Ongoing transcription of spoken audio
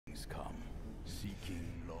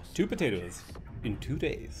2 potatoes in 2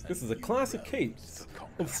 days. This is a classic case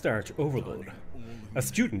of starch overload. A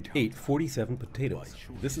student ate 47 potatoes.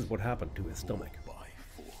 This is what happened to his stomach.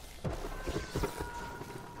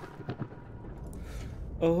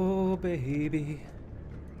 Oh, baby.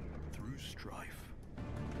 Through strife,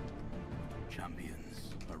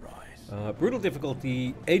 champions arise. Brutal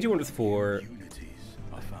difficulty, age 1 is 4. Unities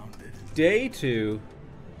are founded. Day 2.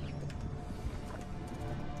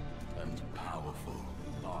 And powerful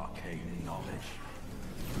arcane knowledge.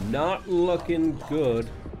 Not looking good.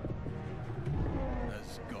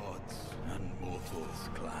 As gods and mortals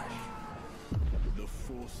clash, the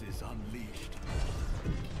forces unleashed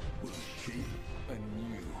will shape a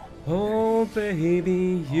new Oh,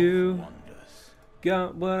 baby, you wonders.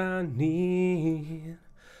 got what I need.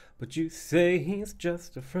 But you say he's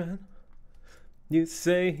just a friend. You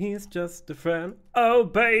say he's just a friend. Oh,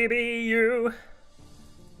 baby, you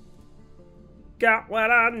got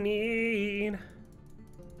what I need.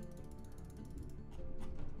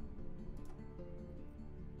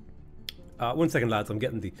 One second, lads. I'm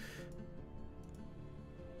getting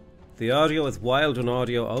the audio is wild on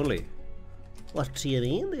audio only. What do you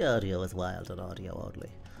mean the audio is wild and audio only?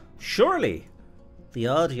 Surely The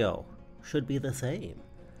audio should be the same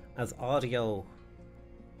as audio.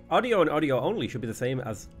 audio and audio only should be the same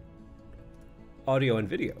as audio and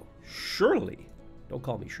video. Surely. Don't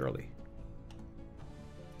call me Shirley.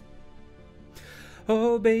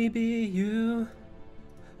 Oh, baby, you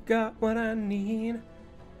got what I need.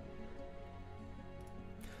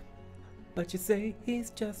 But you say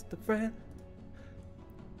he's just a friend.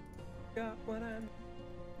 Got what I need.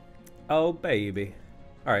 Oh, baby.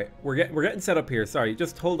 All right, we're getting set up here. Sorry,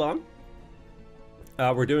 just hold on.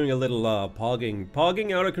 We're doing a little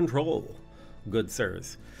pogging out of control, good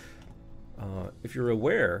sirs. If you're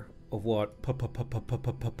aware of what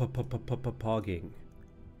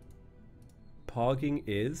pogging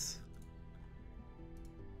is,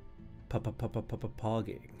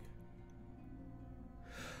 pogging.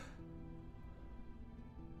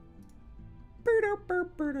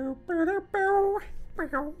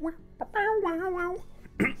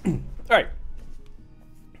 All right.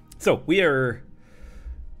 So we are.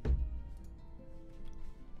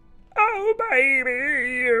 Oh, baby,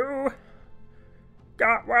 you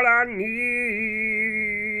got what I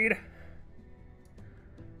need.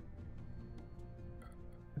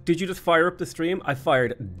 Did you just fire up the stream? I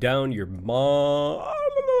fired down your mom.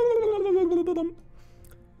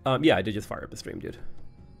 Yeah, I did just fire up the stream, dude.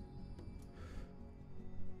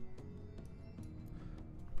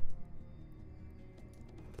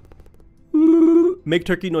 Make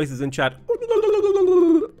turkey noises in chat.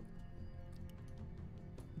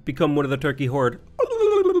 Become one of the turkey horde.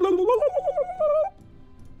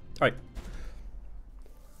 Alright.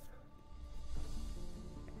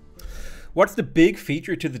 What's the big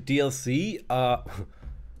feature to the DLC? How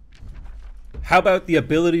about the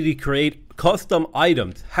ability to create custom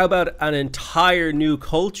items? How about an entire new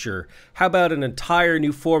culture? How about an entire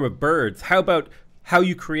new form of birds? How about how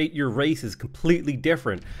you create your race is completely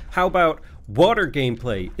different? How about water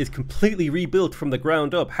gameplay is completely rebuilt from the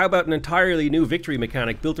ground up? How about an entirely new victory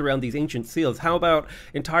mechanic built around these ancient seals? How about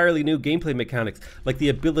entirely new gameplay mechanics, like the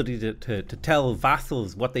ability to tell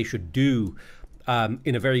vassals what they should do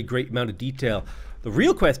in a very great amount of detail? The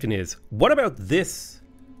real question is, what about this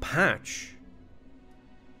patch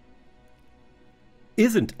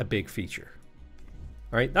isn't a big feature?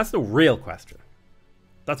 All right, that's the real question.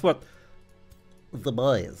 That's what the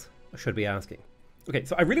boys should be asking. Okay,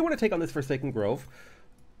 so I really want to take on this Forsaken Grove.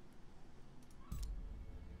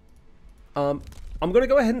 I'm going to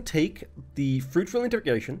go ahead and take the Fruitful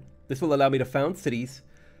Integration. This will allow me to found cities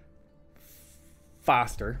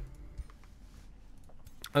faster.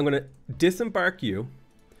 I'm going to disembark you.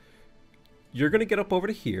 You're going to get up over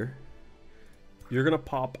to here. You're going to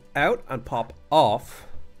pop out and pop off.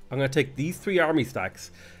 I'm going to take these 3 army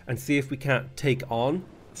stacks and see if we can't take on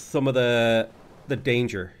some of the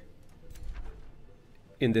danger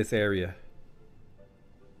in this area.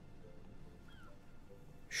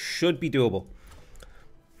 Should be doable.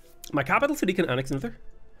 My capital city can annex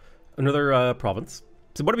another province.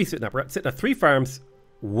 So what are we sitting at? We're sitting at 3 farms,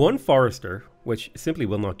 1 forester, which simply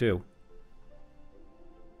will not do.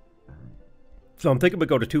 So I'm thinking we'll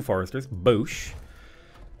go to 2 foresters. Boosh.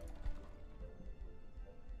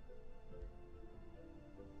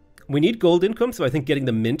 We need gold income, so I think getting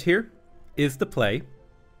the mint here is the play.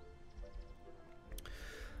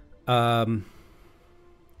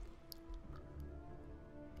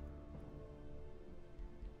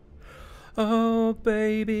 Oh,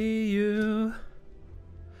 baby, you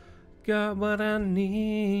Got what I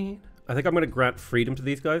need. I think I'm going to grant freedom to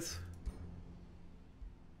these guys.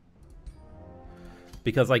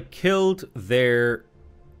 Because I killed their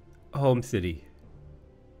home city.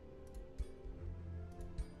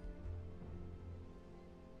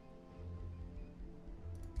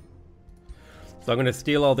 So I'm going to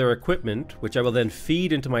steal all their equipment, which I will then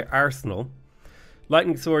feed into my arsenal.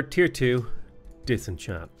 Lightning Sword, Tier 2,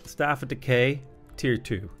 disenchant. Staff of Decay, Tier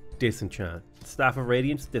 2, disenchant. Staff of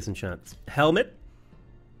Radiance, disenchant. Helmet,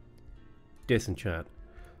 disenchant.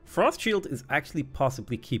 Frost Shield is actually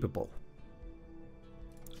possibly keepable.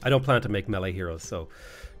 I don't plan to make melee heroes, so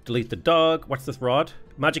delete the dog. What's this rod?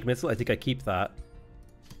 Magic Missile, I think I keep that.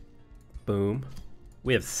 Boom.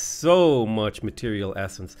 We have so much material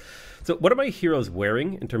essence. So what are my heroes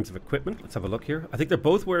wearing in terms of equipment? Let's have a look here. I think they're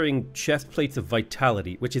both wearing chest plates of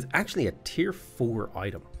vitality, which is actually a tier 4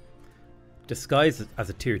 item. Disguised as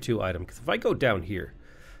a tier 2 item. Because if I go down here,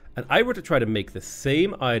 and I were to try to make the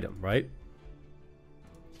same item, right?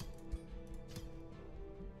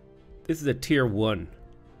 This is a tier 1.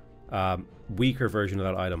 Weaker version of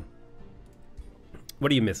that item.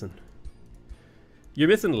 What are you missing? You're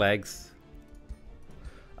missing legs.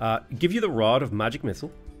 Give you the rod of magic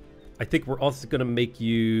missile. I think we're also going to make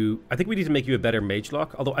you... I think we need to make you a better mage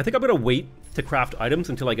lock. Although I think I'm going to wait to craft items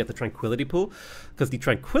until I get the tranquility pool. Because the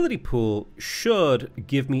tranquility pool should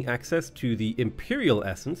give me access to the imperial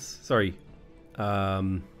essence. Sorry.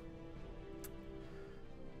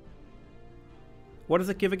 What does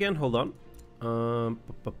it give again? Hold on.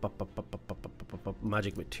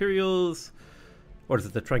 Magic materials. What is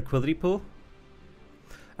it? The tranquility pool?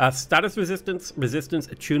 Status resistance, resistance,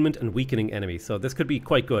 attunement, and weakening enemies. So this could be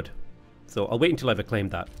quite good. So I'll wait until I've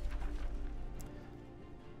acclaimed that.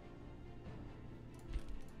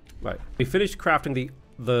 Right. We finished crafting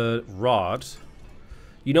the rod.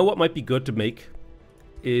 You know what might be good to make?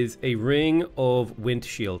 Is a ring of wind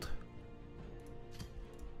shield.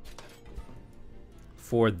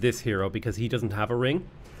 For this hero, because he doesn't have a ring.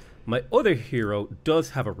 My other hero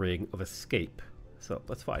does have a ring of escape. So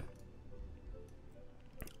that's fine.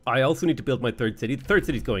 I also need to build my third city. The third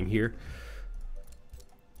city is going here.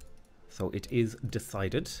 So it is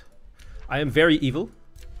decided. I am very evil.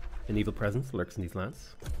 An evil presence lurks in these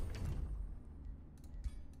lands.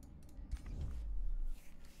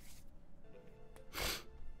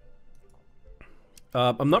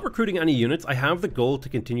 I'm not recruiting any units. I have the goal to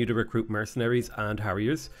continue to recruit mercenaries and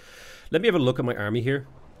harriers. Let me have a look at my army here.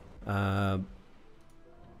 I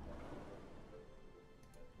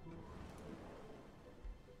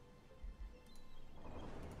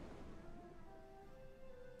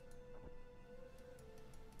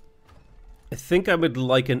think I would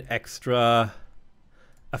like an extra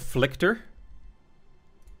afflictor.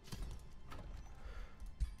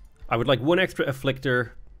 I would like one extra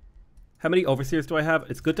afflictor. How many overseers do I have?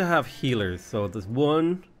 It's good to have healers. So there's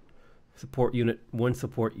one support unit, one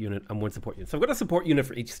support unit, and one support unit. So I've got a support unit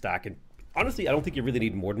for each stack. And honestly, I don't think you really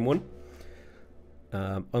need more than one.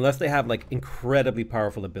 Unless they have like incredibly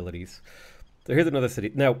powerful abilities. So here's another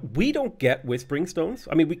city. Now, we don't get Whispering Stones.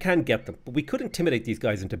 I mean, we can get them. But we could intimidate these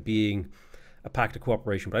guys into being a pact of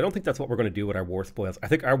cooperation. But I don't think that's what we're going to do with our war spoils. I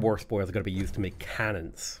think our war spoils are going to be used to make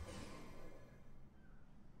cannons.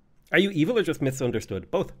 Are you evil or just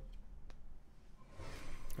misunderstood? Both.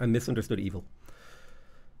 I misunderstood evil.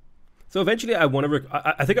 So eventually I want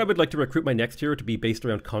to... I think I would like to recruit my next hero to be based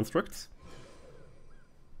around constructs.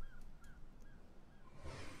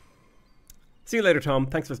 See you later, Tom.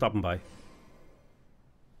 Thanks for stopping by.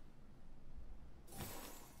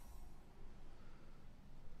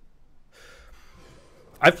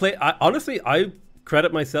 Honestly, I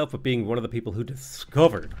credit myself with being one of the people who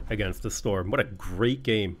discovered Against the Storm. What a great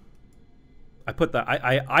game.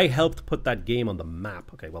 I helped put that game on the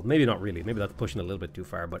map. Okay, well, maybe not really. Maybe that's pushing a little bit too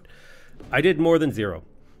far, but I did more than zero.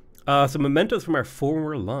 Some mementos from our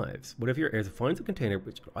former lives. Whatever your heirs finds a container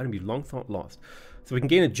which item you long thought lost. So we can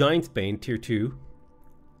gain a Giant's Bane, tier 2.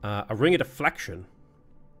 A Ring of Deflection.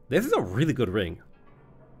 This is a really good ring.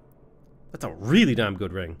 That's a really damn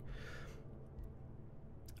good ring.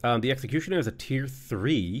 The Executioner is a tier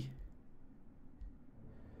 3.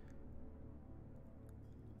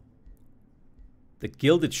 The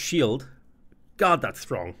Gilded Shield. God, that's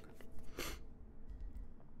strong.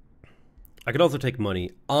 I could also take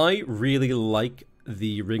money. I really like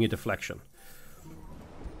the Ring of Deflection.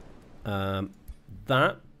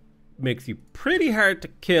 That makes you pretty hard to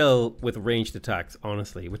kill with ranged attacks,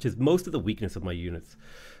 honestly, which is most of the weakness of my units.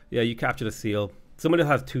 Yeah, you captured a seal. Someone that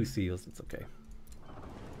has 2 seals, it's okay.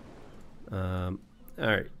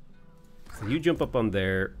 Alright. So you jump up on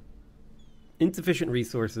there. Insufficient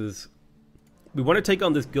resources. We want to take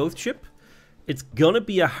on this ghost ship. It's going to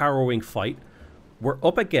be a harrowing fight. We're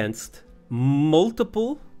up against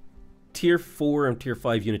multiple tier 4 and tier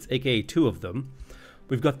 5 units, aka 2 of them.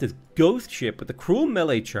 We've got this ghost ship with the cruel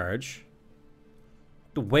melee charge,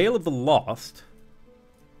 the Whale of the Lost,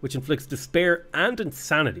 which inflicts despair and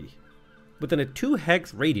insanity. Within a 2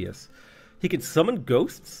 hex radius, he can summon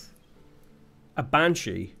ghosts, a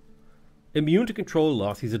banshee, immune to control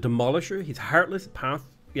loss. He's a demolisher. He's heartless. Path.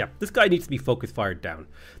 Yeah, this guy needs to be focus fired down.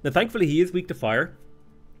 Now, thankfully, he is weak to fire.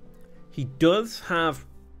 He does have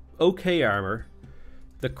okay armor.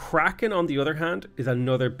 The Kraken, on the other hand, is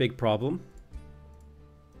another big problem.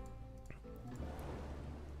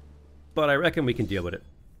 But I reckon we can deal with it.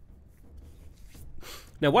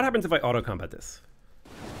 Now, what happens if I auto-combat this?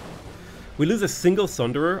 We lose a single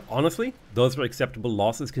Sunderer. Honestly, those are acceptable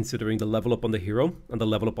losses considering the level up on the hero and the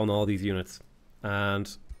level up on all these units. And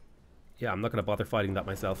yeah, I'm not going to bother fighting that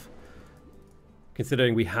myself,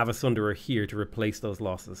 considering we have a Sunderer here to replace those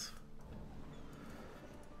losses.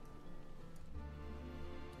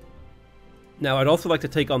 Now, I'd also like to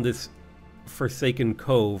take on this Forsaken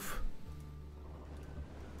Cove.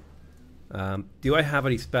 Do I have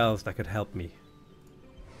any spells that could help me?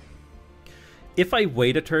 If I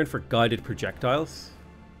wait a turn for guided projectiles,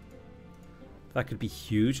 that could be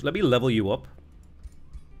huge. Let me level you up.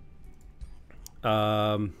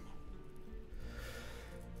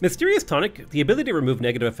 Mysterious Tonic, the ability to remove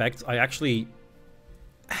negative effects, I actually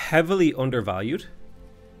heavily undervalued.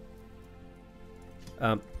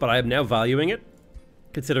 But I am now valuing it,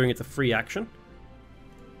 considering it's a free action.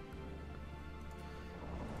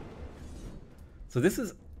 So this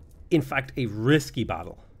is, in fact, a risky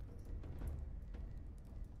battle.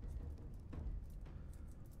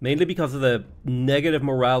 Mainly because of the negative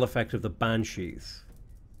morale effect of the Banshees.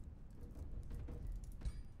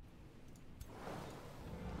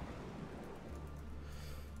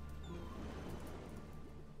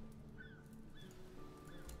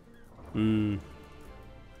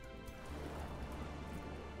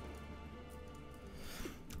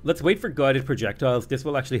 Let's wait for guided projectiles. This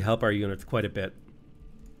will actually help our units quite a bit,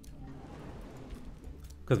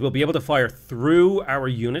 because we'll be able to fire through our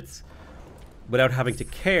units without having to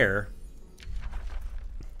care.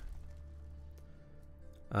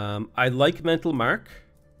 I like Mental Mark.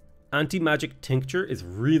 Anti-magic tincture is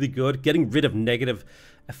really good. Getting rid of negative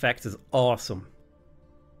effects is awesome.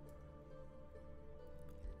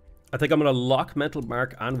 I think I'm going to lock Mental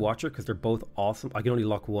Mark and Watcher because they're both awesome. I can only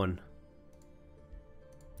lock one.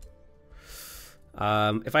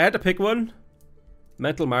 If I had to pick one,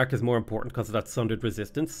 Mental Mark is more important because of that Sundered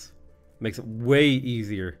Resistance. Makes it way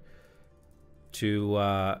easier to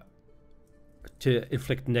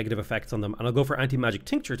inflict negative effects on them. And I'll go for Anti-Magic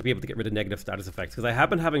Tincture to be able to get rid of negative status effects, because I have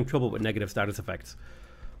been having trouble with negative status effects.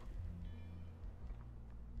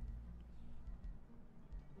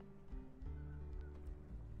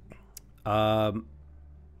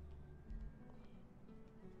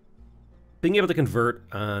 Being able to convert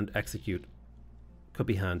and execute could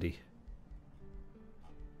be handy.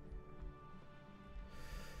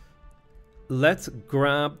 Let's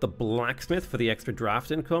grab the blacksmith for the extra draft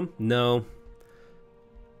income. No.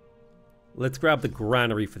 Let's grab the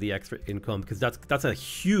granary for the extra income, because that's a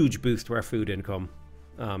huge boost to our food income.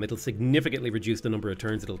 It'll significantly reduce the number of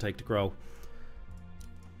turns it'll take to grow.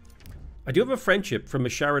 I do have a friendship from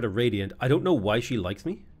Mishara to Radiant. I don't know why she likes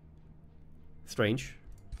me. Strange.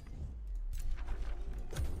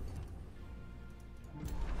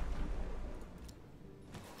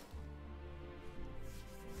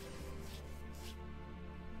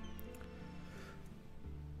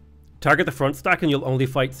 Target the front stack and you'll only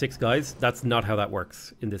fight 6 guys. That's not how that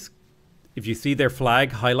works in this. If you see their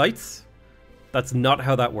flag highlights, that's not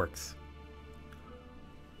how that works.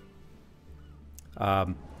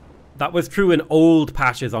 That was true in old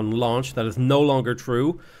patches on launch. That is no longer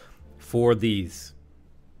true for these.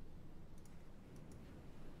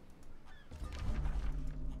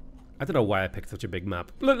 I don't know why I picked such a big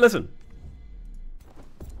map. Listen.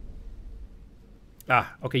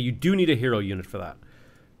 Ah, okay, you do need a hero unit for that.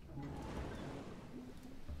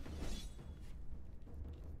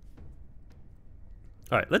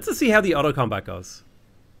 Alright, let's just see how the auto combat goes.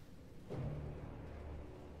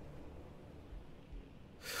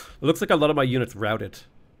 It looks like a lot of my units routed.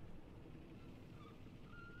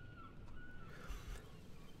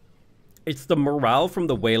 It's the morale from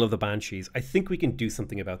the Whale of the Banshees. I think we can do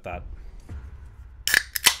something about that.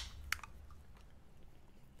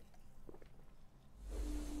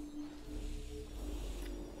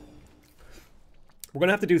 We're going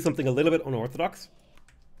to have to do something a little bit unorthodox,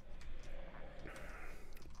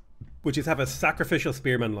 which is have a sacrificial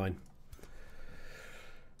spearman line.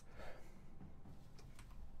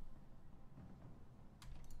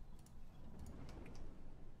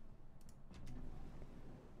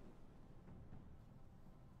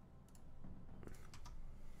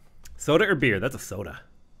 Soda or beer? That's a soda.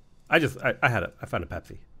 I had it. I found a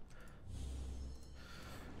Pepsi.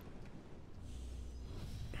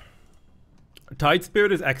 Tide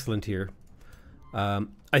Spirit is excellent here.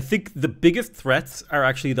 I think the biggest threats are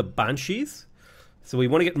actually the Banshees. So we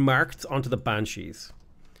want to get marked onto the Banshees.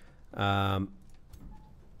 So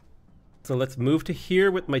let's move to here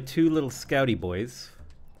with my two little scouty boys.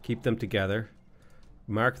 Keep them together.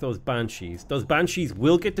 Mark those Banshees. Those Banshees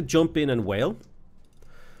will get to jump in and wail.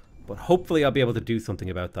 But hopefully I'll be able to do something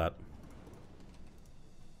about that.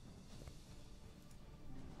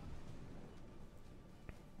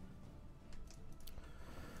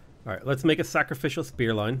 Alright, let's make a sacrificial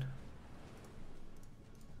spear line.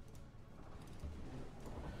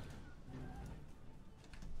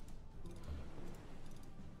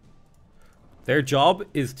 Their job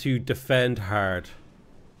is to defend hard.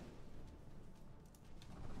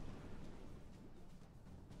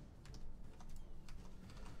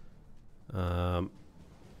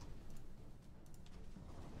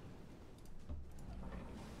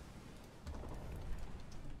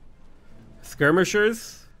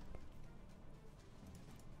 Skirmishers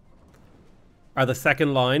are the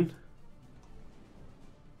second line.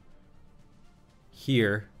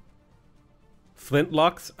 Here.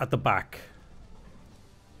 Flintlocks at the back.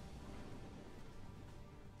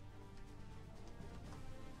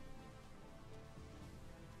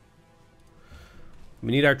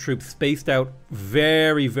 We need our troops spaced out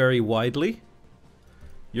very, very widely.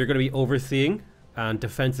 You're going to be overseeing and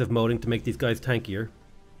defensive moding to make these guys tankier.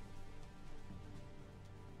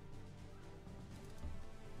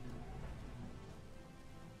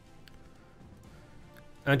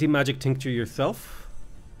 Anti-magic tincture yourself.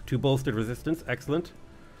 2 bolstered resistance. Excellent.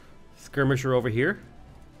 Skirmisher over here.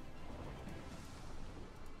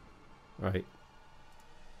 Alright.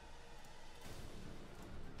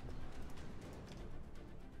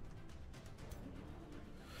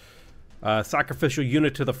 Sacrificial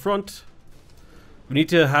unit to the front. We need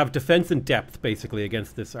to have defense and depth, basically,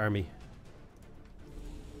 against this army.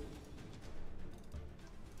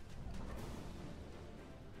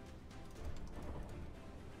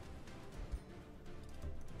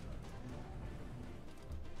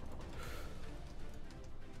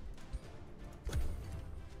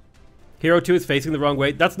 Hero 2 is facing the wrong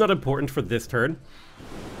way. That's not important for this turn.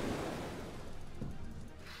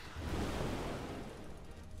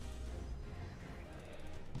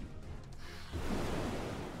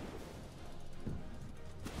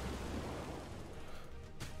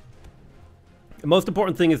 The most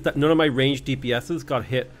important thing is that none of my ranged DPSs got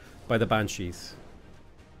hit by the Banshees.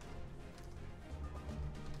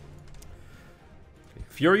 Okay.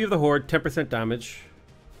 Fury of the Horde, 10% damage.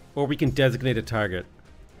 Or we can designate a target.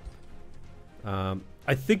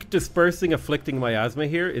 I think dispersing afflicting miasma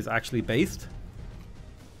here is actually based.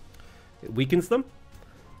 It weakens them.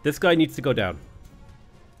 This guy needs to go down.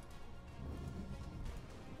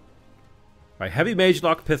 Alright, heavy mage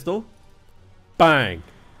lock pistol. Bang!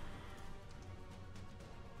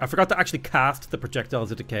 I forgot to actually cast the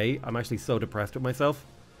projectiles of decay. I'm actually so depressed with myself.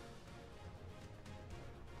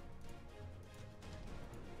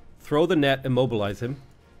 Throw the net, immobilize him.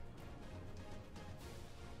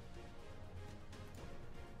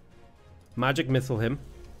 Magic missile him.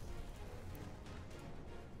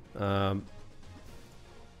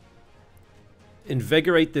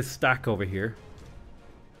 Invigorate this stack over here.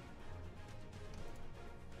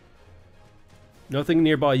 Nothing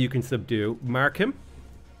nearby you can subdue. Mark him.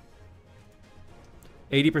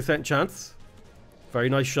 80% chance. Very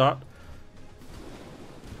nice shot.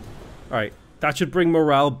 Alright, that should bring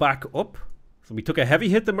morale back up. So we took a heavy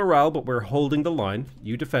hit to morale, but we're holding the line.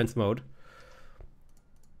 You defense mode.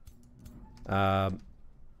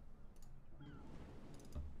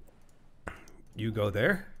 You go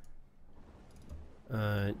there.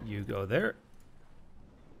 You go there.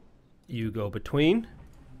 You go between.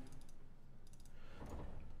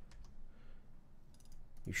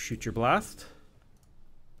 You shoot your blast.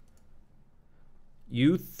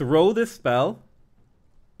 You throw this spell.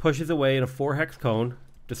 Pushes away in a 4-hex cone.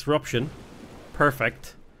 Disruption.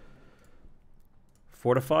 Perfect.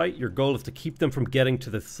 Fortify. Your goal is to keep them from getting to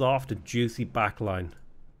the soft and juicy backline.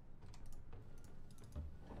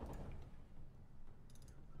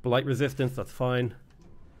 Blight resistance, that's fine.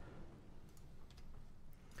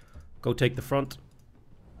 Go take the front.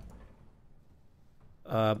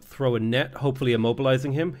 Throw a net, hopefully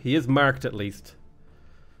immobilizing him. He is marked at least.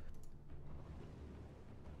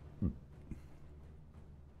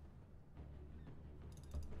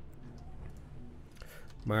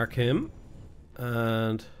 Mark him.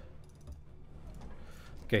 And...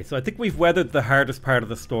 okay, so I think we've weathered the hardest part of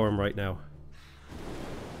the storm right now.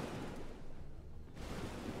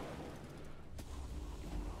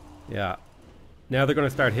 Yeah. Now they're going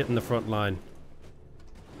to start hitting the front line.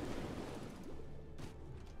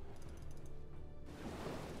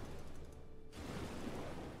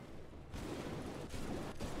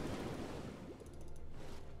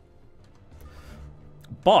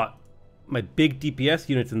 But my big DPS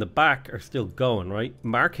units in the back are still going, right?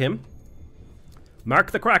 Mark him.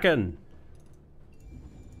 Mark the Kraken.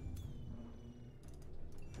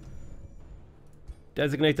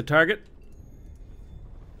 Designate the target.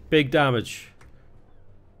 Big damage.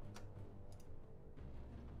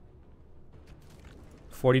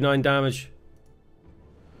 49 damage.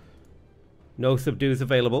 No subdues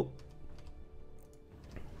available.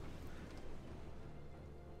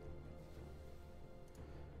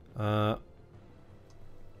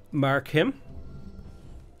 Mark him.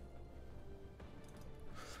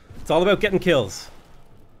 It's all about getting kills.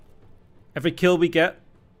 Every kill we get,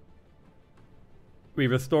 we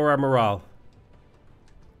restore our morale.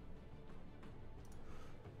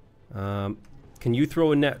 Can you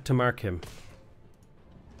throw a net to mark him?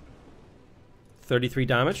 33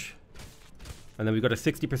 damage. And then we've got a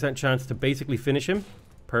 60% chance to basically finish him.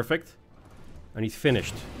 Perfect. And he's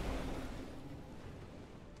finished.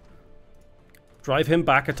 Drive him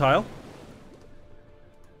back a tile.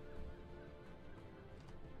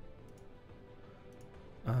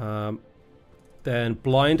 Then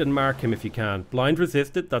blind and mark him if you can. Blind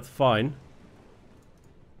resisted, that's fine.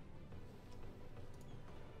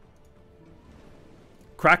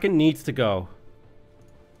 Kraken needs to go.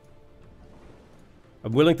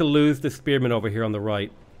 I'm willing to lose the spearman over here on the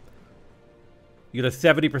right. You get a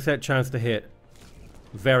 70% chance to hit.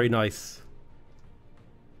 Very nice.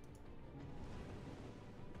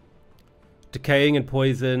 Decaying and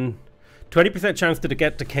poison. 20% chance to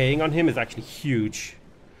get decaying on him is actually huge.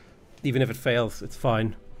 Even if it fails, it's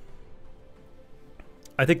fine.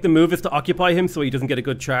 I think the move is to occupy him so he doesn't get a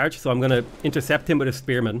good charge. So I'm going to intercept him with a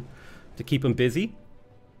spearman to keep him busy.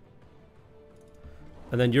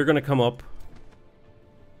 And then you're going to come up.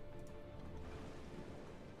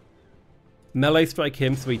 Melee strike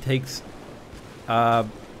him so he takes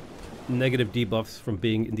negative debuffs from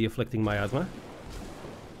being in the afflicting miasma.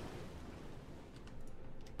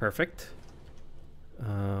 Perfect.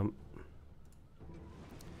 I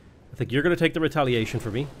think you're going to take the retaliation for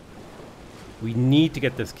me. We need to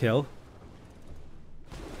get this kill.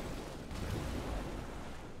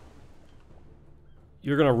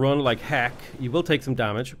 You're going to run like heck. You will take some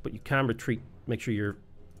damage, but you can retreat. Make sure you're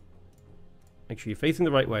facing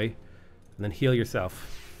the right way, and then heal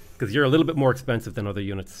yourself, because you're a little bit more expensive than other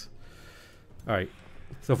units. All right.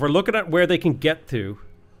 So if we're looking at where they can get to,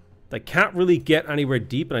 they can't really get anywhere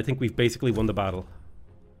deep, and I think we've basically won the battle.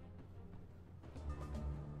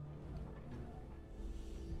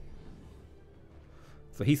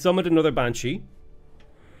 So he summoned another Banshee.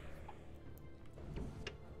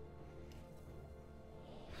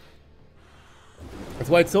 That's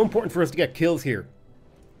why it's so important for us to get kills here,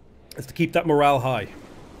 is to keep that morale high.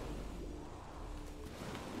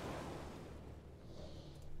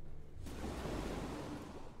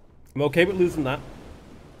 I'm okay with losing that.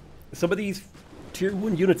 Some of these tier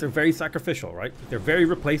 1 units are very sacrificial, right? They're very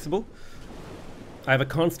replaceable. I have a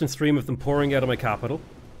constant stream of them pouring out of my capital.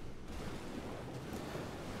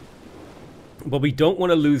 But we don't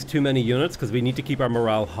want to lose too many units because we need to keep our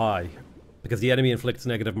morale high, because the enemy inflicts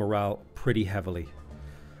negative morale pretty heavily.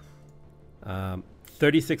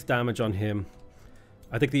 36 damage on him.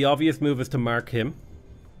 I think the obvious move is to mark him.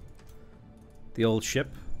 The old ship.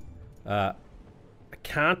 I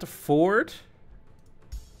can't afford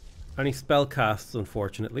any spell casts,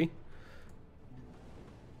 unfortunately.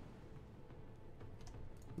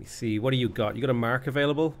 Let me see. What do you got? You got a mark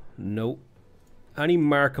available? No. Any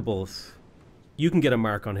markables? You can get a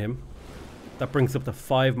mark on him. That brings up to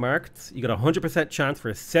 5 marks. You got a 100% chance for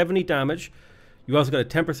a 70 damage. You also got a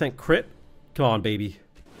 10% crit. Come on, baby.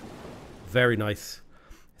 Very nice.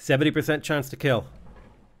 70% chance to kill.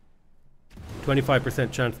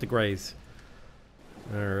 25% chance to graze.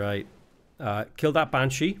 Alright. Kill that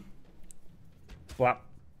Banshee. Blap.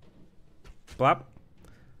 Blap.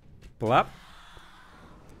 Blap.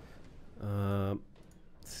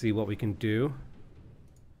 See what we can do.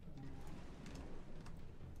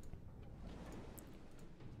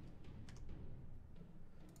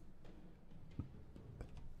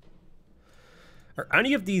 Are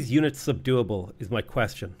any of these units subduable, is my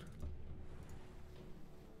question.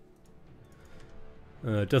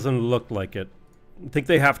 It doesn't look like it. I think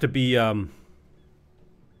they have to be... they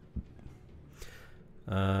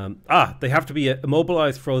have to be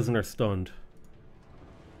immobilized, frozen, or stunned.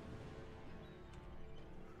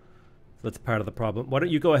 That's part of the problem. Why don't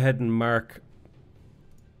you go ahead and mark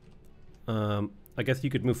I guess you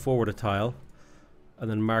could move forward a tile and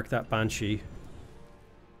then mark that Banshee.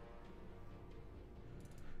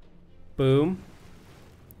 Boom.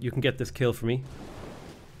 You can get this kill for me.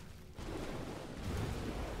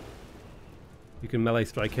 You can melee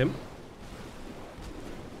strike him.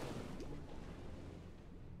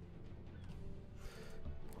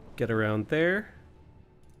 Get around there.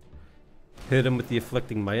 Hit him with the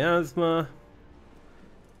afflicting miasma.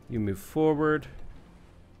 You move forward.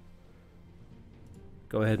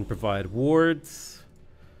 Go ahead and provide wards.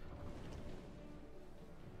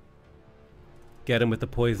 Get him with the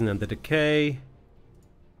poison and the decay.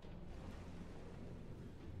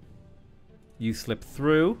 You slip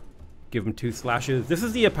through. Give him 2 slashes. This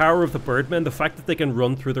is the power of the Birdmen. The fact that they can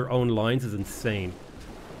run through their own lines is insane.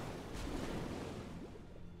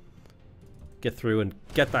 Get through and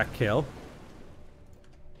get that kill.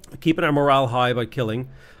 Keeping our morale high by killing.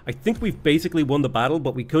 I think we've basically won the battle,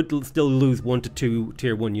 but we could still lose 1 to 2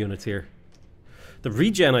 tier 1 units here. The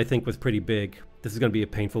regen, I think, was pretty big. This is going to be a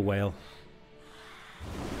painful whale.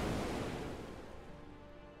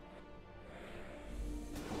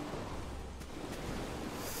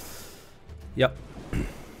 Yep.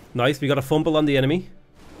 Nice, we got a fumble on the enemy.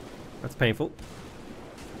 That's painful.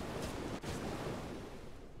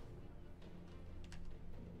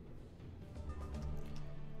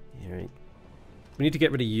 Alright. We need to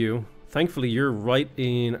get rid of you. Thankfully, you're right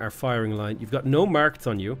in our firing line. You've got no marks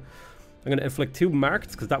on you. I'm going to inflict 2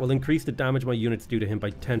 marks because that will increase the damage my units do to him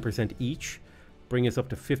by 10% each. Bring us up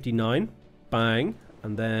to 59. Bang.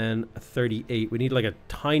 And then a 38. We need like a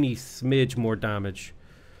tiny smidge more damage.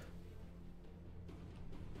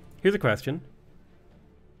 Here's a question.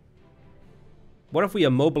 What if we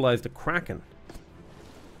immobilized a Kraken?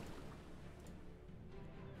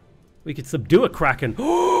 We could subdue a Kraken.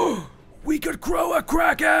 Oh! We could grow a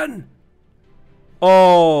Kraken!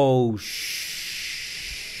 Oh,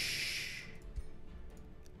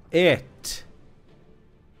 it.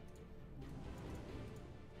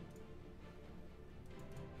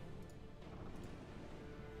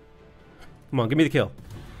 Come on, give me the kill.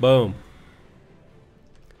 Boom.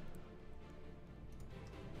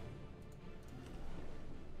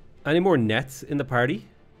 Any more nets in the party?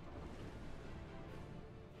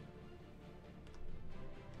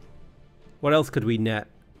 What else could we net?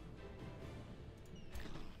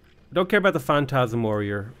 I don't care about the Phantasm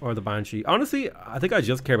Warrior or the Banshee. Honestly, I think I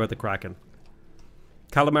just care about the Kraken.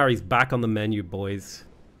 Calamari's back on the menu, boys.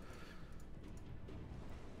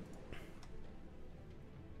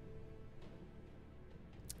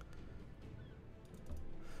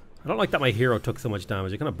 I don't like that my hero took so much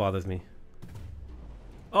damage. It kind of bothers me.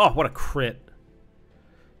 Oh, what a crit.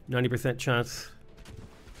 90% chance.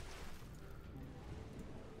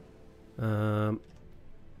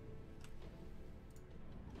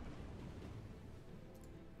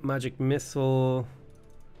 Magic Missile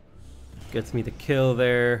gets me the kill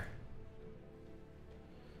there.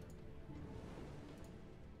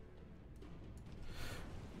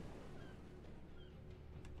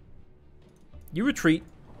 You retreat.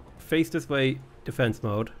 Face this way, defense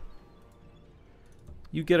mode.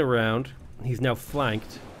 You get around. He's now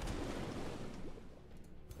flanked.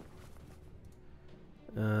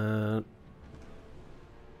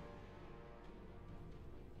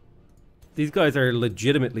 These guys are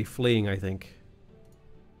legitimately fleeing, I think.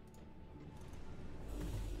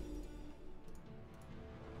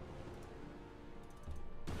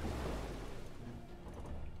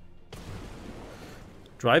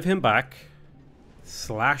 Drive him back.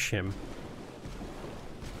 Slash him.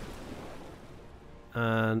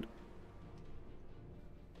 And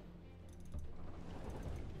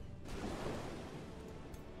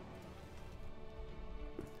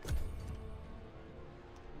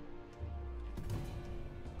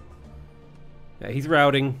yeah, he's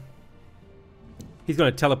routing. He's going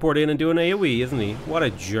to teleport in and do an AoE, isn't he? What a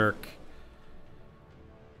jerk.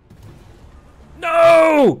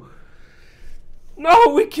 No!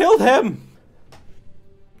 No, we killed him!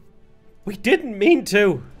 We didn't mean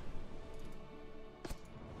to.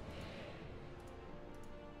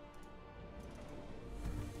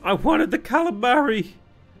 I wanted the calamari.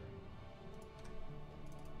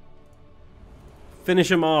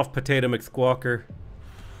 Finish him off, Potato McSquawker.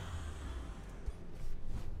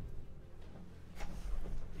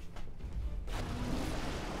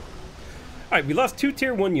 Alright, we lost 2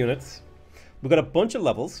 tier 1 units. We got a bunch of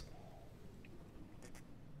levels.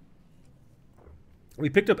 We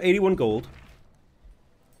picked up 81 gold.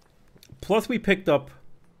 Plus we picked up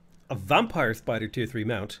a Vampire Spider tier 3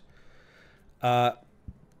 mount.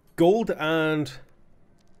 Gold and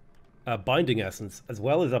a Binding Essence, as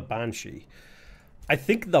well as a Banshee. I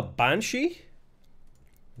think the Banshee,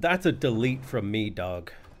 that's a delete from me,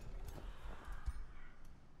 dog.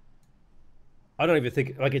 I don't even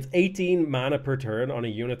think, like, it's 18 mana per turn on a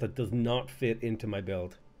unit that does not fit into my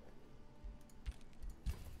build.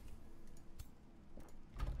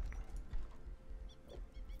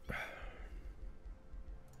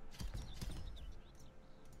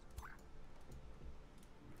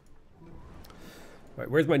 Right,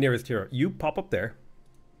 where's my nearest hero? You pop up there.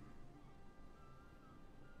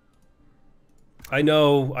 I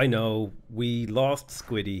know. We lost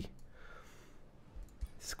Squiddy.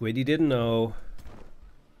 Squiddy didn't know.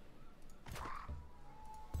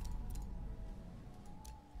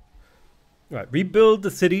 Right, rebuild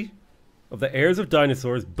the city of the heirs of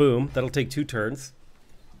dinosaurs. Boom. That'll take 2 turns.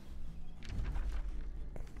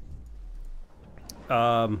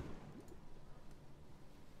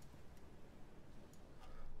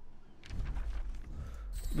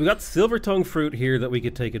 We got silver tongue fruit here that we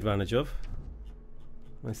could take advantage of.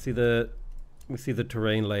 We see the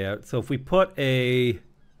terrain layout. So if we put an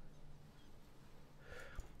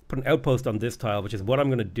outpost on this tile, which is what I'm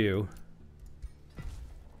going to do.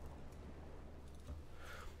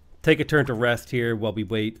 Take a turn to rest here while we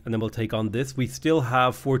wait, and then we'll take on this. We still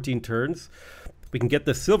have 14 turns. We can get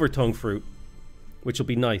the silver tongue fruit, which will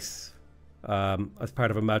be nice as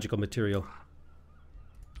part of a magical material.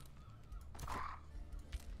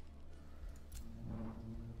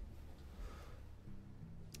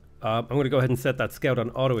 I'm going to go ahead and set that scout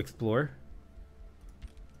on auto explore.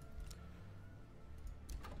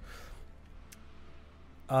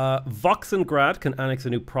 Voxengrad can annex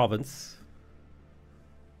a new province.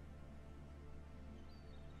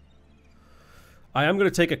 I am going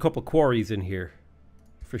to take a couple quarries in here,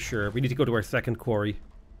 for sure. We need to go to our second quarry.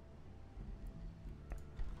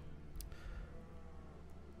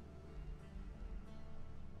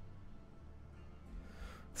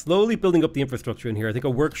 Slowly building up the infrastructure in here. I think a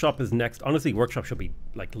workshop is next. Honestly, workshop should be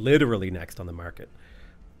like literally next on the market.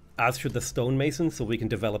 As should the stonemason, so we can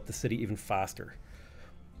develop the city even faster.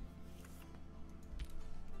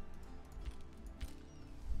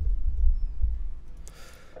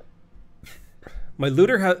 My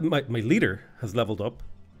leader has leveled up.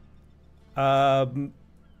 I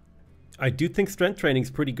do think strength training is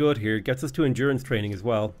pretty good here. It gets us to endurance training as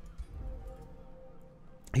well.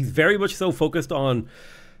 He's very much so focused on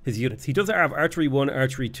his units. He does have archery 1,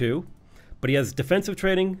 archery 2, but he has defensive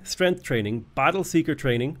training, strength training, battle seeker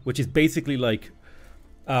training, which is basically like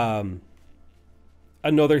another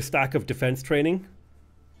stack of defense training.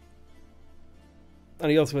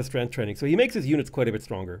 And he also has strength training. So he makes his units quite a bit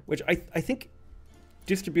stronger, which I think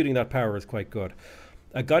distributing that power is quite good.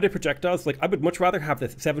 Guided projectiles, like I would much rather have the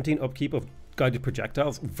 17 upkeep of guided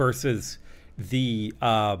projectiles versus the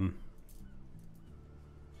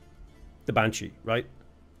Banshee, right?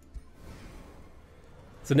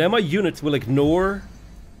 So now my units will ignore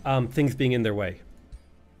things being in their way.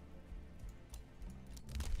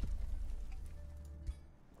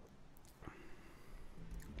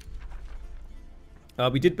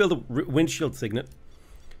 We did build a windshield signet.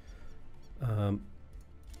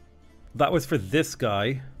 That was for this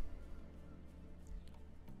guy.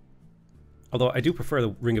 Although I do prefer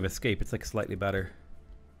the Ring of Escape. It's like slightly better.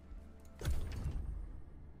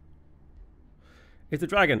 It's a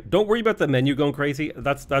dragon. Don't worry about the menu going crazy.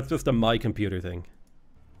 That's just a my computer thing.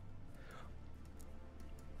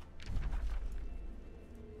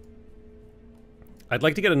 I'd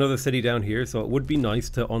like to get another city down here, so it would be nice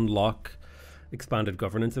to unlock expanded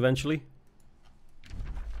governance eventually.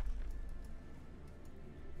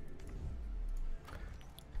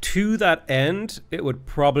 To that end, it would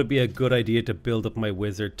probably be a good idea to build up my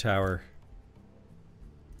wizard tower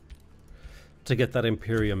to get that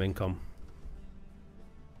Imperium income.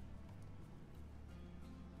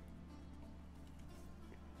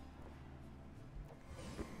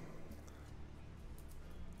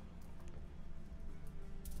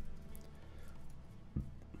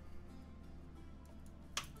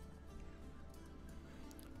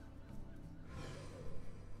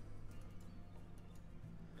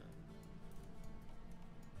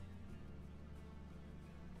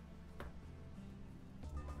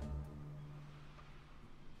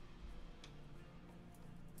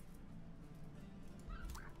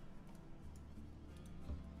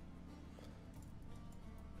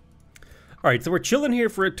 Alright, so we're chilling here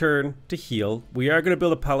for a turn to heal. We are going to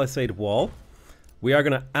build a palisade wall. We are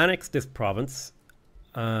going to annex this province.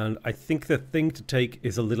 And I think the thing to take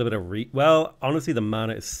is a little bit of well, honestly, the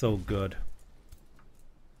mana is so good.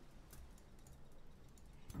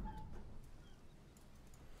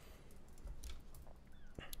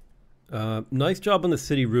 Nice job on the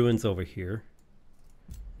city ruins over here.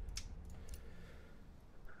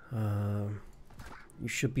 You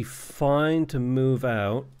should be fine to move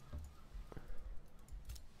out.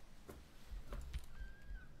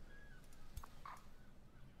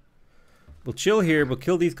 We'll chill here. We'll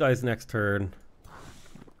kill these guys next turn.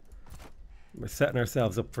 We're setting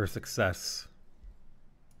ourselves up for success.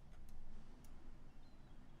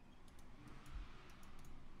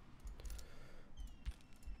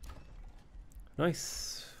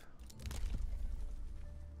 Nice.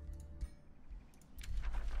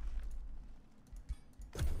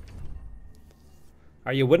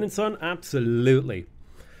 Are you winning, son? Absolutely.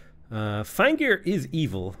 Fangir is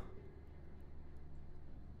evil.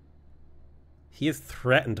 He is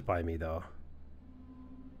threatened by me, though.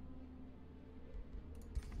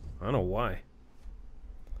 I don't know why.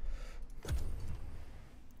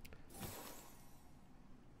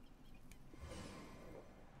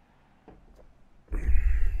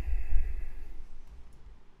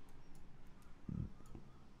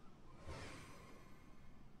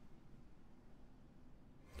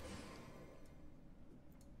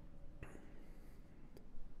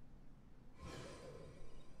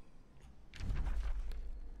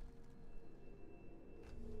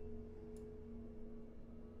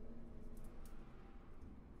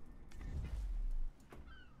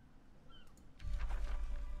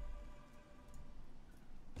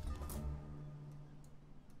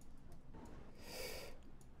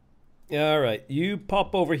 All right, you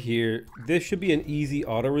pop over here. This should be an easy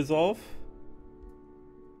auto resolve.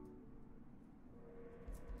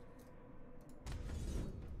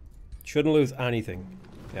 Shouldn't lose anything.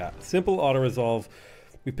 Yeah, simple auto resolve.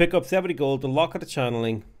 We pick up 70 gold, unlock the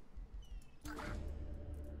channeling.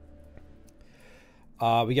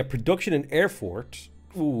 We get production in air fort.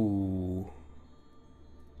 Ooh.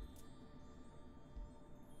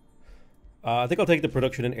 I think I'll take the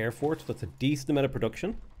production in air fort. That's a decent amount of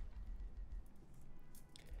production.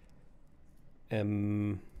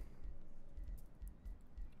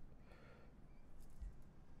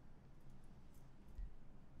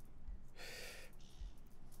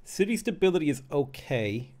 City stability is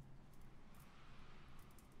okay.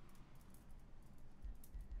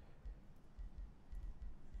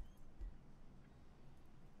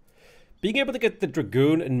 Being able to get the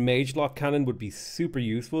Dragoon and Mage Lock Cannon would be super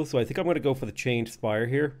useful, so I think I'm going to go for the Changed Spire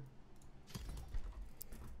here.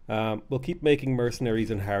 We'll keep making Mercenaries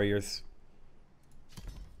and Harriers.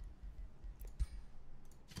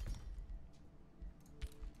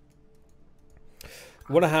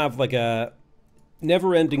 I want to have like a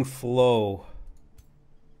never-ending flow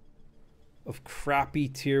of crappy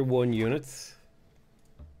tier 1 units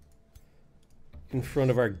in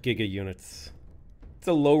front of our Giga units. It's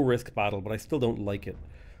a low-risk battle, but I still don't like it.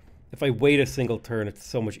 If I wait a single turn, it's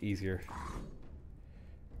so much easier.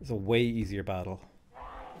 It's a way easier battle.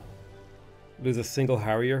 Lose a single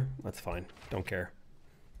Harrier? That's fine. Don't care.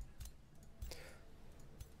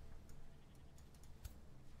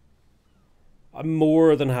 I'm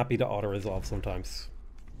more than happy to auto-resolve sometimes.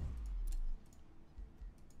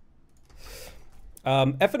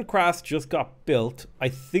 Effin Crass just got built. I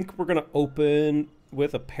think we're going to open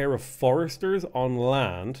with a pair of foresters on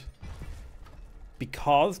land,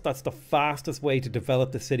 because that's the fastest way to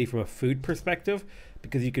develop the city from a food perspective,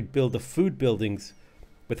 because you could build the food buildings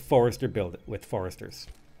with foresters.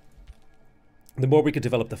 The more we could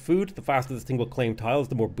develop the food, the faster this thing will claim tiles,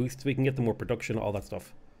 the more boosts we can get, the more production, all that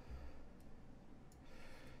stuff.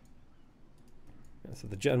 So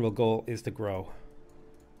the general goal is to grow.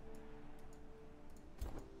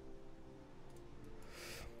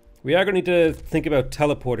 We are going to need to think about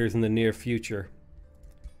teleporters in the near future.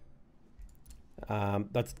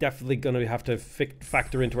 That's definitely going to have to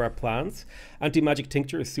factor into our plans. Anti-magic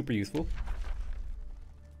tincture is super useful.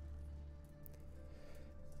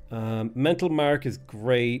 Mental mark is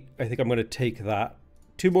great. I think I'm going to take that.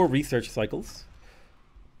 2 more research cycles.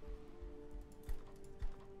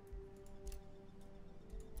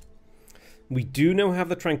 We do now have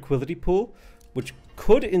the Tranquility Pool, which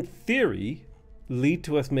could, in theory, lead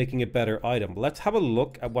to us making a better item. Let's have a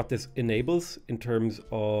look at what this enables in terms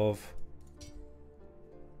of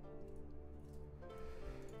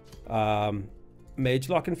Mage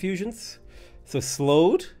Lock infusions. So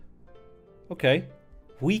slowed, okay,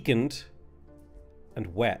 weakened,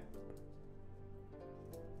 and wet.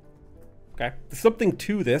 Okay, there's something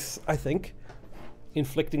to this, I think,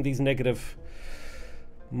 inflicting these negative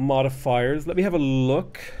modifiers. Let me have a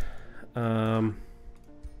look.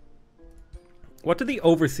 What do the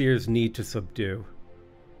overseers need to subdue?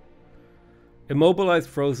 Immobilized,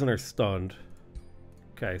 frozen, or stunned.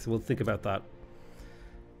 Okay, so we'll think about that.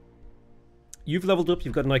 You've leveled up.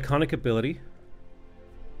 You've got an iconic ability.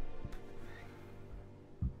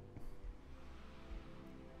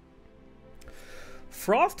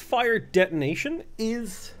 Frostfire Detonation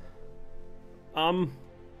is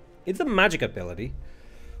it's a magic ability,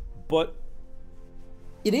 but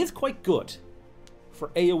it is quite good for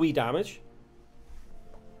AoE damage.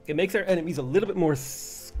 It makes our enemies a little bit more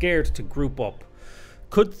scared to group up.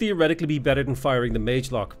 Could theoretically be better than firing the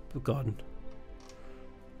Mage Lock gun.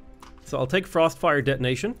 So I'll take Frostfire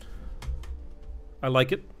Detonation. I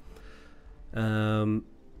like it.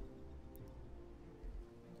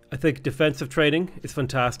 I think defensive training is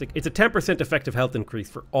fantastic. It's a 10% effective health increase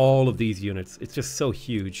for all of these units. It's just so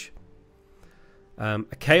huge. A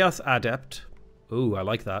Chaos Adept. Ooh, I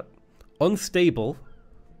like that. Unstable.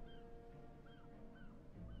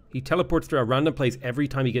 He teleports through a random place every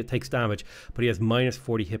time he takes damage, but he has minus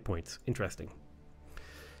 40 hit points. Interesting.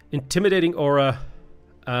 Intimidating Aura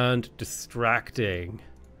and Distracting.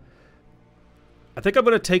 I think I'm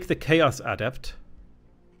going to take the Chaos Adept.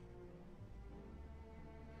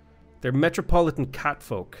 They're Metropolitan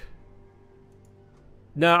Catfolk.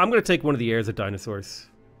 Nah, I'm going to take one of the Heirs of Dinosaurs.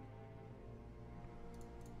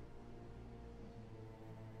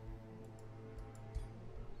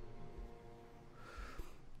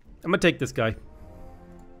 I'm going to take this guy.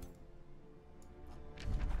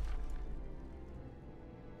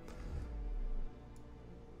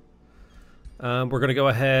 We're going to go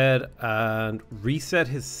ahead and reset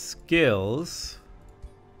his skills.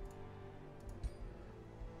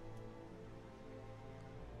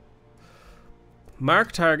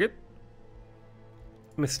 Mark target,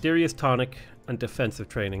 mysterious tonic, and defensive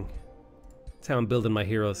training. That's how I'm building my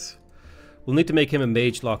heroes. We'll need to make him a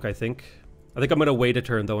Mage Lock, I think. I think I'm going to wait a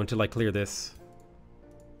turn, though, until I clear this.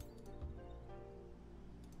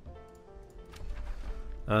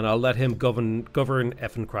 And I'll let him govern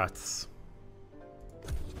Effenkratz.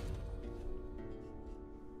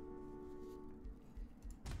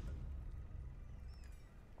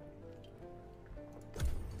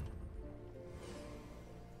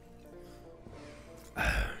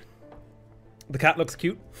 The cat looks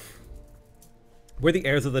cute. We're the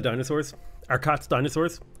heirs of the dinosaurs. Are cats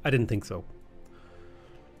dinosaurs? I didn't think so.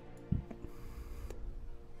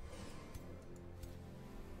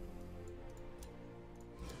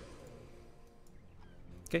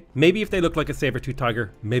 Okay, maybe if they look like a saber-tooth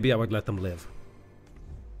tiger, maybe I would let them live.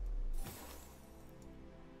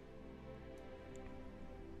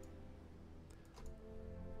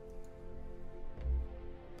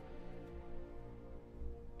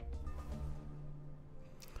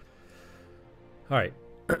 Alright,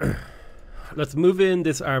 let's move in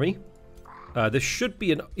this army. This should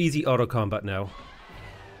be an easy auto combat now.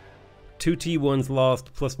 2 T1s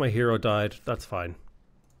lost, plus my hero died. That's fine.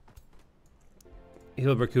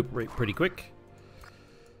 He'll recuperate pretty quick.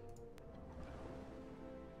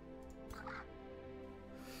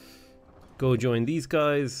 Go join these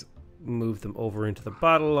guys. Move them over into the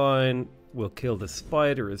battle line. We'll kill the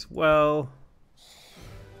spider as well.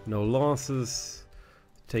 No losses.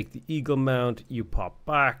 Take the eagle mount, you pop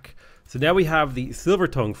back. So now we have the silver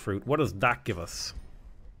tongue fruit. What does that give us?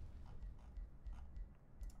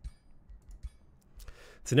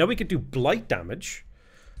 So now we can do blight damage.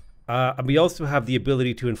 And we also have the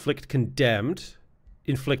ability to inflict condemned,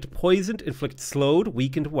 inflict poisoned, inflict slowed,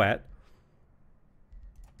 weakened, wet.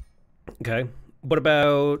 Okay. What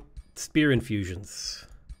about spear infusions?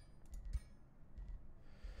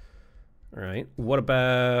 Alright, what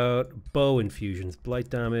about bow infusions? Blight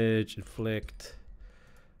damage, inflict.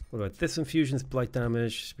 What about this infusions? Blight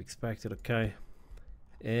damage, should be expected, okay.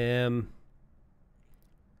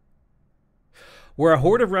 We're a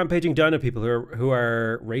horde of rampaging dino people who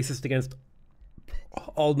are racist against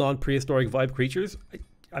all non-prehistoric vibe creatures.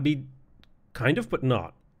 I mean, kind of, but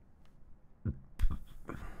not.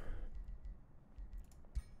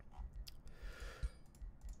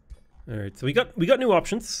 Alright, so we got new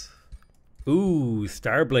options. Ooh,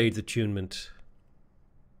 Starblade's attunement.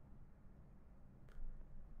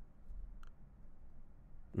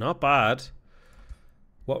 Not bad.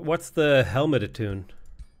 What's the helmet attune?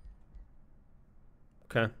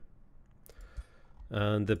 Okay.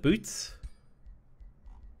 And the boots?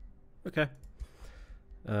 Okay.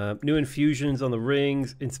 New infusions on the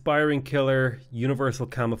rings. Inspiring killer. Universal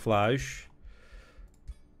camouflage.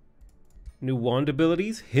 New wand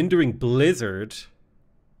abilities. Hindering blizzard.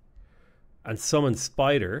 And summon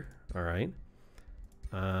spider. Alright.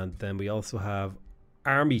 And then we also have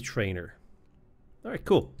army trainer. Alright,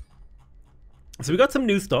 cool. So we got some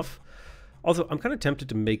new stuff. Also, I'm kind of tempted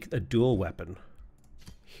to make a dual weapon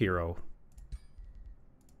hero.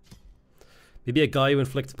 Maybe a guy who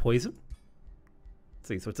inflicts poison. Let's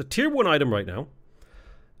see, so it's a tier 1 item right now.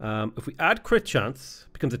 If we add crit chance,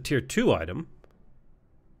 it becomes a tier 2 item.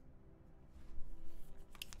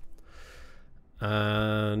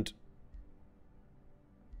 And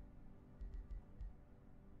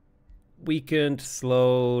weakened,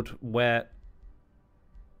 slowed, wet.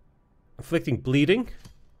 Inflicting bleeding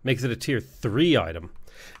makes it a tier 3 item.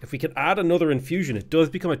 If we can add another infusion, it does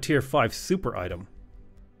become a tier 5 super item.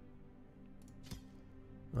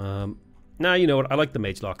 Now, you know what? I like the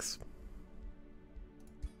mage locks.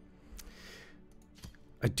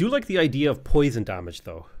 I do like the idea of poison damage,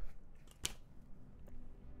 though.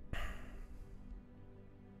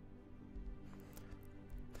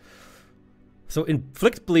 So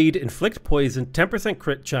inflict bleed, inflict poison, 10%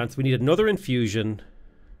 crit chance. We need another infusion.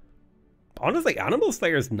 Honestly, Animal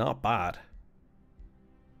Slayer is not bad.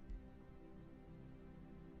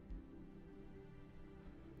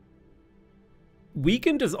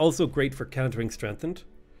 Weakened is also great for countering strengthened.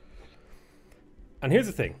 And here's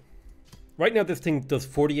the thing. Right now this thing does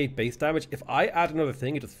 48 base damage. If I add another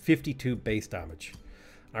thing, it does 52 base damage.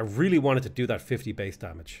 I really wanted to do that 50 base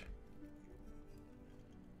damage.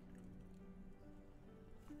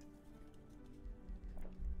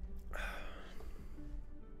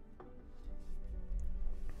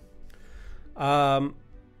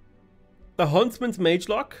 The Huntsman's Mage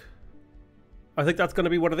Lock. I think that's going to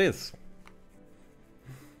be what it is.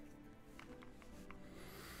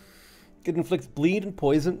 It inflicts bleed and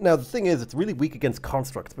poison. Now, the thing is, it's really weak against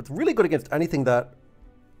constructs, but it's really good against anything that...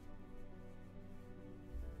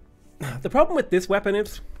 The problem with this weapon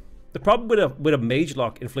is... The problem with a Mage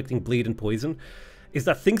Lock inflicting bleed and poison is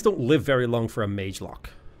that things don't live very long for a Mage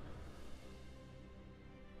Lock.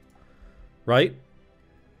 Right?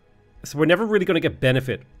 So we're never really going to get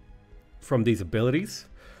benefit from these abilities.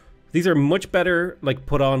 These are much better, like,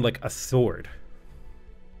 put on, like, a sword.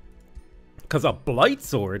 Because a Blight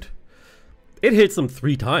Sword... It hits them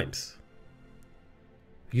 3 times.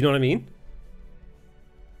 You know what I mean?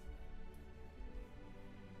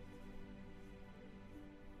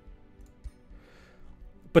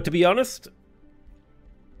 But to be honest...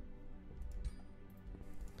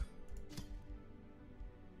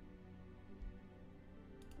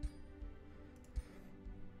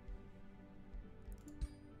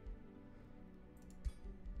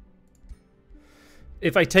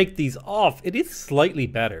 If I take these off, it is slightly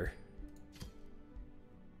better.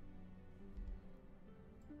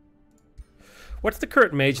 What's the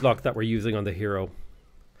current mage lock that we're using on the hero?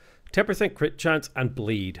 10% crit chance and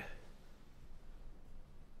bleed.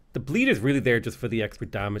 The bleed is really there just for the extra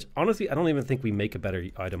damage. Honestly, I don't even think we make a better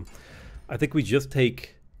item. I think we just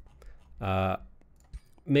take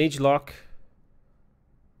mage lock.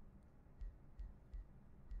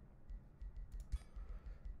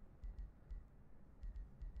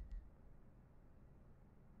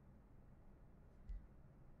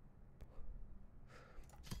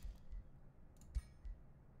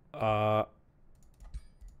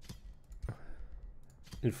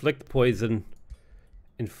 Inflict poison,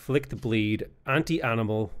 inflict bleed,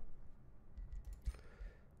 anti-animal,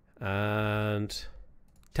 and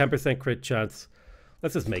 10% crit chance.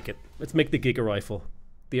 Let's just make it. Let's make the Giga Rifle.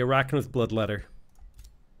 The Arachna's Bloodletter.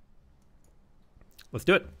 Let's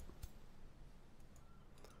do it.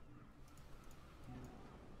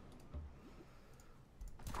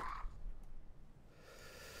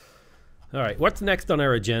 Alright, what's next on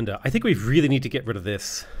our agenda? I think we really need to get rid of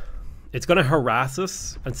this. It's going to harass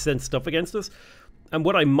us and send stuff against us. And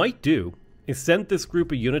what I might do is send this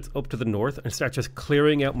group of units up to the north and start just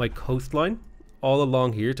clearing out my coastline all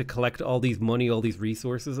along here to collect all these money, all these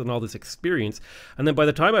resources, and all this experience. And then by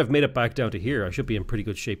the time I've made it back down to here, I should be in pretty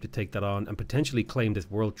good shape to take that on and potentially claim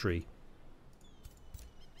this world tree.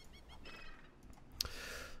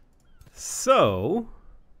 So...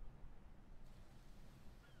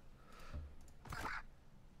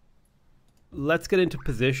 let's get into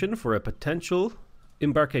position for a potential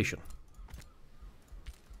embarkation.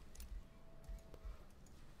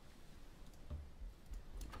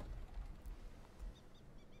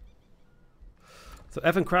 So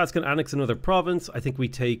Evan-Kratz can annex another province. I think we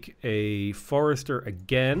take a forester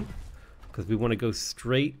again because we want to go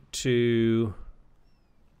straight to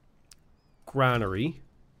granary.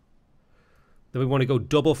 Then we want to go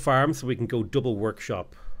double farm so we can go double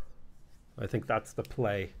workshop. I think that's the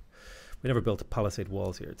play. We never built palisade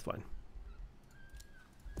walls here, it's fine.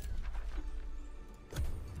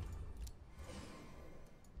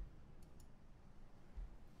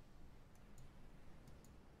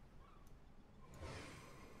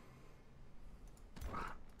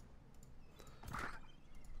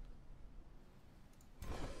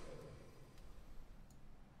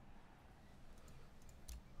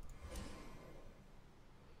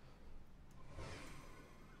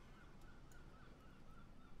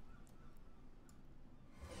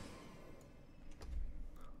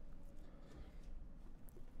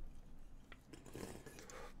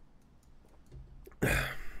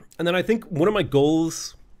 And then I think one of my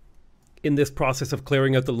goals in this process of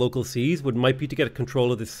clearing out the local seas might be to get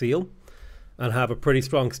control of this seal and have a pretty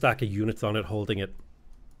strong stack of units on it holding it.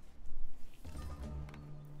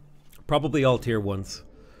 Probably all tier 1s.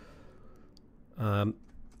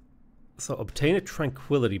 So obtain a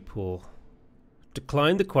tranquility pool.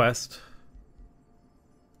 Decline the quest.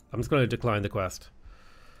 I'm just going to decline the quest.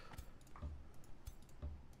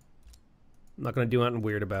 I'm not going to do anything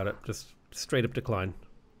weird about it. Just straight up decline.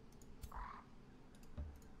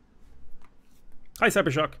 Hi,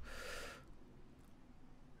 Cybershock.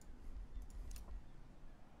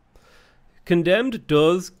 Condemned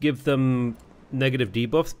does give them negative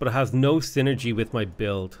debuffs, but it has no synergy with my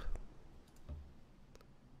build.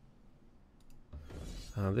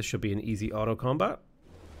 This should be an easy auto combat.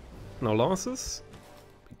 No losses.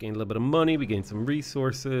 We gain a little bit of money. We gain some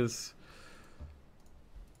resources.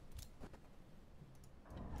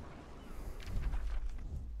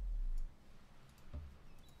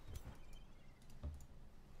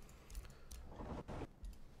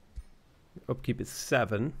 Upkeep is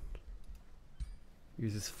 7.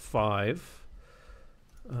 Uses 5.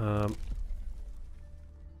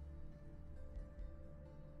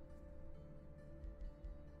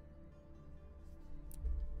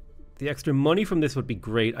 The extra money from this would be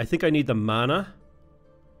great. I think I need the mana.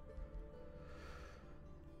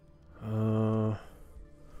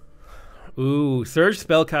 Ooh, surge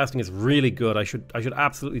spellcasting is really good. I should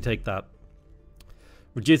absolutely take that.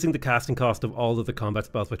 Reducing the casting cost of all of the combat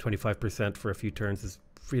spells by 25% for a few turns is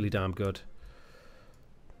really damn good.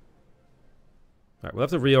 Alright, we'll have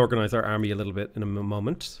to reorganize our army a little bit in a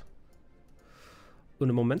moment.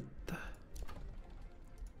 Un moment.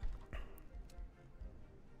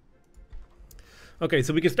 Okay,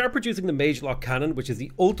 so we can start producing the Mage Lock Cannon, which is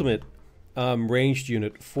the ultimate ranged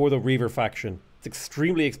unit for the Reaver faction. It's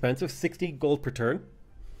extremely expensive, 60 gold per turn.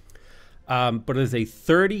 But it is a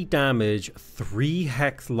 30 damage, 3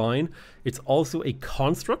 hex line. It's also a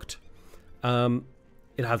construct.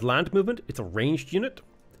 It has land movement. It's a ranged unit.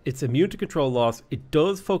 It's immune to control loss. It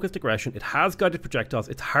does focused aggression. It has guided projectiles.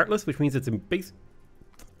 It's heartless, which means it's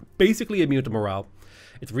basically immune to morale.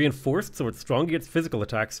 It's reinforced, so it's strong against physical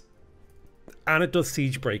attacks. And it does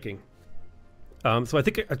siege breaking. So I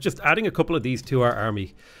think just adding a couple of these to our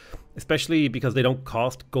army, especially because they don't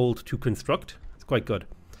cost gold to construct, it's quite good.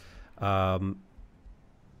 I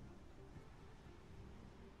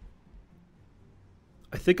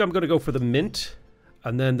think I'm going to go for the mint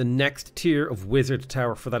and then the next tier of Wizard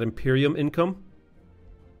Tower for that Imperium income.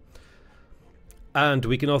 And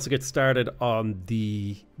we can also get started on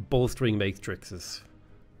the bolstering matrixes.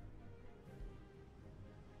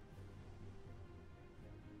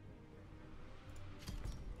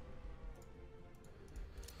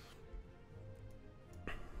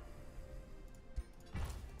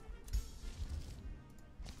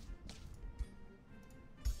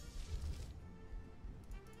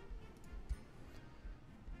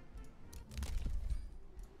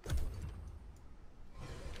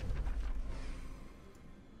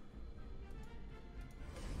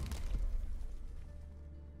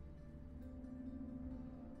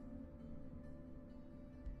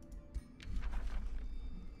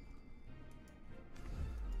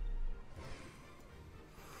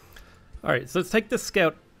 Alright, so let's take the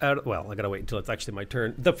scout out. Well, I gotta wait until it's actually my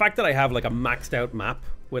turn. The fact that I have like a maxed out map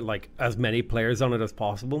with like as many players on it as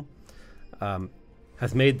possible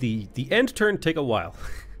has made the end turn take a while.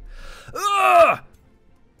 Ugh!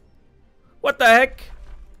 What the heck?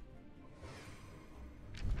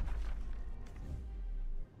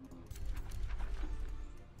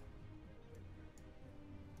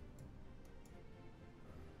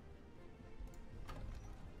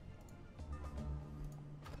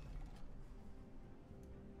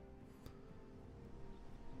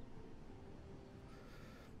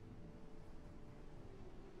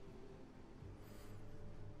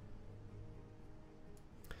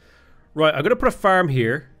 Right, I'm going to put a farm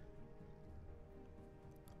here.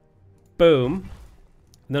 Boom.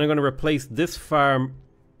 And then I'm going to replace this farm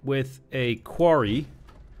with a quarry.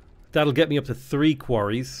 That'll get me up to 3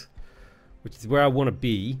 quarries, which is where I want to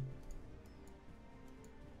be.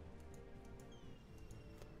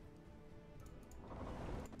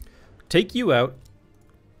 Take you out.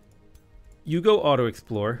 You go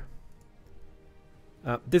auto-explore.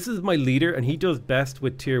 This is my leader, and he does best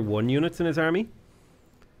with tier 1 units in his army.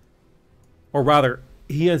 Or rather,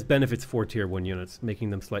 he has benefits for tier 1 units, making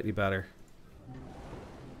them slightly better.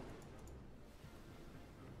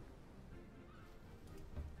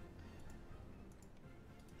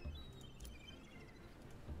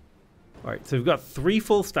 Alright, so we've got 3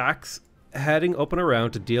 full stacks heading up and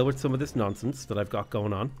around to deal with some of this nonsense that I've got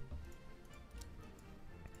going on.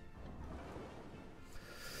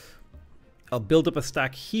 I'll build up a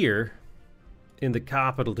stack here in the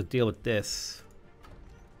capital to deal with this.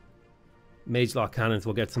 Mage lock cannons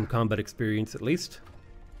will get some combat experience at least.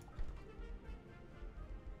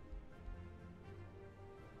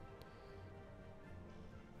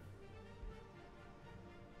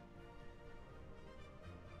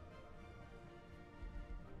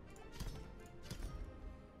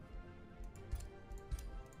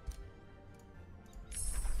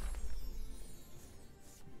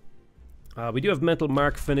 We do have Mental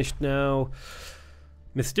Mark finished now.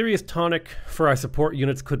 Mysterious Tonic for our support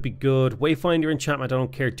units could be good. Wayfinder enchantment I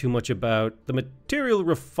don't care too much about. The Material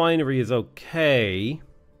Refinery is okay.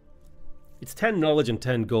 It's 10 knowledge and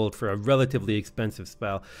 10 gold for a relatively expensive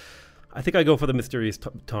spell. I think I go for the Mysterious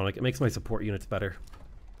Tonic. It makes my support units better.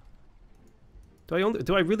 Do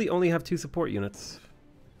I really only have 2 support units?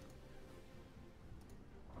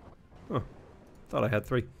 Oh, thought I had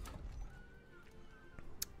 3.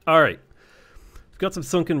 Alright. We've got some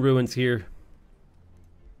sunken ruins here.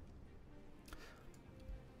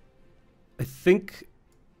 I think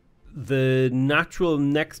the natural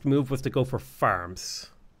next move was to go for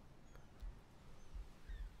farms.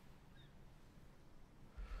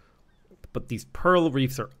 But these pearl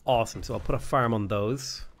reefs are awesome, so I'll put a farm on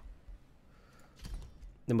those.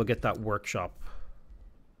 Then we'll get that workshop.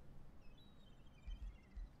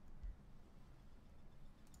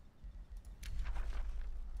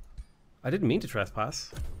 I didn't mean to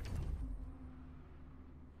trespass.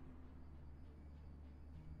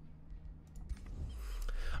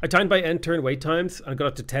 I timed by end turn wait times and got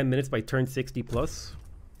up to 10 minutes by turn 60 plus.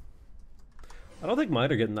 I don't think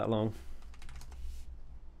mine are getting that long.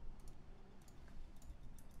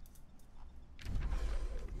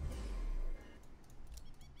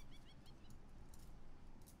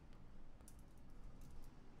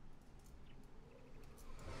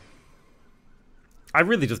 I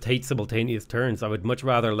really just hate simultaneous turns. I would much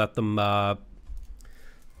rather let them... I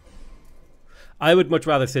would much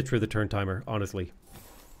rather sit through the turn timer, honestly.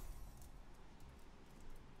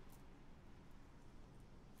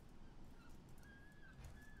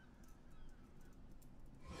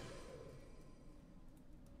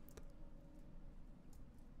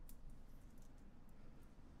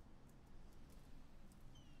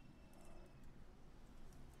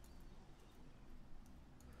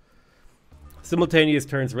 Simultaneous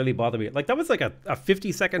turns really bother me. Like, that was like a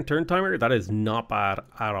 50-second turn timer. That is not bad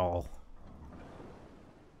at all.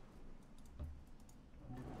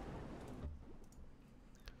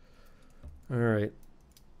 All right.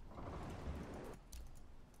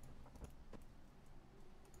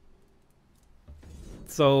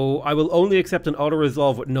 So I will only accept an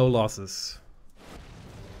auto-resolve with no losses.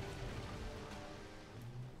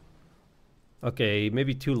 Okay,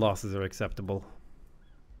 maybe 2 losses are acceptable.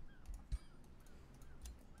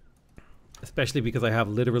 Especially because I have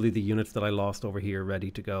literally the units that I lost over here ready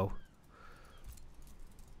to go.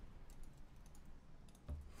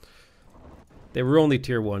 They were only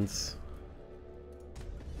tier 1s.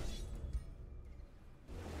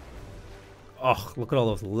 Oh, look at all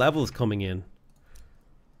those levels coming in.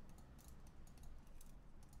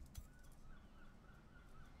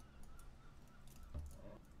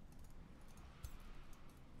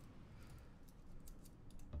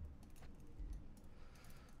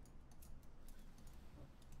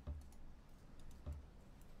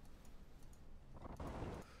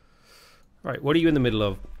 Right, what are you in the middle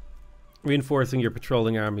of? Reinforcing your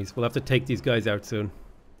patrolling armies. We'll have to take these guys out soon.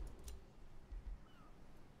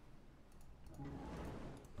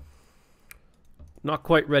 Not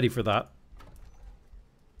quite ready for that.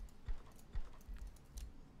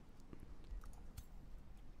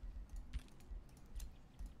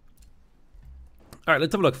 Alright,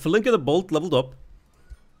 let's have a look. Falinka the Bolt leveled up.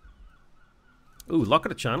 Ooh,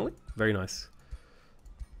 Locket of Channeling. Very nice.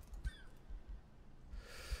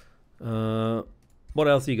 What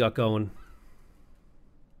else you got going?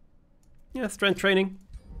 Yeah, strength training.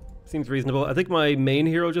 Seems reasonable. I think my main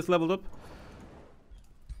hero just leveled up.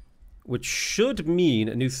 Which should mean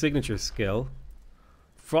a new signature skill.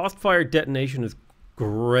 Frostfire Detonation is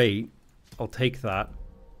great. I'll take that.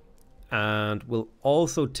 And we'll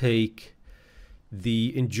also take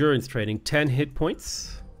the endurance training. 10 hit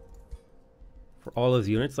points for all those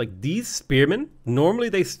units. Like, these spearmen, normally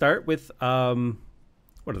they start with...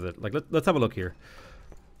 what is it? Like, let's have a look here.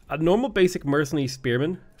 A normal basic mercenary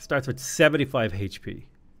spearman starts with 75 HP.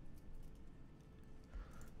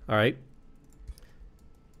 Alright.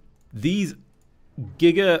 These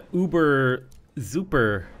Giga Uber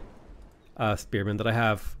Super spearmen that I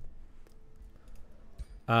have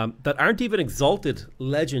that aren't even exalted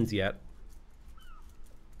legends yet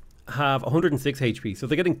have 106 HP. So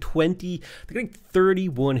they're getting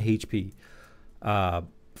 31 HP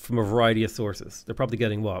from a variety of sources. They're probably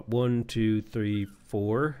getting what? 1, 2, 3,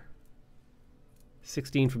 4.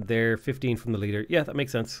 16 from there, 15 from the leader. Yeah, that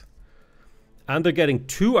makes sense. And they're getting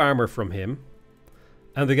 2 armor from him.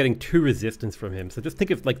 And they're getting 2 resistance from him. So just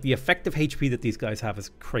think of like the effective HP that these guys have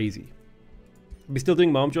is crazy. Are we still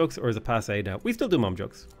doing mom jokes or is it passe now? We still do mom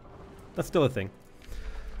jokes. That's still a thing.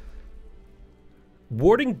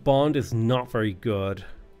 Warding Bond is not very good.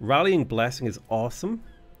 Rallying Blessing is awesome.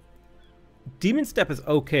 Demon Step is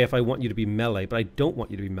okay if I want you to be melee, but I don't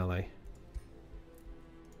want you to be melee.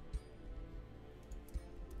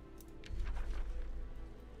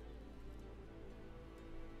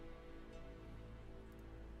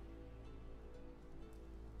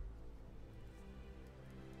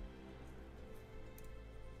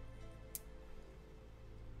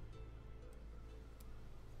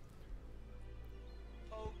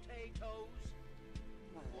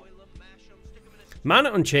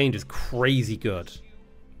 Mana Unchained is crazy good.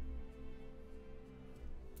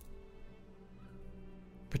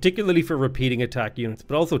 Particularly for repeating attack units,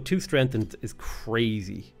 but also 2 strengthened is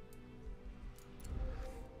crazy.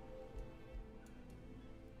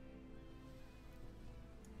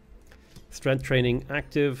 Strength training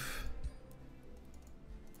active.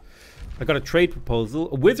 I got a trade proposal.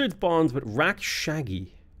 A wizard's bonds with Rack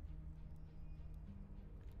Shaggy.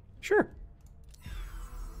 Sure.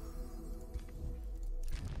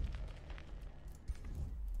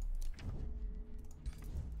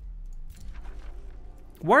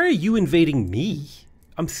 Why are you invading me?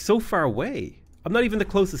 I'm so far away. I'm not even the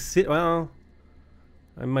closest city. Well,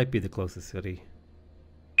 I might be the closest city.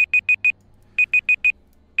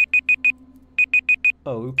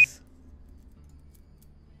 Oh, oops.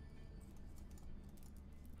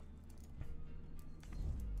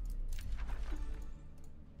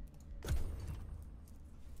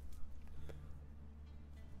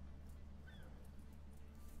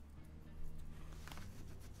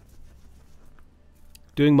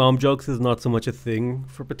 Doing mom jokes is not so much a thing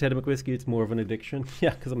for Potato McWhiskey, it's more of an addiction.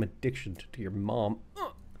 Yeah, because I'm addiction to your mom.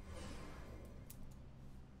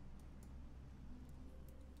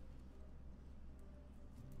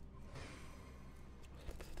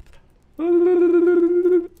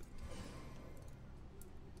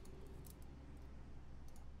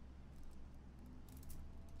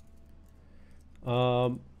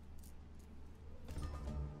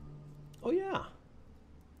 Oh yeah.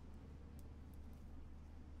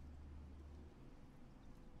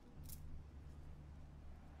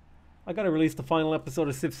 I gotta release the final episode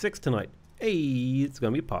of Civ 6 tonight. Hey, it's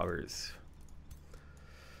gonna be poggers.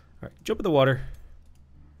 Alright, jump in the water.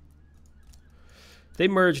 They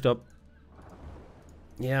merged up.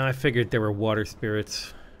 Yeah, I figured there were water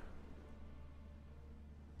spirits.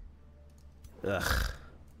 Ugh.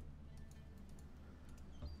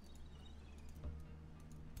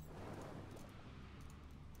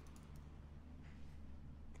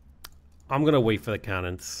 I'm gonna wait for the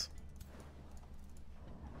cannons.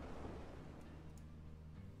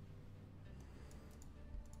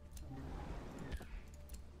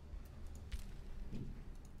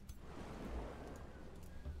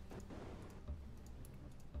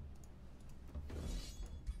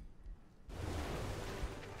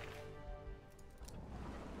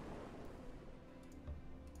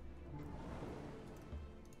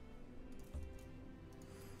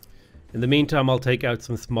 In the meantime, I'll take out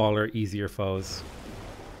some smaller, easier foes.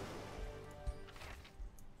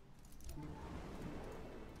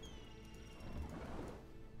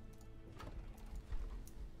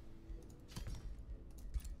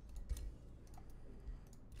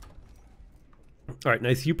 All right,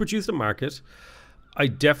 nice. You produced a market. I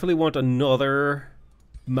definitely want another.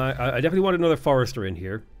 I definitely want another forester in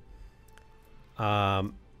here. I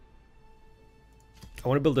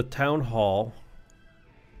want to build a town hall.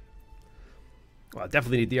 Well, I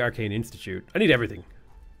definitely need the Arcane Institute. I need everything.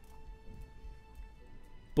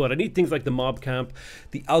 But I need things like the mob camp.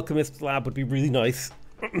 The Alchemist's lab would be really nice.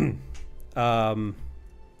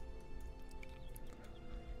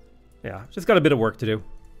 Yeah, just got a bit of work to do.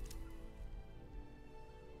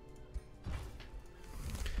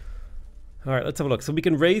 Alright, let's have a look. So we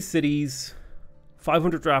can raise cities.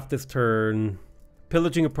 500 draft this turn.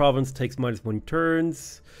 Pillaging a province takes -1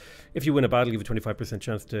 turns. If you win a battle, you have a 25%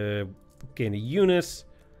 chance to gain a unit.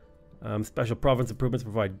 Special province improvements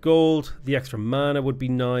provide gold. The extra mana would be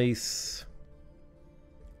nice.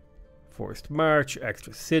 Forced march,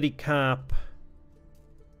 extra city cap.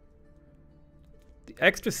 The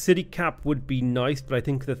extra city cap would be nice, but I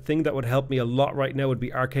think the thing that would help me a lot right now would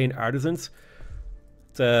be arcane artisans.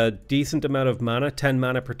 It's a decent amount of mana, 10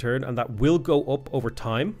 mana per turn, and that will go up over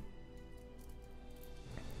time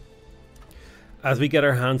as we get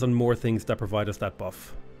our hands on more things that provide us that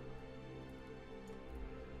buff.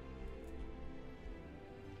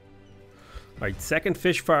 Alright, second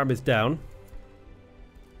fish farm is down.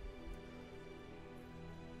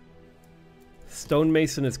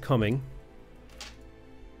 Stonemason is coming.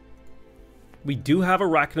 We do have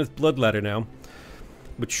Arachna's Bloodletter now,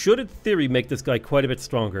 which should in theory make this guy quite a bit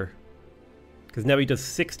stronger. Because now he does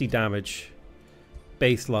 60 damage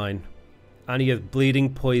baseline. And he has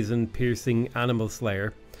Bleeding, Poison, Piercing, Animal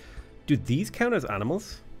Slayer. Do these count as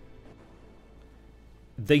animals?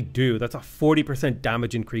 They do. That's a 40%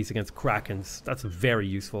 damage increase against Krakens. That's very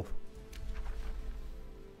useful.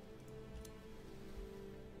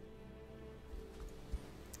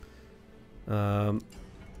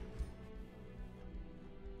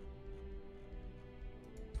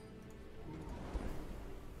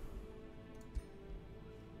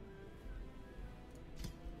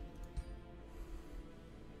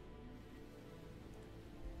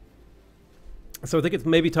 So I think it's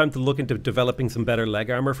maybe time to look into developing some better leg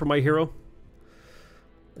armor for my hero.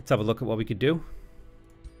 Let's have a look at what we could do.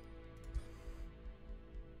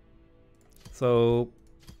 So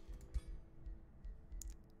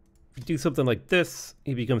if we do something like this,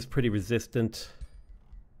 he becomes pretty resistant.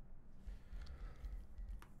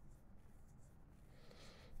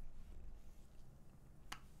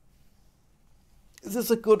 Is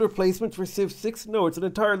this a good replacement for Civ 6? No, it's an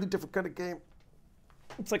entirely different kind of game.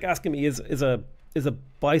 It's like asking me, is a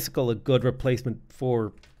bicycle a good replacement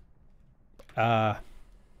for a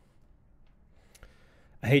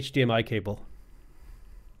HDMI cable?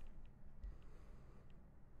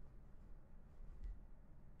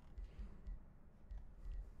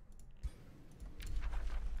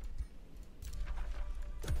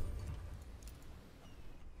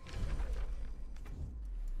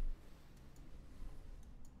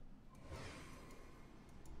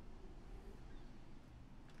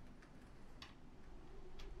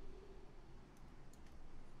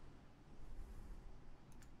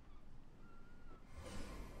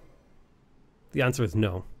 The answer is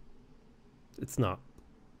no. It's not.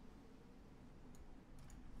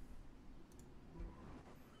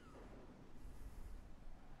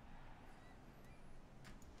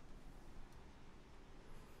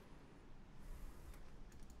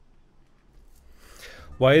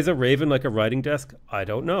 Why is a raven like a writing desk? I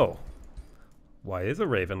don't know. Why is a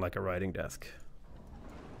raven like a writing desk?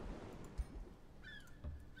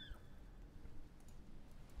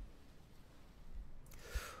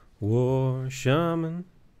 War shaman.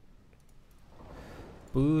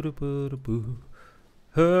 Boo da boo da boo.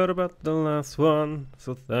 Heard about the last one,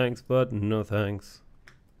 so thanks, but no thanks.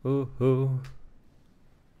 Ooh hoo.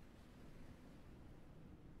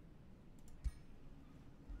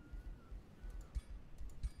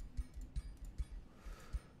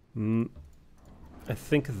 I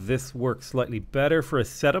think this works slightly better for a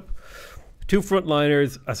setup. 2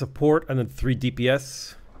 frontliners, a support, and then 3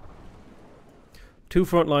 DPS. 2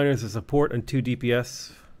 frontliners, a support, and 2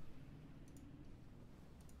 DPS.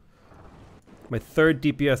 My 3rd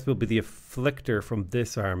DPS will be the Afflictor from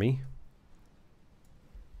this army.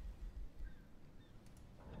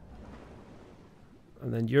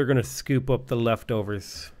 And then you're going to scoop up the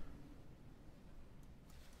leftovers.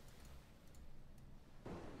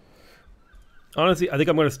 Honestly, I think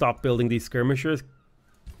I'm going to stop building these skirmishers.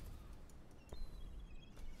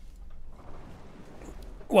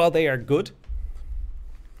 While they are good,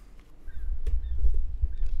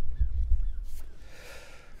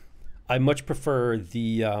 I much prefer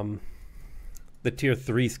the tier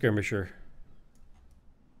 3 skirmisher.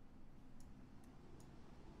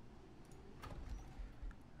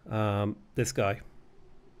 This guy.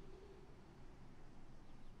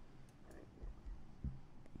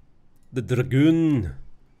 The Dragoon.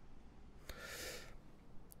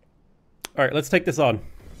 All right, let's take this on.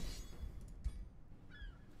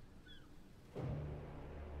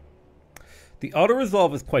 The auto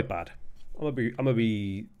resolve is quite bad. I'm gonna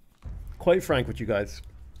be quite frank with you guys.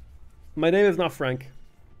 My name is not Frank,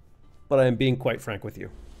 but I am being quite frank with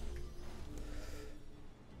you.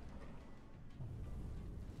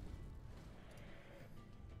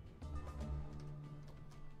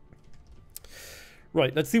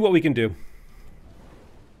 Right, let's see what we can do.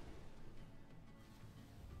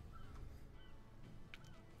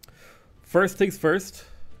 First things first.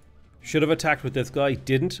 Should have attacked with this guy.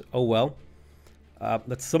 Didn't. Oh well.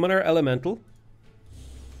 Let's summon our elemental.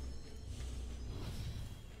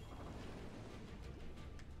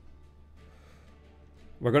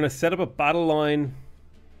 We're going to set up a battle line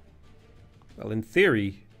Well, in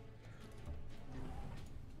theory,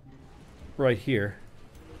 right here.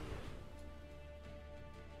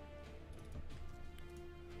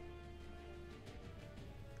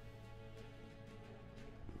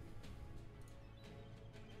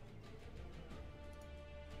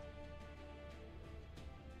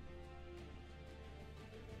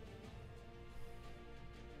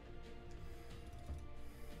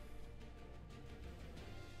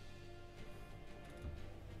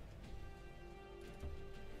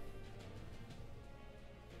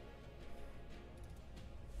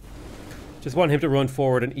 Just want him to run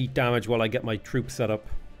forward and eat damage while I get my troops set up.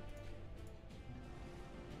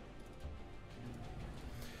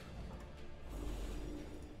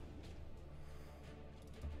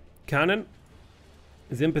 Cannon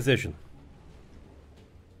is in position.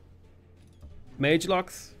 Mage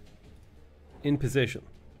locks in position.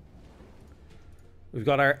 We've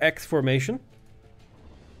got our X formation.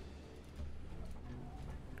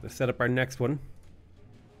 Let's set up our next one.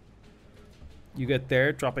 You get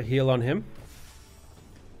there, drop a heal on him.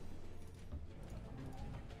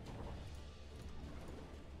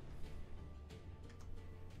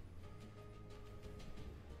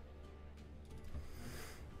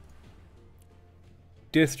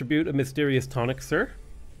 Distribute a mysterious tonic, sir.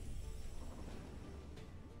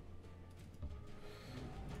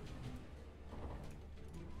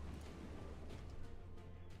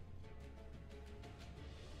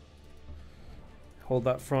 Hold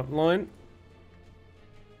that front line.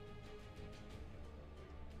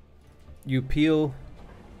 You peel.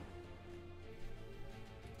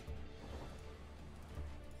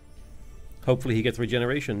 Hopefully he gets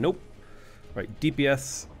regeneration. Nope. Right,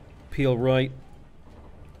 DPS, peel right.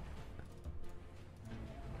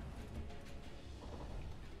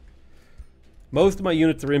 Most of my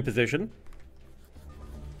units are in position.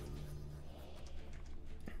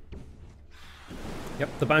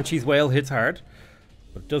 Yep, the Banshee's Wail hits hard,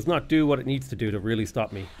 but does not do what it needs to do to really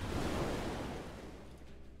stop me.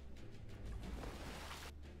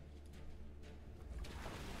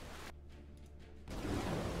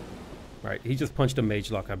 Right, he just punched a mage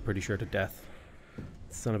lock, I'm pretty sure, to death.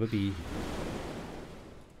 Son of a bee.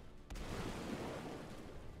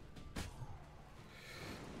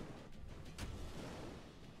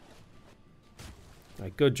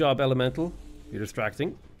 Right, good job, Elemental. You're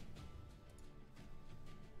distracting.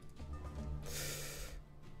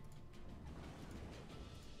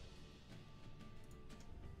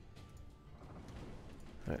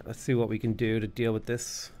 Alright, let's see what we can do to deal with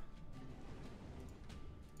this.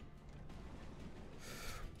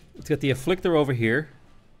 Let's get the Afflictor over here.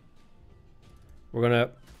 We're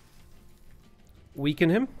gonna weaken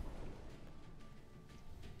him.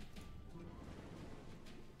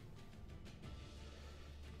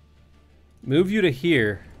 Move you to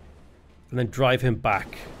here and then drive him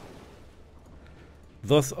back,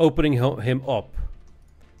 thus opening him up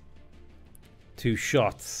to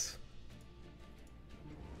shots.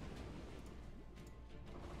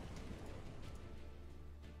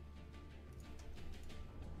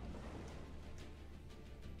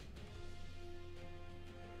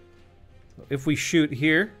 If we shoot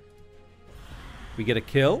here, we get a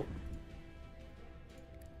kill.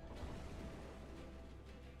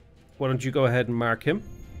 Why don't you go ahead and mark him?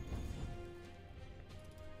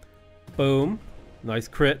 Boom. Nice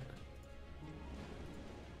crit.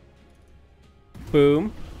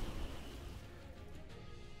 Boom.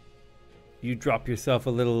 You drop yourself a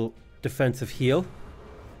little defensive heal.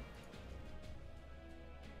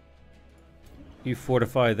 You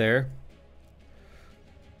fortify there.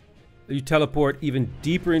 You teleport even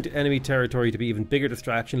deeper into enemy territory to be even bigger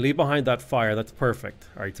distraction. Leave behind that fire. That's perfect.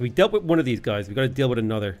 Alright, so we dealt with one of these guys. We've got to deal with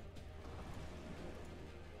another.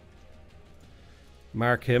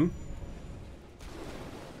 Mark him.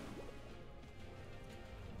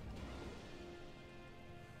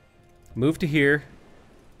 Move to here.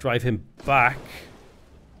 Drive him back.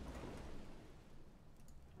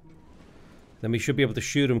 Then we should be able to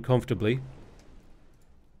shoot him comfortably.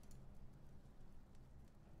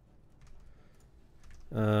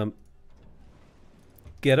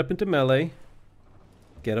 Get up into melee.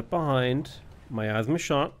 Get up behind. Miasma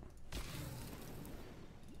shot.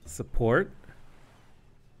 Support.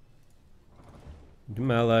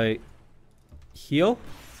 Melee. Heal.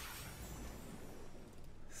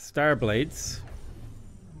 Starblades.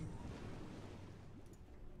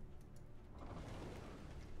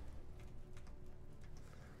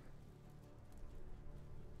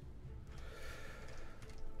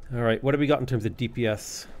 Alright, what have we got in terms of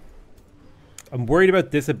DPS? I'm worried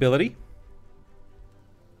about this ability.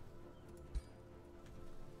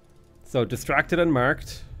 So, distracted and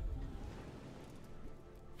marked.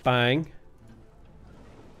 Bang.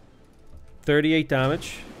 38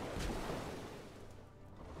 damage.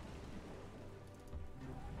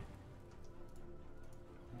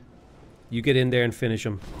 You get in there and finish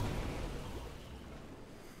him.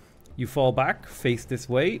 You fall back, face this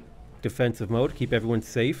way. Defensive mode, keep everyone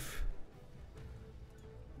safe.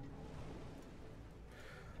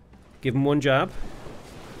 Give him one jab.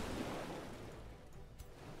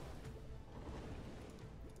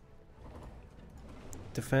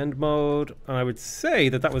 Defend mode. And I would say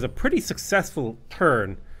that that was a pretty successful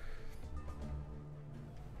turn.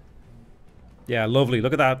 Yeah, lovely.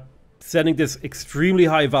 Look at that. Sending this extremely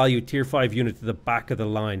high value tier 5 unit to the back of the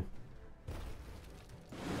line.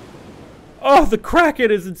 Oh, the Kraken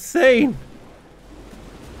is insane!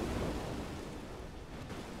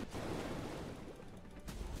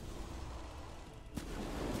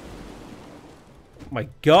 My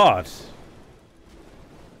God.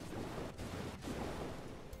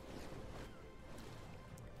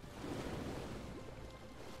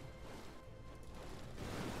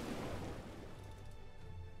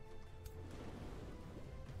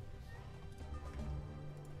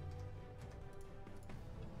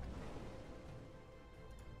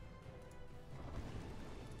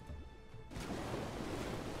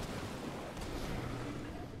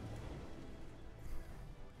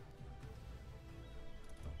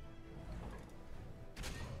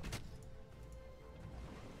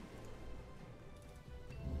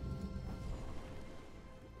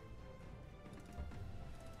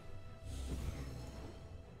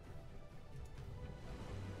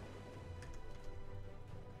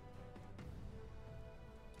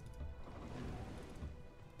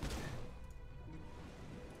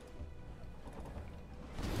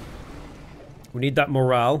 We need that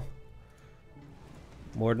morale.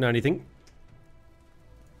 More than anything.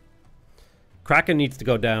 Kraken needs to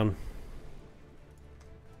go down.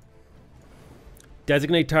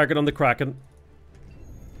 Designate target on the Kraken.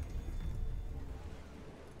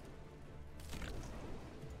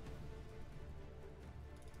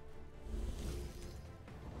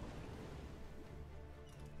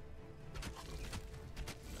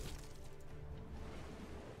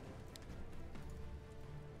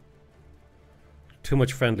 Too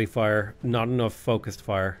much friendly fire, not enough focused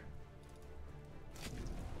fire.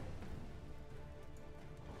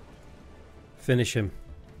 Finish him.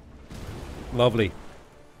 Lovely.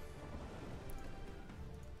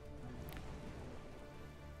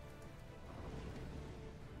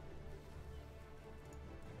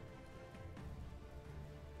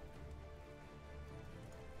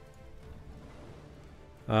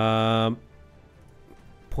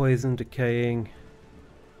 Poison, decaying.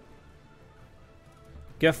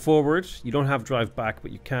 Get forward. You don't have drive back,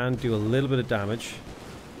 but you can do a little bit of damage.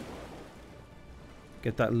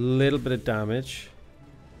 Get that little bit of damage.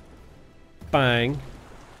 Bang.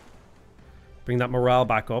 Bring that morale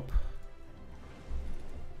back up.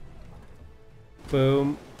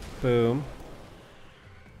 Boom. Boom.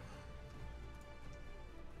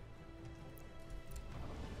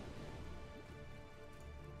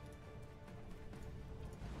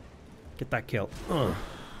 Get that kill.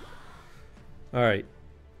 Alright.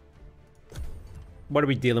 What are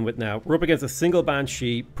we dealing with now? We're up against a single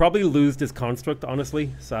Banshee. Probably lose this construct,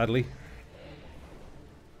 honestly, sadly.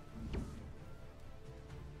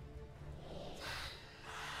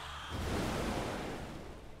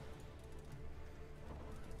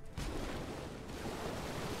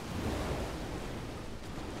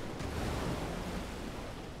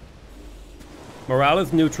 Morale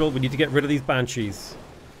is neutral. We need to get rid of these Banshees.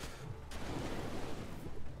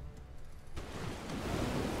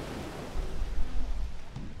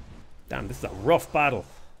 Damn, this is a rough battle.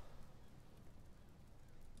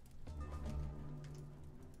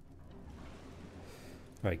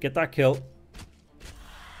 Alright, get that kill.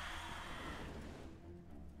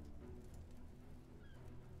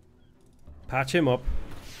 Patch him up.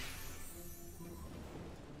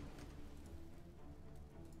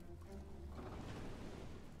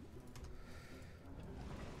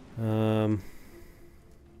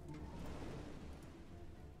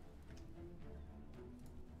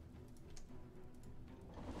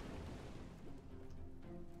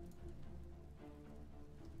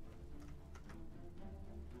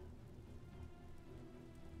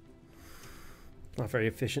 Not very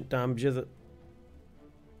efficient damage, is it?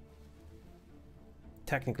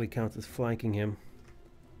 Technically counts as flanking him.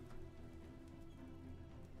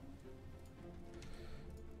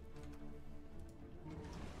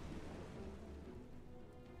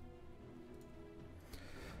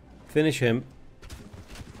 Finish him.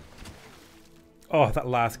 Oh, that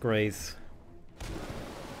last graze.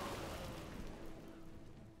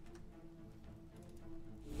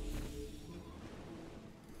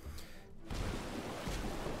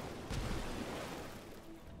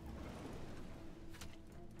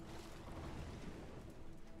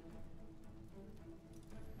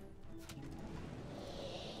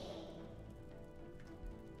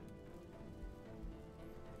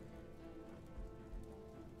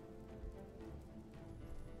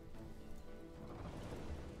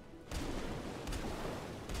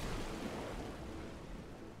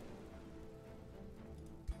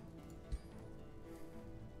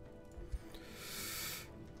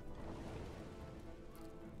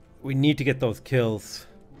 We need to get those kills.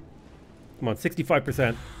 Come on,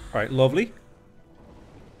 65%. Alright, lovely.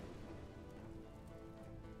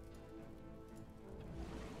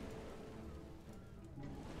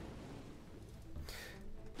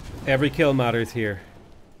 Every kill matters here.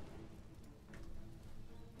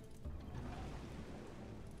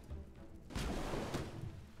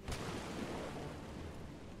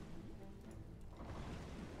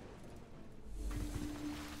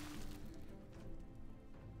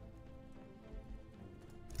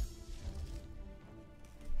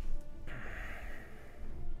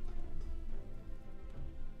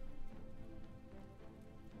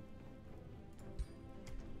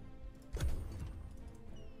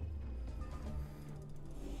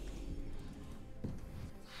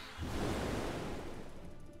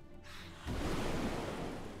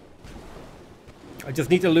 I just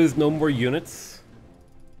need to lose no more units.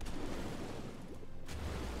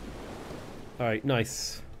 Alright,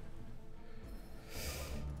 nice.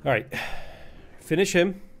 Alright. Finish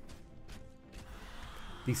him.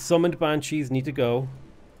 These summoned banshees need to go.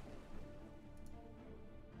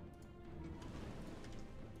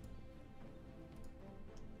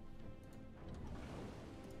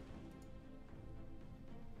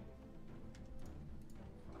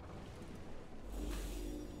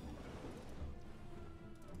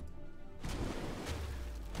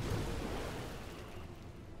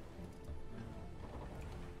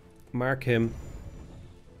 Mark him.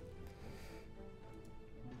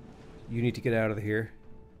 You need to get out of here.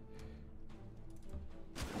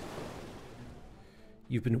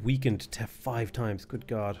 You've been weakened to 5 times. Good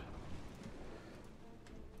God.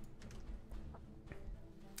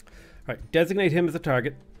 Alright, designate him as a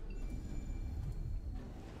target.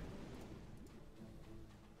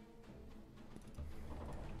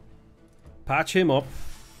 Patch him up.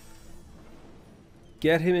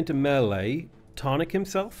 Get him into melee. Tonic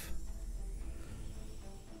himself.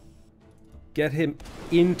 Get him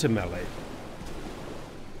into melee.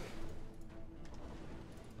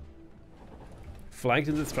 Flanked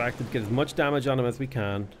and distracted. Get as much damage on him as we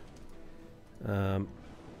can. Boom.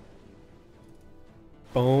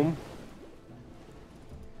 Boom.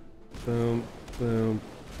 Boom.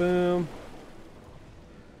 Boom.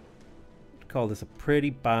 Call this a pretty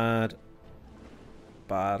bad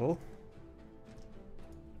battle.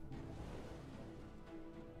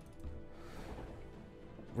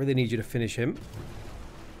 Really need you to finish him.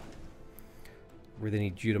 Really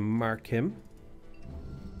need you to mark him.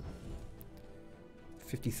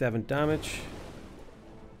 57 damage.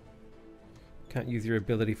 Can't use your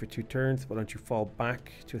ability for 2 turns. Why don't you fall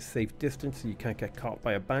back to a safe distance so you can't get caught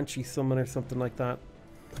by a banshee summon or something like that.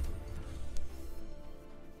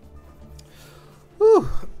 Whew.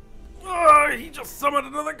 Oh, he just summoned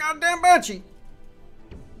another goddamn banshee.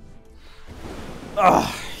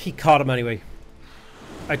 Oh, he caught him anyway.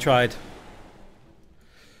 I tried.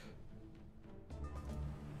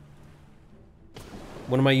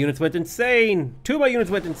 One of my units went insane. 2 of my units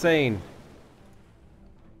went insane.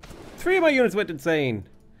 3 of my units went insane.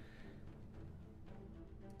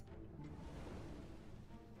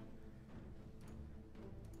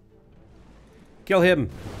 Kill him.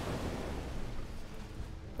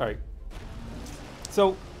 Alright.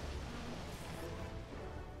 So,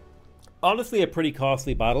 honestly, a pretty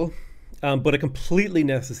costly battle. But a completely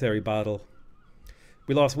necessary battle.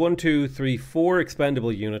 We lost 1, 2, 3, 4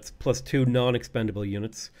 expendable units plus 2 non-expendable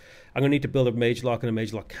units. I'm going to need to build a mage lock and a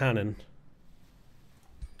mage lock cannon.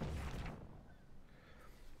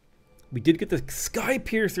 We did get the Sky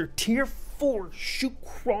Piercer tier 4 shoot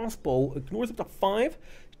crossbow. Ignores up to 5.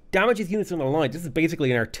 Damages units on the line. This is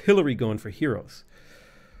basically an artillery gun for heroes.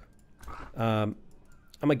 I'm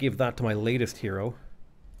going to give that to my latest hero.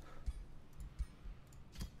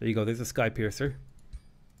 There you go, there's a Sky Piercer.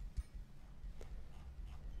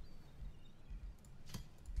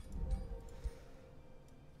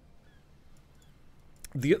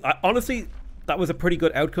 Honestly, that was a pretty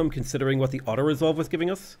good outcome considering what the auto-resolve was giving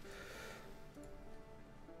us.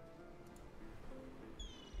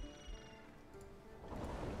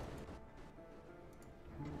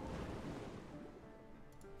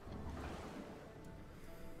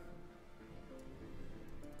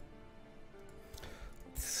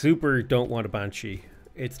 Super don't want a Banshee.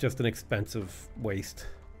 It's just an expensive waste.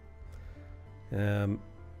 Dragoons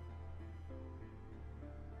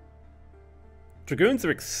are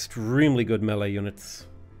extremely good melee units.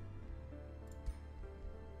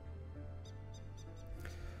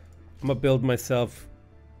 I'm gonna build myself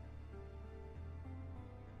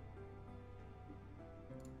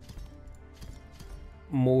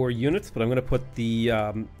more units, but I'm gonna put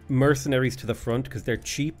the mercenaries to the front because they're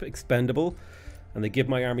cheap, expendable. And they give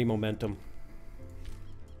my army momentum.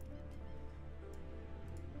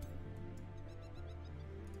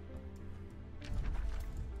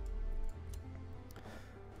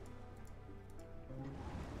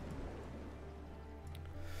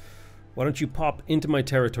 Why don't you pop into my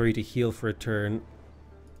territory to heal for a turn?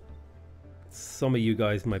 Some of you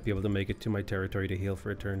guys might be able to make it to my territory to heal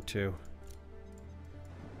for a turn too.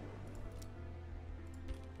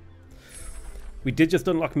 We did just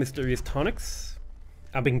unlock Mysterious Tonics,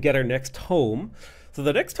 and we can get our next tome. So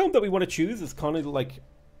the next tome that we want to choose is kind of like...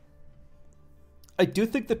 I do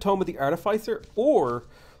think the Tome of the Artificer or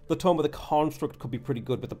the Tome of the Construct could be pretty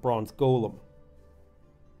good with the Bronze Golem.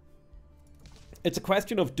 It's a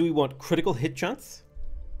question of, do we want critical hit chance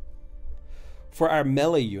for our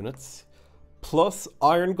melee units, plus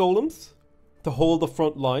Iron Golems to hold the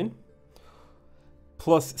front line,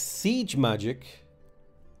 plus Siege Magic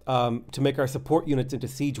to make our support units into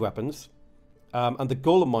siege weapons, and the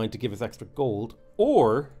Golem Mine to give us extra gold?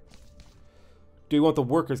 Or do we want the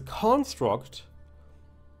Workers' Construct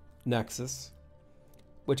Nexus,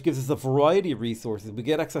 which gives us a variety of resources? We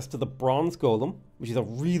get access to the Bronze Golem, which is a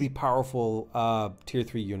really powerful tier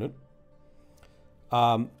 3 unit.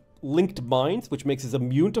 Linked Mines, which makes us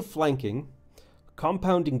immune to flanking,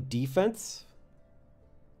 compounding defense,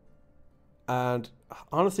 and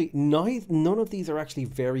honestly, none of these are actually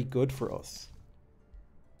very good for us.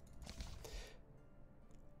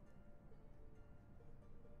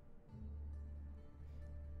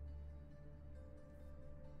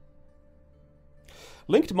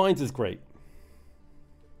 Linked Mines is great.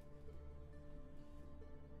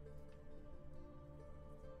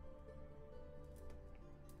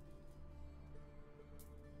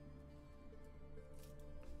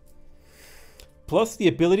 Plus the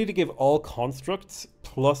ability to give all constructs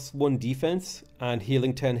 +1 defense and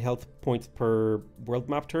healing 10 health points per world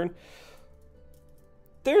map turn.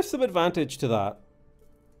 There's some advantage to that.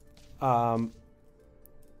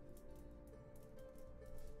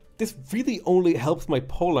 This really only helps my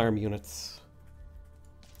polearm units.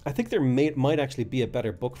 I think there might actually be a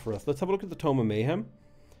better book for us. Let's have a look at the Tome of Mayhem.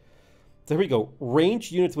 So here we go.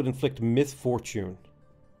 Ranged units would inflict misfortune.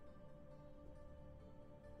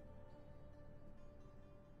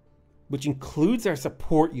 Which includes our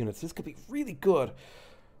support units. This could be really good.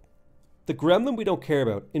 The Gremlin we don't care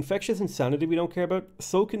about. Infectious Insanity we don't care about.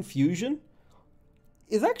 So Confusion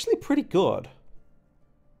is actually pretty good.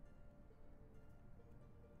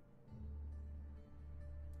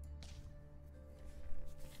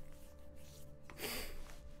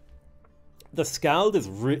 The Scald is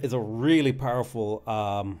a really powerful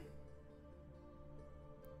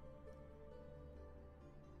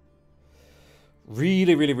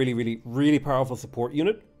really powerful support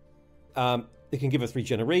unit. It can give us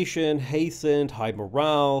regeneration, hastened, high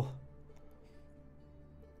morale.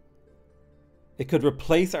 It could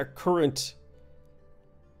replace our current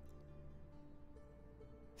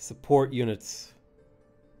support units.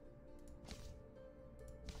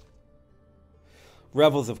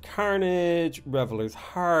 Revels of Carnage, Reveler's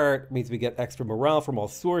Heart means we get extra morale from all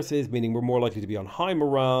sources, meaning we're more likely to be on high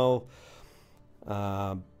morale.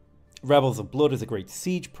 Rebels of Blood is a great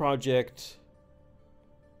siege project.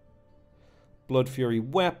 Blood Fury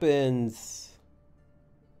weapons.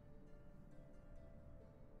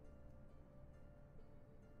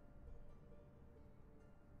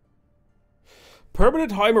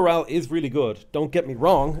 Permanent high morale is really good, don't get me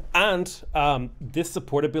wrong. And this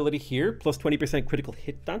support ability here, plus 20% critical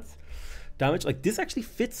hit damage, like this actually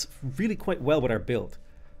fits really quite well with our build.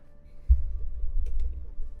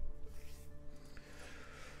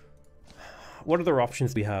 What other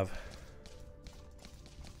options do we have?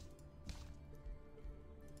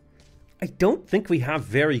 I don't think we have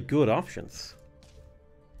very good options.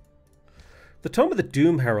 The Tome of the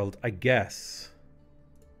Doom Herald, I guess.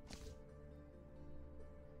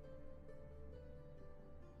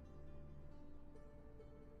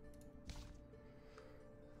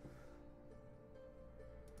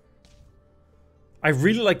 I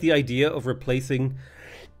really like the idea of replacing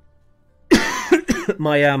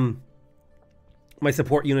my my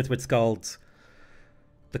support units with Scalds.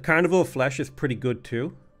 The Carnival of Flesh is pretty good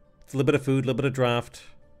too. It's a little bit of food, a little bit of draft.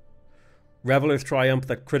 Reveler's Triumph,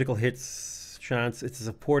 that critical hits chance. It's a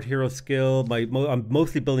support hero skill. I'm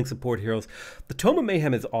mostly building support heroes. The Tome of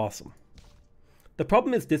Mayhem is awesome. The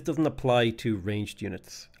problem is this doesn't apply to ranged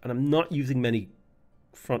units, and I'm not using many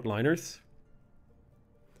frontliners.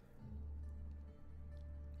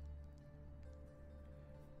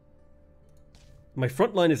 My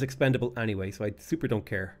front line is expendable anyway, so I super don't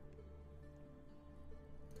care.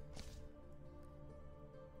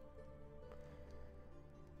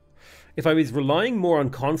 If I was relying more on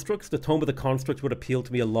constructs, the Tome of the Constructs would appeal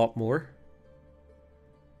to me a lot more.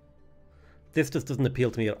 This just doesn't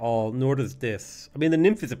appeal to me at all, nor does this. I mean, the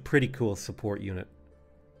Nymph is a pretty cool support unit.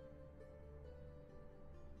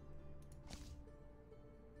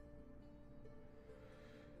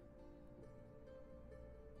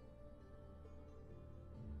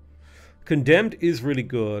 Condemned is really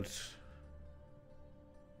good.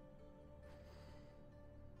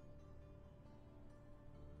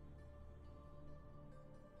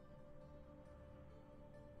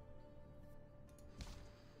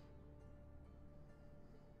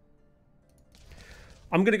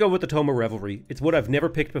 I'm going to go with the Tome of Revelry. It's what I've never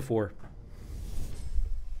picked before.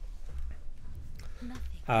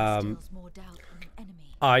 I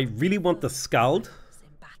really want the Scald.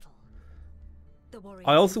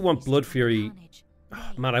 I also want Blood Fury.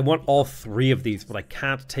 Oh, man, I want all three of these, but I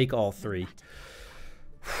can't take all three.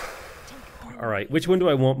 Alright, which one do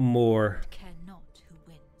I want more?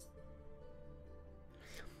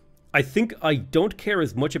 I think I don't care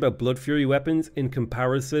as much about Blood Fury weapons in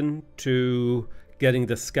comparison to getting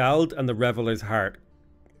the Scald and the Reveler's Heart.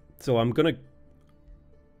 So I'm gonna...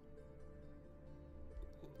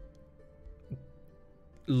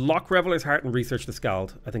 lock Reveler's Heart and research the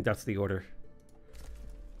Scald. I think that's the order.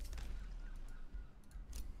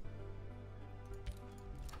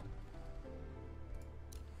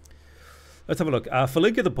 Let's have a look.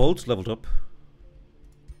 Falinka the Bolt leveled up.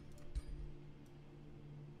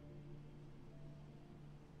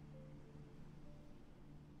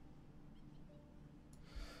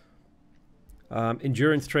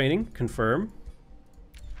 Endurance training, confirm.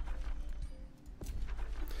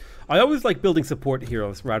 I always like building support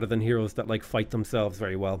heroes rather than heroes that like fight themselves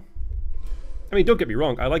very well. I mean, don't get me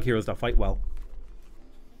wrong, I like heroes that fight well.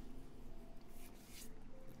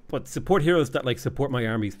 But support heroes that like support my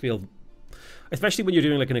armies feel... especially when you're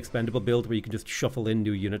doing like an expendable build where you can just shuffle in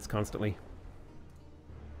new units constantly.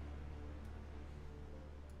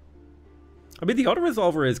 I mean, the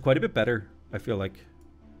auto-resolver is quite a bit better, I feel like.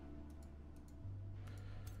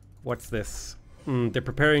 What's this? They're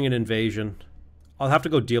preparing an invasion. I'll have to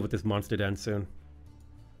go deal with this monster den soon.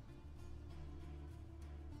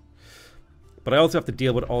 But I also have to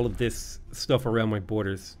deal with all of this stuff around my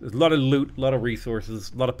borders. There's a lot of loot, a lot of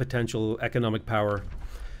resources, a lot of potential economic power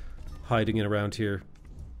hiding in around here.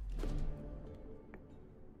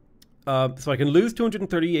 So I can lose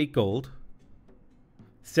 238 gold.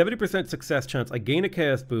 70% success chance. I gain a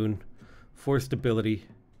chaos boon for stability.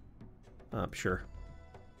 Sure.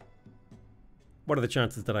 What are the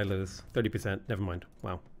chances that I lose? 30%. Never mind.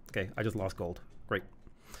 Wow. Okay, I just lost gold. Great.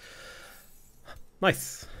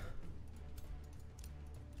 Nice.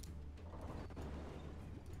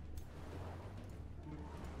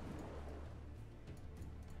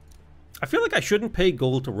 I feel like I shouldn't pay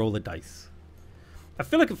gold to roll a dice. I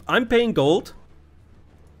feel like if I'm paying gold,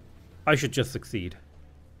 I should just succeed.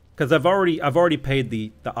 Because I've already paid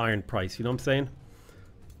the iron price, you know what I'm saying?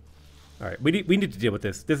 Alright, we need to deal with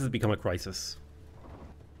this. This has become a crisis.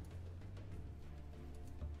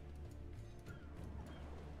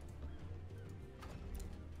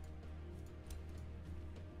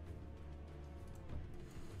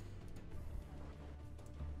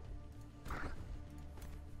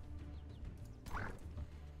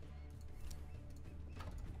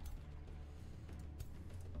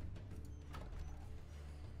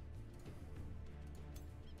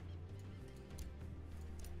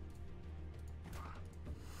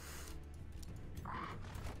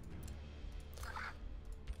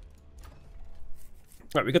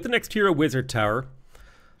 Alright, we got the next hero, Wizard Tower.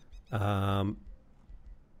 We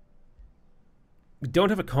don't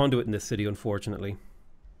have a conduit in this city, unfortunately.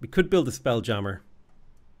 We could build a Spelljammer.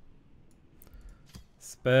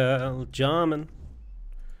 Spelljamming.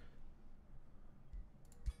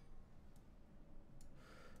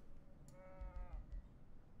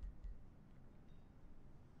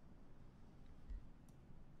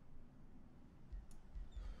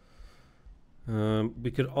 We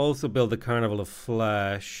could also build the Carnival of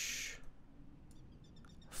Flesh.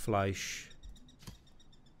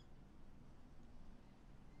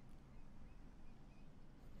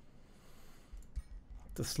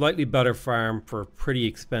 It's a slightly better farm for pretty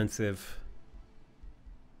expensive.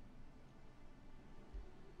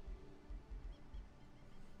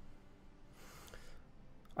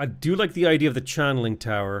 I do like the idea of the channeling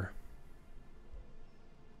tower.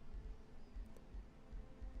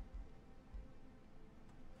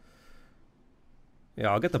 Yeah,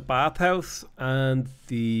 I'll get the bathhouse and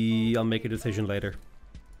the... I'll make a decision later.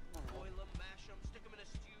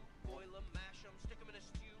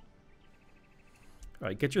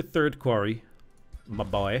 Alright, get your third quarry, my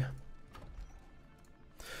boy.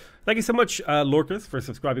 Thank you so much, Lorcas, for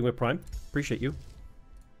subscribing with Prime. Appreciate you.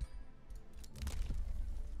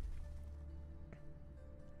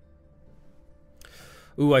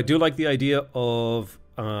 Ooh, I do like the idea of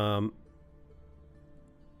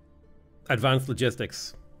advanced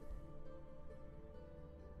logistics.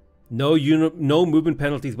 No movement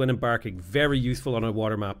penalties when embarking. Very useful on a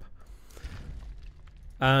water map.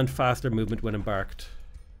 And faster movement when embarked.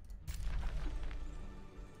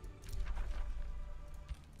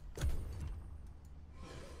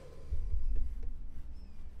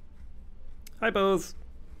 Hi, Bose.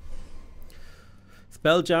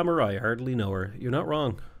 Spelljammer, I hardly know her. You're not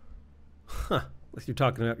wrong. Huh. Unless you're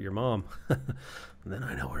talking about your mom. Then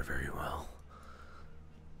I know her very well.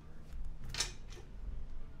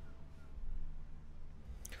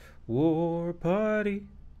 War party.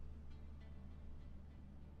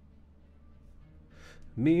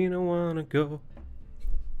 Me no wanna go.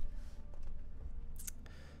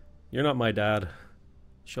 You're not my dad.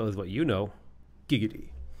 Shows what you know. Giggity.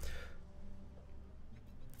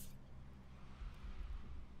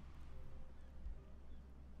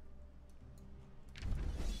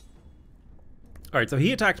 Alright, so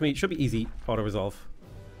he attacked me. Should be easy. Auto-resolve.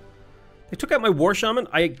 They took out my War Shaman.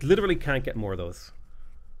 I literally can't get more of those.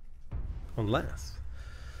 Unless...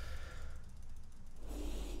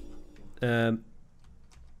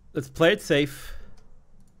 let's play it safe.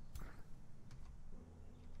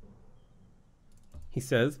 He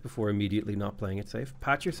says, before immediately not playing it safe.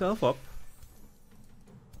 Patch yourself up.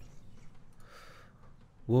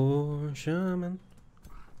 War Shaman.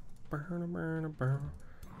 Burn, burn, burn.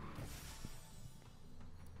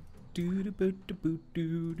 Do do do do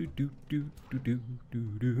do do do do do do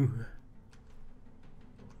do.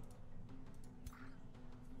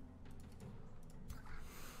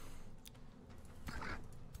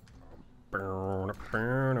 Burn,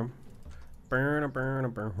 burn, burn, burn,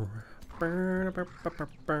 burn,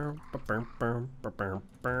 burn, burn, burn,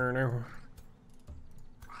 burn.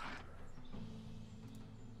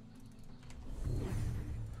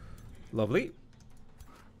 Lovely.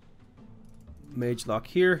 Mage lock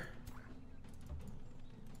here.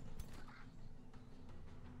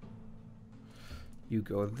 You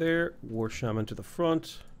go there. War Shaman to the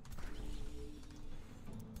front.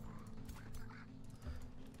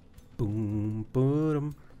 Boom,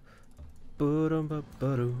 boom, boom,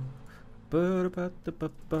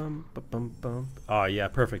 boom, boom. Oh yeah,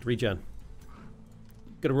 perfect. Regen.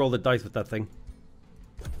 Gonna roll the dice with that thing.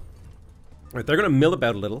 Alright, they're gonna mill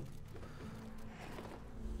about a little.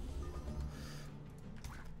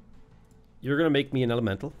 You're gonna make me an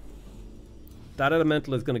elemental. That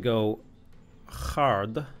elemental is gonna go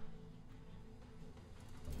hard.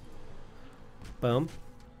 Boom.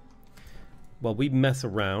 While we mess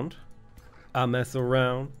around. I mess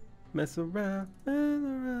around. Mess around. Mess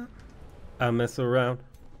around. I mess around.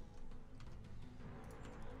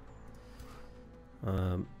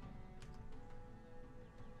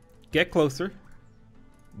 Get closer.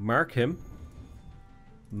 Mark him.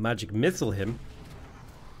 Magic missile him.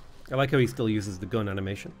 I like how he still uses the gun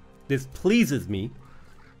animation. This pleases me.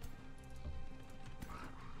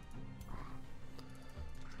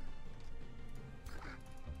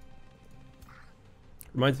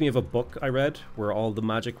 Reminds me of a book I read where all the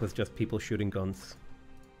magic was just people shooting guns.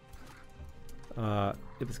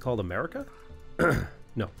 It was called America?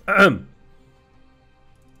 No.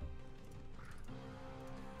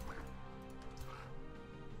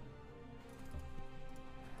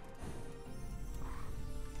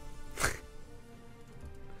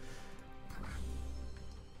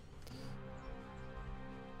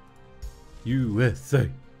 USA.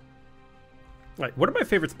 Right, what are my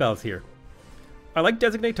favorite spells here? I like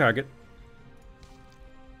Designate Target.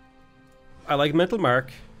 I like Mental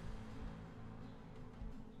Mark.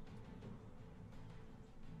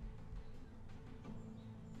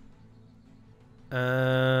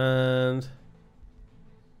 And...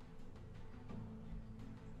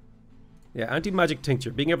 yeah, Anti-Magic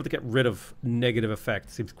Tincture. Being able to get rid of negative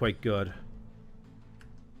effects seems quite good.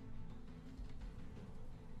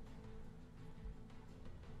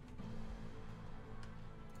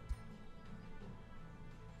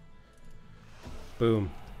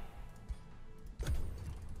 Boom. All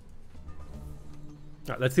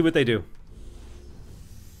right, let's see what they do.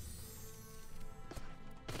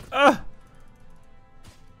 Ah!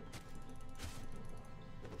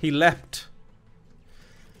 He leapt.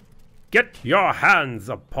 Get your hands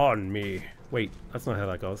upon me. Wait, that's not how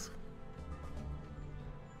that goes.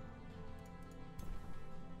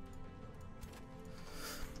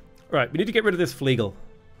 All right, we need to get rid of this Fleagle.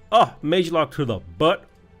 Oh, Mage Lock to the butt.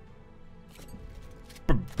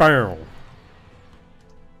 Bow.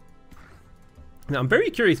 Now, I'm very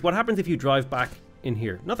curious, what happens if you drive back in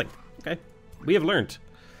here? Nothing. Okay. We have learned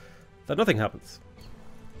that nothing happens.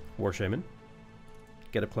 War Shaman.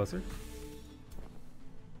 Get up closer.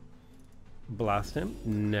 Blast him.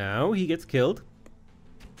 Now he gets killed.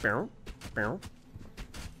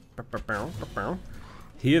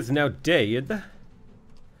 He is now dead.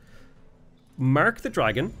 Mark the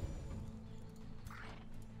dragon.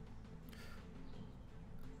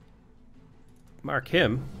 Mark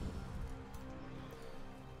him.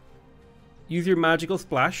 Use your magical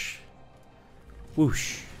splash.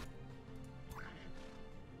 Whoosh.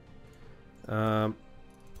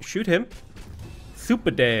 Shoot him.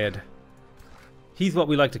 Super dead. He's what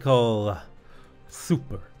we like to call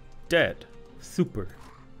super dead. Super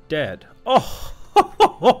dead. Oh!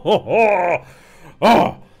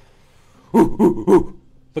 Oh!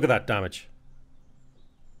 Look at that damage.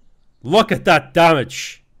 Look at that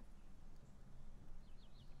damage.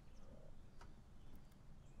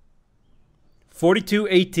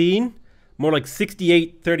 $42.18, more like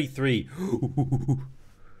 $68.33.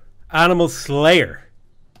 Animal Slayer.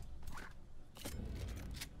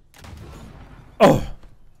 Oh!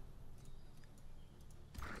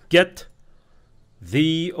 Get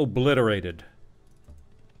thee obliterated.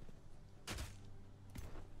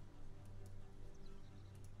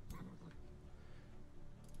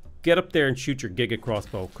 Get up there and shoot your Giga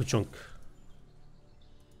crossbow. Ka-chunk.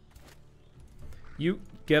 You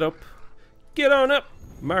get up. Get on up,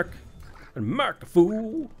 Mark. And Mark,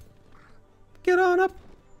 fool. Get on up.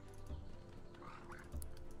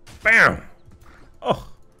 Bam.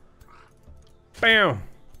 Oh. Bam.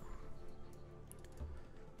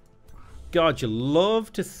 God, you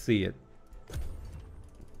love to see it.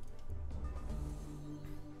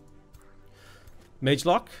 Mage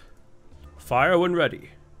lock. Fire when ready.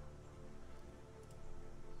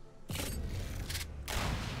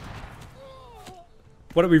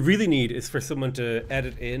 What we really need is for someone to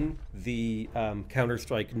edit in the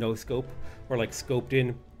Counter-Strike no scope, or like scoped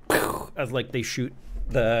in as like they shoot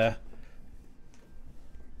the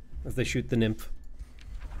nymph.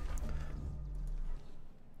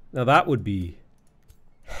 Now that would be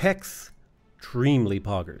extremely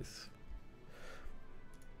poggers.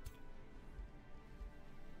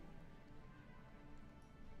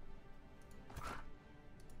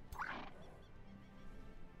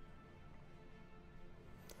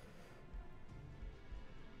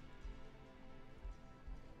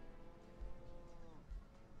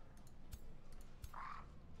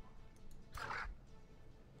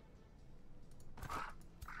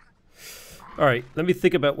 All right, let me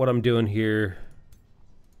think about what I'm doing here.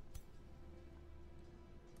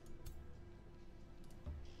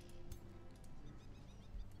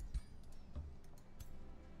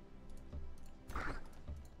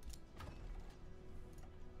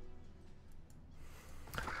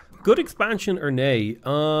 Good expansion or nay?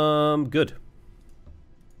 Good.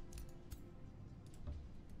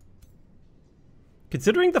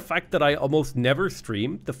 Considering the fact that I almost never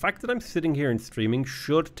stream, the fact that I'm sitting here and streaming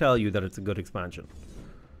should tell you that it's a good expansion.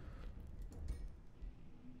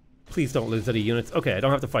 Please don't lose any units. Okay, I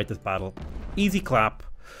don't have to fight this battle. Easy clap.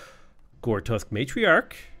 Gore-Tusk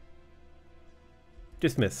Matriarch.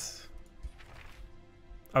 Dismiss.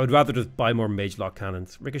 I would rather just buy more Mage Lock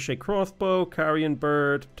cannons. Ricochet Crossbow, Carrion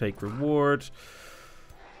Bird, take reward.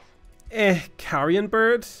 Carrion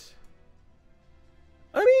Bird?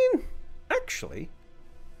 I mean, actually...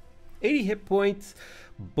 80 hit points,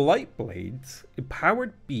 Blight Blades,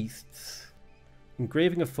 Empowered Beasts,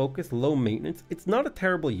 Engraving of Focus, low maintenance. It's not a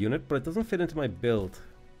terrible unit, but it doesn't fit into my build.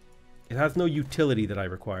 It has no utility that I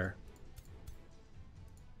require.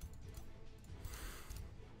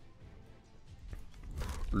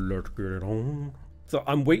 Let's get it on. So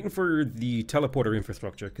I'm waiting for the teleporter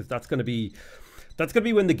infrastructure, because that's gonna be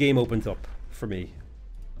when the game opens up for me.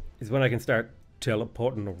 Is when I can start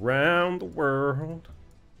teleporting around the world.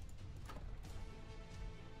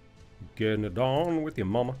 Getting it on with your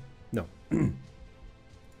mama. No.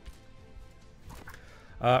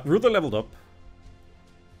 Ruler leveled up.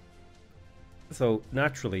 So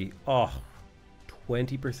naturally,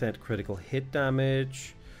 20% critical hit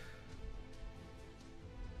damage.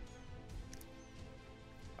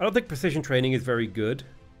 I don't think precision training is very good.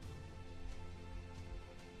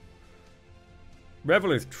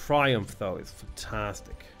 Reveler's Triumph, though, is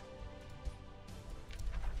fantastic.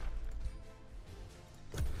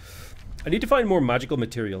 I need to find more magical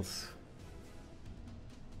materials.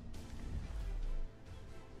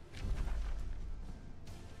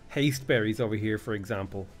 Haste berries over here, for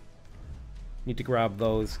example. Need to grab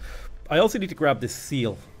those. I also need to grab this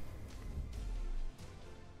seal.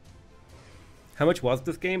 How much was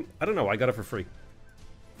this game? I don't know. I got it for free.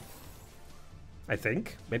 I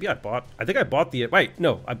think. Maybe I bought... I think I bought the... Wait,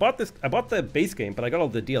 no. I bought this... I bought the base game, but I got all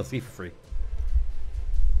the DLC for free.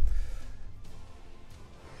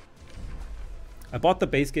 I bought the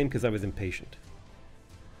base game because I was impatient.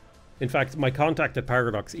 In fact, my contact at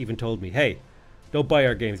Paradox even told me, hey, don't buy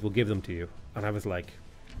our games, we'll give them to you. And I was like,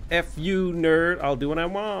 F you, nerd, I'll do what I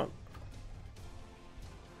want.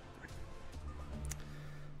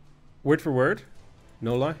 Word for word,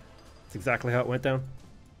 no lie. It's exactly how it went down.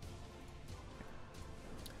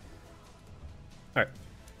 Alright.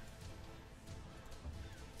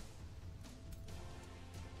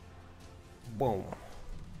 Boom.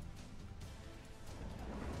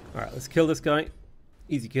 Alright, let's kill this guy.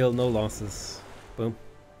 Easy kill, no losses. Boom.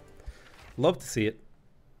 Love to see it.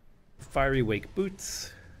 Fiery Wake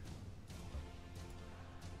boots.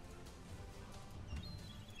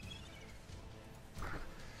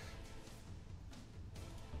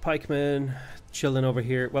 Pikeman chilling over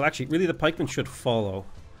here. Well, actually, really the pikeman should follow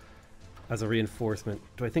as a reinforcement.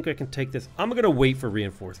 Do I think I can take this? I'm going to wait for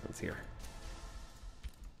reinforcements here.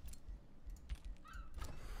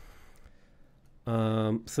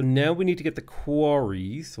 So now we need to get the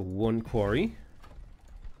quarry. So one quarry.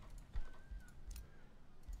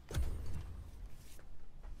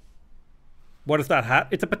 What is that hat?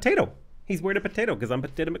 It's a potato. He's wearing a potato because I'm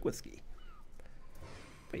Potato McWhiskey.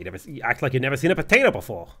 But you act like you've never seen a potato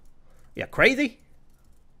before. You crazy?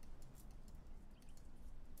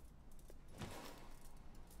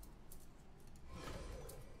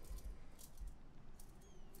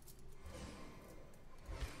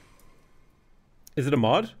 Is it a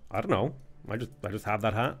mod? I don't know. I just have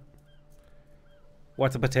that hat.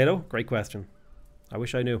 What's a potato? Great question. I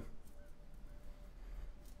wish I knew.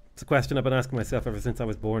 It's a question I've been asking myself ever since I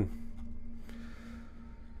was born.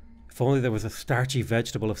 If only there was a starchy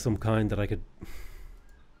vegetable of some kind that I could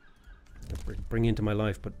bring into my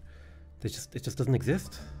life, but it just doesn't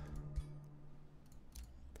exist.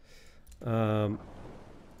 All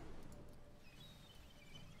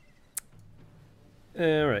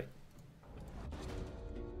right.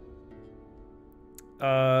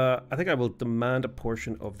 I think I will demand a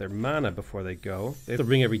portion of their mana before they go. They have the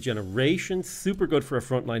ring every generation. Super good for a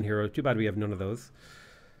frontline hero. Too bad we have none of those.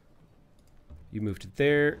 You moved it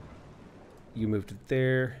there. You moved it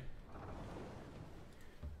there.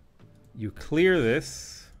 You clear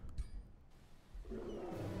this.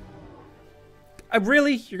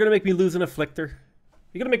 Really? You're going to make me lose an Afflictor?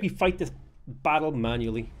 You're going to make me fight this battle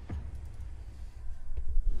manually?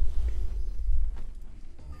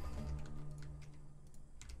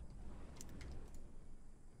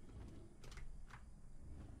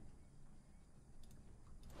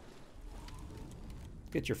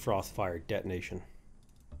 Get your Frostfire detonation.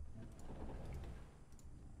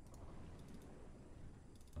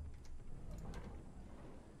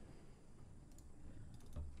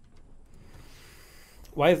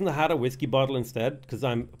 Why isn't the hat a whiskey bottle instead? Because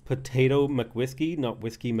I'm Potato McWhiskey, not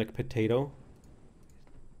Whiskey McPotato.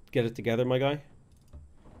 Get it together, my guy.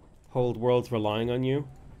 Whole world's relying on you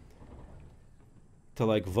to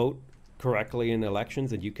like vote correctly in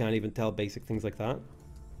elections, and you can't even tell basic things like that.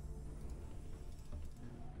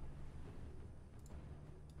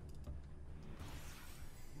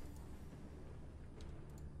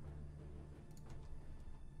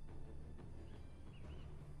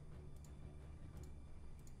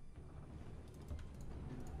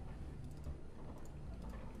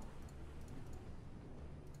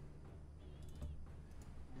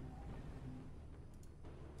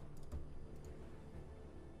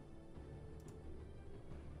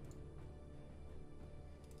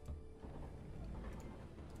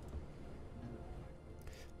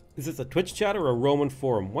 Is this a Twitch chat or a Roman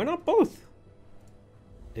forum? Why not both?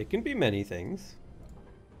 It can be many things.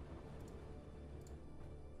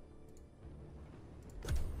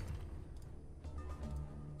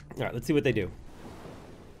 Alright, let's see what they do.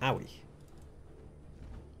 Owie.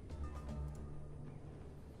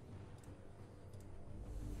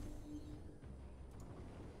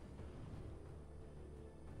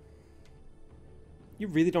 You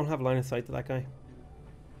really don't have line of sight to that guy?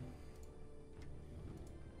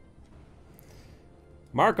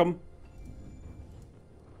 Markham.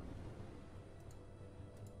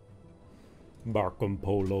 Markham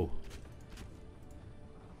Polo.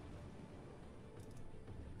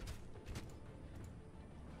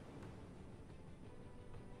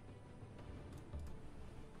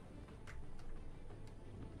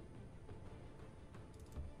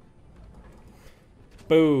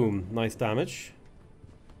 Boom. Nice damage.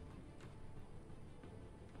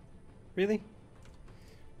 Really?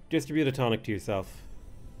 Distribute a tonic to yourself.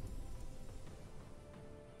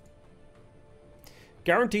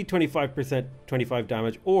 Guaranteed 25%, 25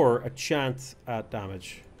 damage, or a chance at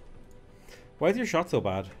damage. Why is your shot so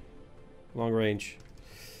bad? Long range.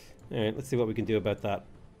 Alright, let's see what we can do about that.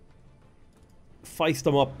 Feist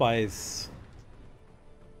them up, boys.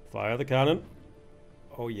 Fire the cannon.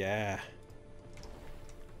 Oh yeah.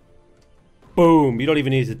 Boom! You don't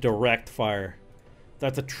even need to direct fire.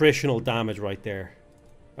 That's attritional damage right there.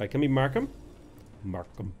 Alright, can we mark him?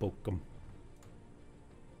 Mark him, poke him.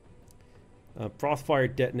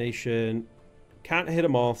 Frostfire detonation. Can't hit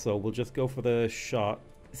him all, so we'll just go for the shot.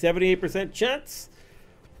 78% chance?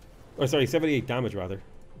 Or sorry, 78 damage rather.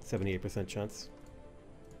 78% chance.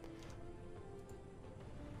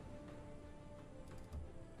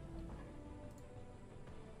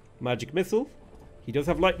 Magic missile. He does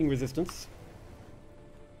have lightning resistance.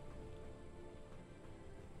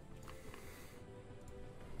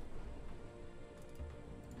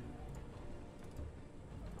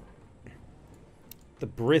 The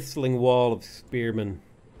bristling wall of spearmen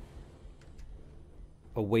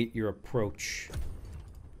await your approach.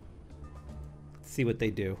 Let's see what they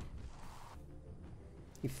do.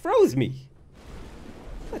 He froze me.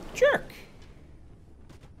 What a jerk.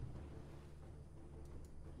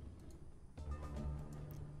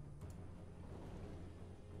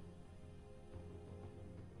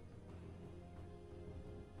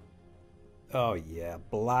 Oh yeah,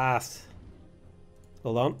 blast.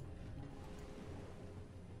 Hold on.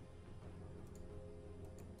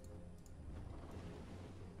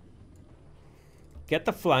 Get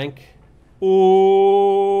the flank.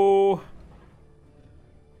 Oh.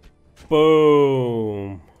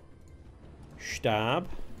 Boom. Stab.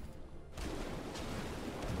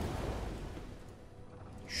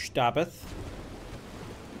 Stabbeth.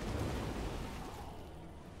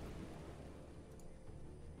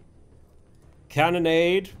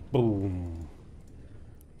 Cannonade. Boom.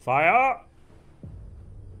 Fire.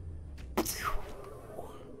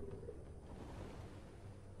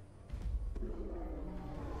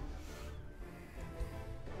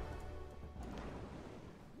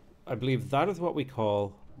 I believe that is what we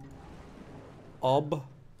call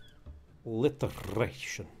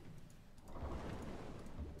obliteration.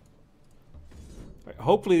 Right,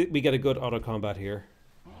 hopefully we get a good auto combat here.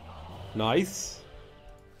 Nice.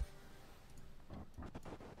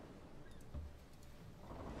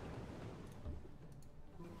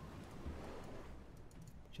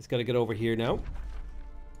 Just got to get over here now.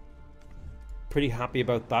 Pretty happy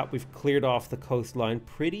about that. We've cleared off the coastline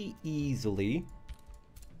pretty easily.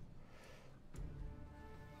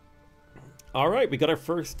 All right, we got our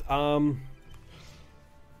first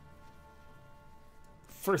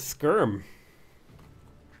skirm.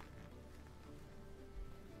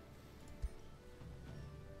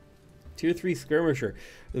 Tier 3 skirmisher.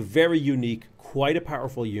 Very unique, quite a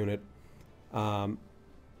powerful unit. Does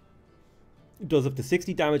up to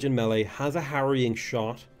 60 damage in melee, has a harrying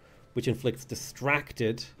shot, which inflicts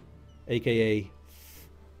distracted, aka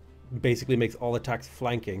basically makes all attacks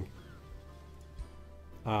flanking.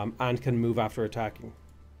 And can move after attacking.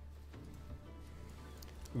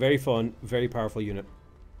 Very fun, very powerful unit.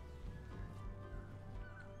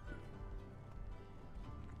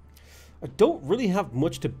 I don't really have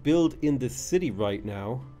much to build in this city right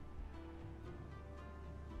now.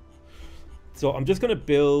 So I'm just going to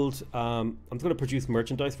build, I'm just going to produce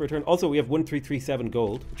merchandise for a turn. Also, we have 1337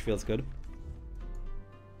 gold, which feels good.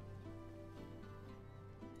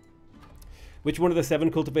 Which one of the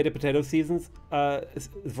 7 cultivated potato seasons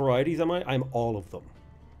varieties am I? I'm all of them.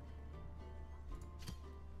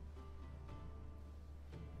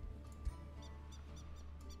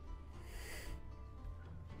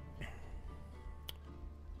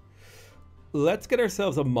 Let's get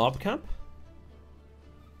ourselves a mob camp.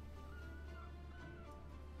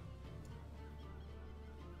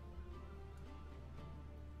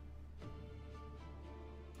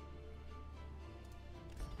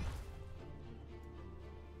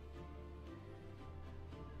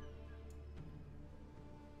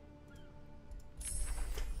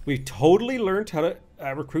 We've totally learned how to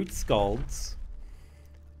recruit Scalds.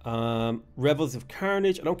 Revels of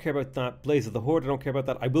Carnage, I don't care about that. Blaze of the Horde, I don't care about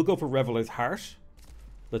that. I will go for Reveler's Heart.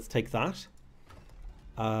 Let's take that.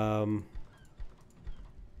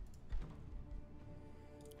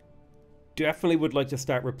 Definitely would like to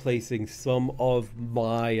start replacing some of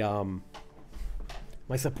my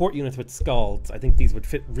my support units with Scalds. I think these would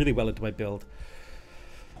fit really well into my build.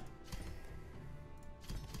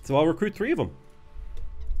 So I'll recruit 3 of them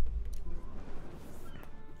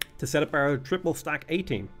to set up our triple stack A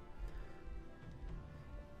team.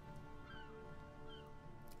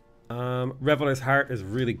 Reveler's Heart is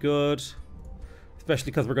really good.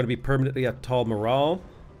 Especially because we're going to be permanently at tall morale.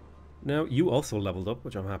 Now, you also leveled up,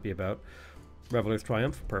 which I'm happy about. Reveler's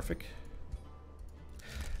Triumph, perfect.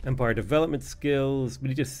 Empire development skills. We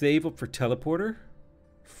need to save up for teleporter.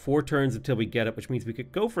 4 turns until we get it, which means we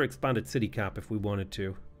could go for expanded city cap if we wanted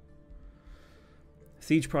to.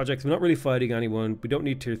 Siege projects. We're not really fighting anyone. We don't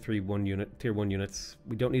need tier 1 units.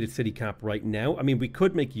 We don't need a city cap right now. I mean, we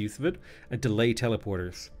could make use of it and delay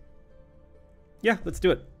teleporters. Yeah, let's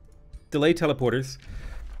do it. Delay teleporters.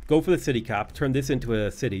 Go for the city cap. Turn this into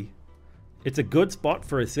a city. It's a good spot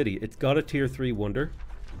for a city. It's got a tier 3 wonder.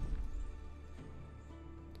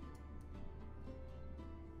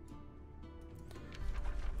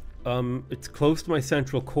 It's close to my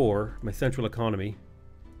central core, my central economy.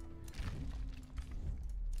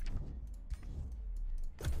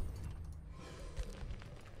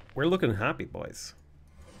 We're looking happy, boys.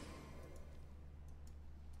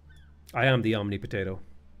 I am the Omni Potato.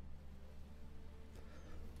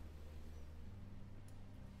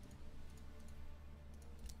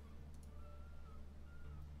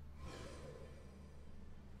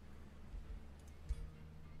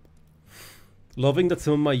 Loving that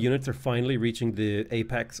some of my units are finally reaching the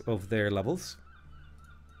apex of their levels.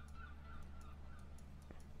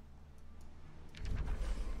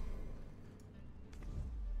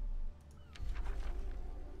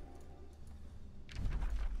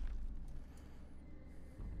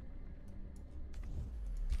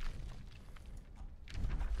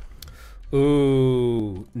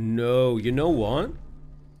 Ooh, no. You know what?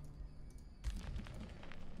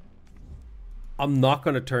 I'm not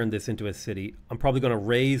going to turn this into a city. I'm probably going to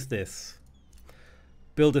raise this.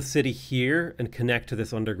 Build a city here and connect to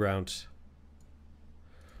this underground.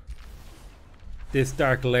 This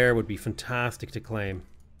dark lair would be fantastic to claim.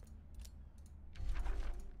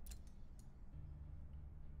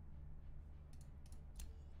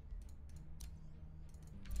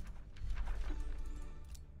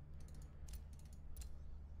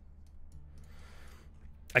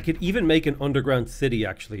 I could even make an underground city,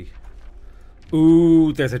 actually.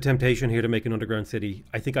 Ooh, there's a temptation here to make an underground city.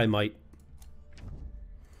 I think I might.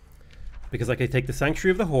 Because I could take the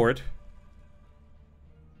Sanctuary of the Horde.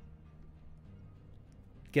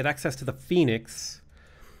 Get access to the Phoenix.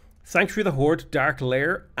 Sanctuary of the Horde, Dark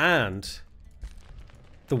Lair, and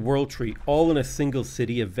the World Tree. All in a single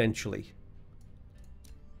city eventually.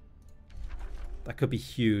 That could be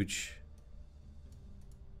huge.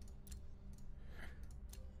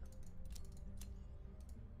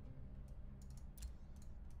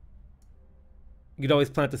 You could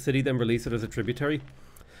always plant a city, then release it as a tributary.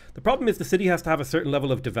 The problem is the city has to have a certain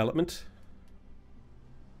level of development.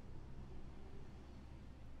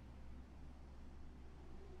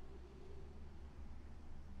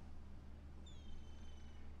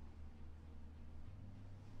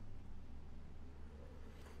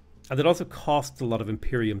 And it also costs a lot of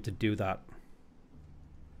Imperium to do that.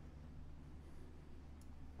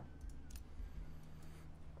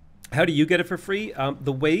 How do you get it for free?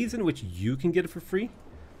 The ways in which you can get it for free,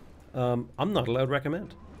 I'm not allowed to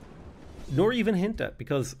recommend. Nor even hint at,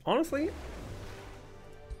 because honestly,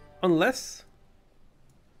 unless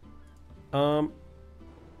you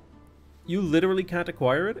literally can't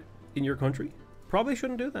acquire it in your country, probably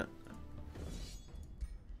shouldn't do that.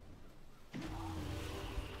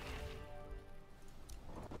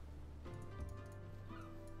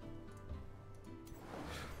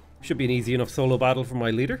 Should be an easy enough solo battle for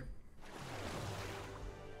my leader.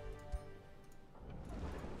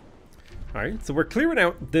 Alright, so we're clearing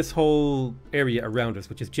out this whole area around us,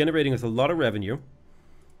 which is generating us a lot of revenue.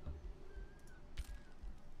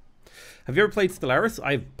 Have you ever played Stellaris?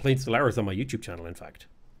 I've played Stellaris on my YouTube channel, in fact.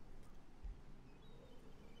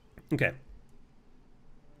 Okay.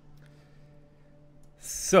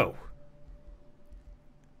 So.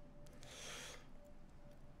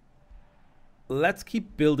 Let's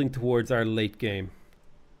keep building towards our late game.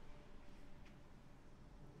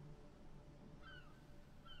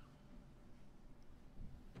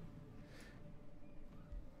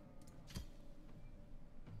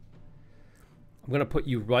 I'm going to put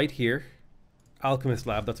you right here. Alchemist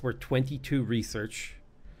Lab, that's worth 22 research.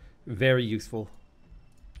 Very useful.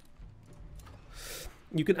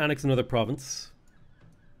 You can annex another province.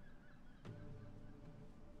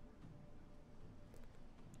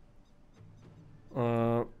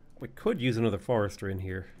 We could use another forester in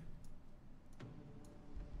here.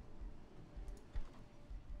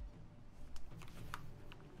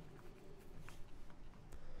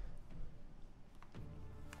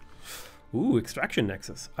 Ooh, extraction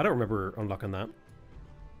nexus. I don't remember unlocking that.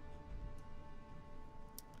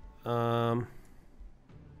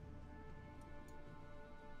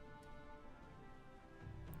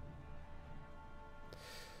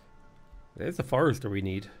 There's the forester we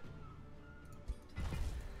need.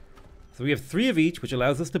 So we have 3 of each, which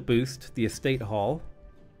allows us to boost the estate hall.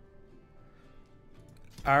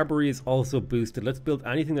 Arbory is also boosted. Let's build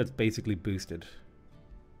anything that's basically boosted.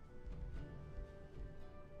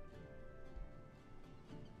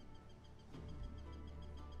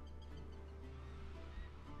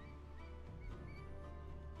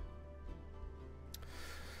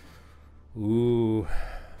 Ooh,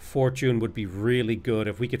 fortune would be really good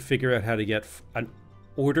if we could figure out how to get an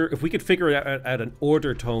order. If we could figure out an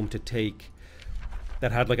order tome to take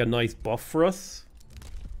that had like a nice buff for us,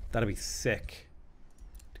 that'd be sick.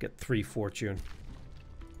 To get 3 fortune.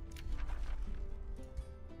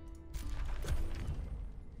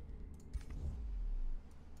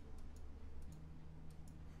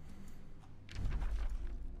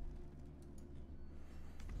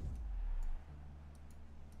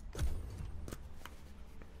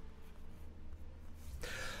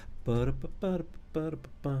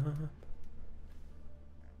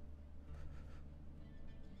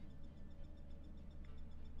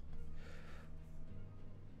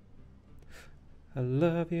 I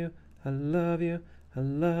love you, I love you, I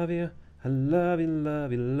love you, I love you,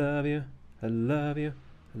 love you, love you, I love you,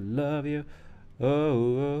 I love you. Oh,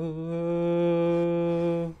 oh,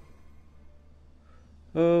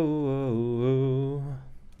 oh, oh, oh, oh.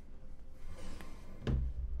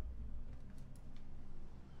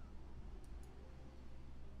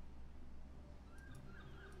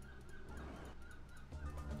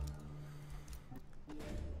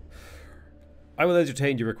 I will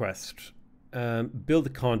entertain your request. Build the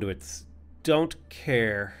conduits. Don't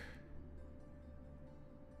care.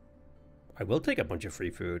 I will take a bunch of free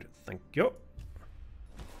food. Thank you.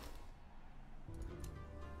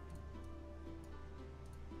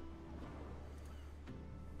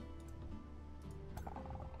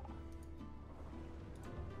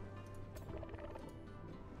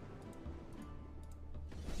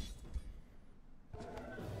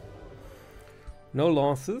 No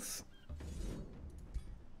losses.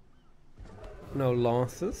 No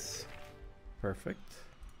losses. Perfect.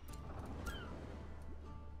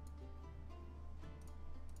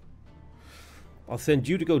 I'll send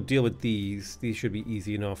you to go deal with these. These should be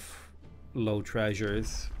easy enough. Low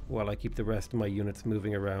treasures, while I keep the rest of my units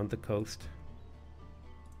moving around the coast.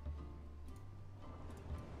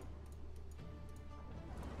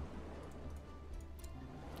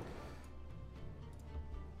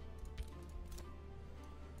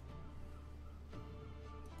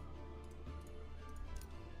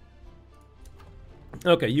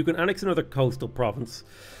 Okay, you can annex another coastal province.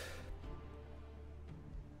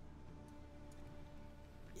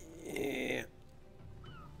 Yeah.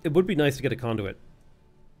 It would be nice to get a conduit.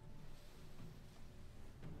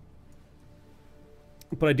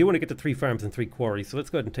 But I do want to get to 3 farms and 3 quarries, so let's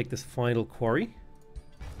go ahead and take this final quarry.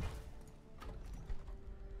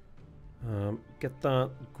 Get that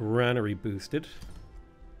granary boosted.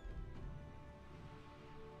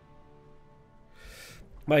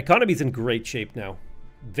 My economy's in great shape now.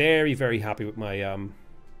 Very, very happy with my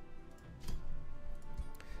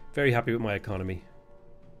economy.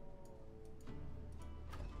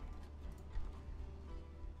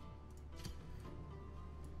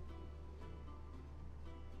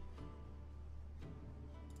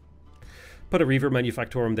 Put a Reaver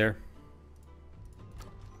Manufactorum there.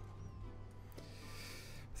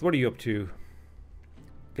 So what are you up to?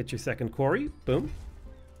 Get your second quarry. Boom.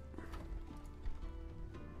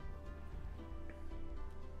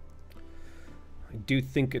 I do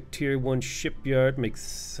think a tier 1 shipyard makes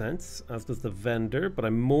sense, as does the vendor, but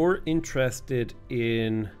I'm more interested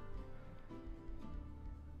in...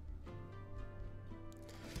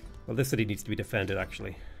 Well, this city needs to be defended,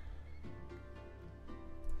 actually.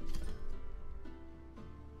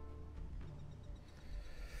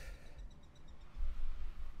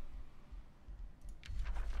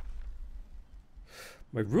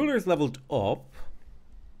 My ruler's leveled up,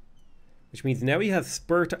 which means now he has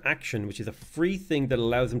Spur to Action, which is a free thing that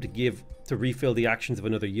allows him to refill the actions of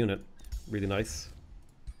another unit. Really nice.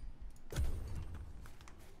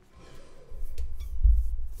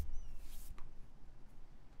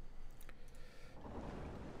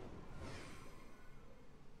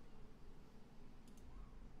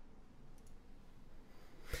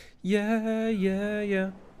 Yeah, yeah,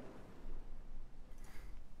 yeah.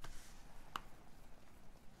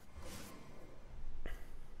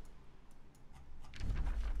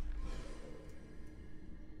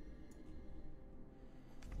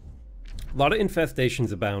 A lot of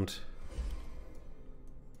infestations abound.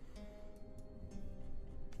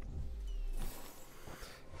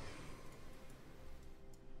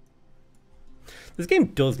 This game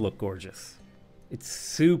does look gorgeous. It's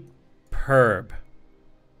superb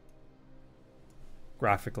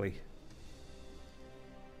graphically.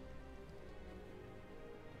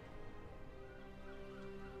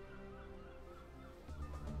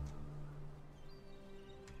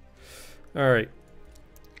 All right.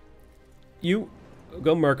 You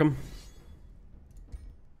go murk him.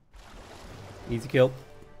 Easy kill.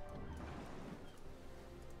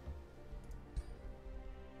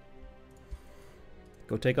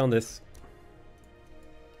 Go take on this.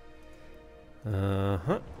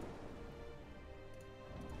 Uh-huh.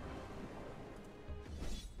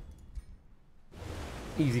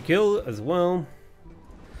 Easy kill as well.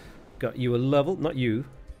 Got you a level. Not you.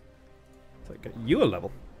 So I got you a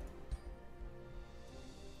level.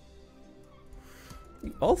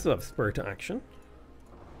 You also have spur to action.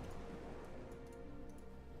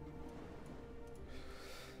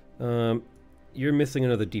 You're missing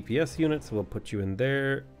another DPS unit, so we'll put you in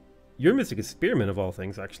there. You're missing a spearman of all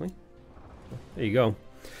things, actually. There you go.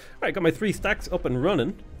 Alright, got my 3 stacks up and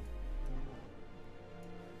running.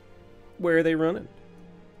 Where are they running?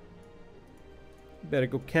 Better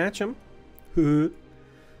go catch them.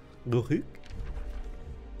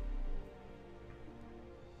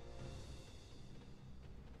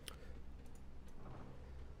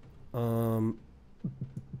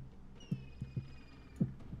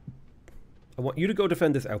 I want you to go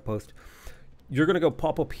defend this outpost. You're going to go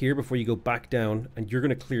pop up here before you go back down, and you're going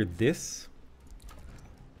to clear this.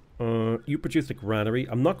 You produce a granary.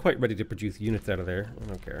 I'm not quite ready to produce units out of there. I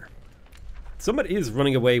don't care. Somebody is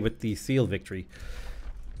running away with the seal victory.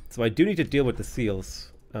 So I do need to deal with the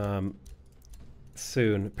seals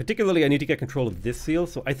soon. Particularly, I need to get control of this seal.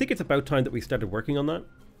 So I think it's about time that we started working on that.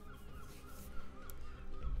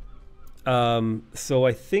 So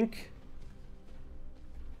I think...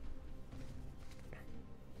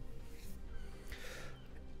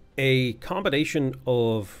 a combination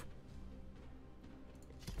of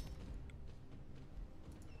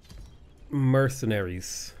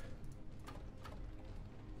mercenaries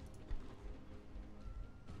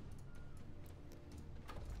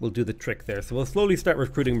will do the trick there. So we'll slowly start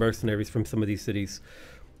recruiting mercenaries from some of these cities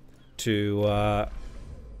to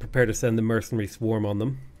prepare to send the mercenary swarm on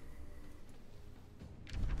them.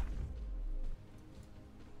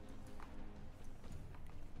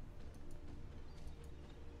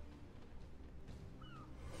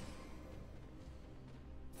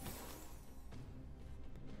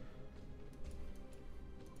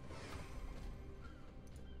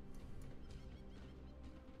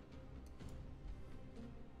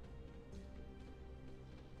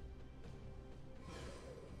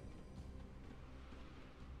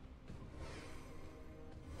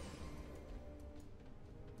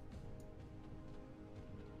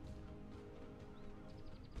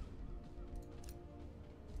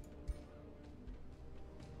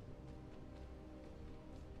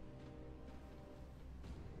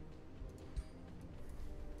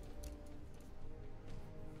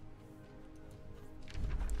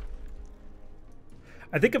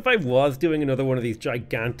 I think if I was doing another one of these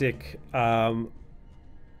gigantic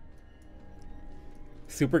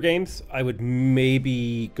super games, I would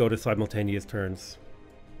maybe go to simultaneous turns.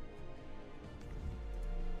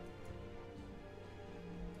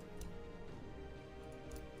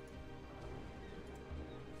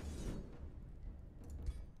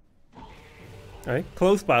 Alright,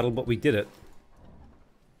 close battle, but we did it.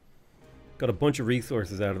 Got a bunch of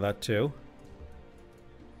resources out of that too.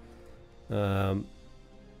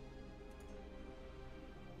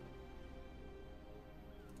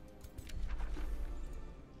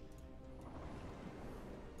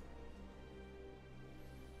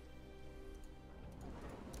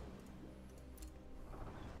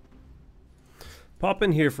 Pop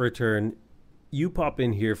in here for a turn. You pop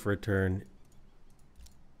in here for a turn.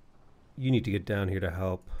 You need to get down here to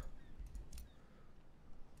help.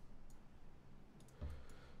 All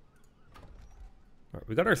right,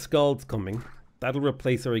 we got our skulls coming. That'll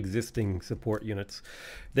replace our existing support units.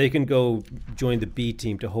 They can go join the B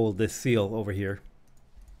team to hold this seal over here.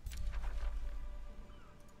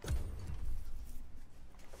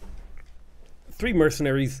 Three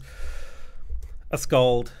mercenaries, a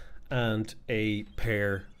skald, and a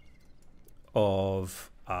pair of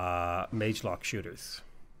mage lock shooters.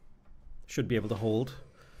 Should be able to hold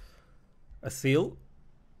a seal.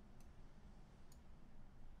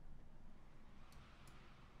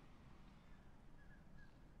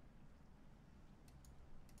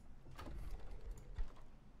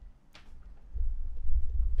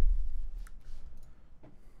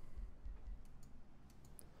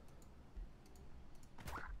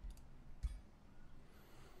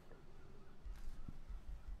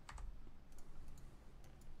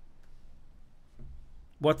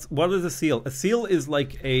 What is a seal? A seal is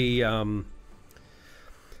like a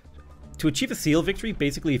to achieve a seal victory.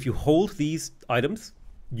 Basically, if you hold these items,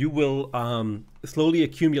 you will slowly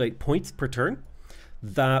accumulate points per turn.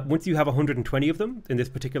 That once you have 120 of them in this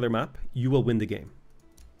particular map, you will win the game.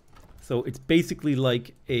 So it's basically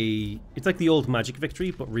like it's like the old magic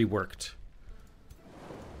victory, but reworked.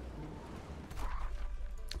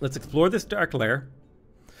 Let's explore this dark lair.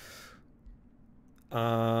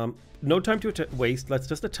 No time to waste. Let's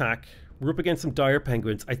just attack. We're up against some dire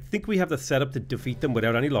penguins. I think we have the setup to defeat them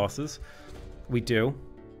without any losses. We do.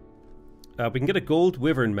 We can get a gold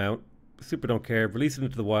wyvern mount. Super don't care. Release it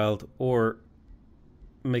into the wild or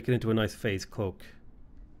make it into a nice phase cloak.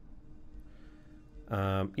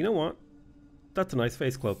 You know what? That's a nice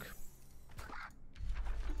phase cloak.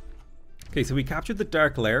 Okay, so we captured the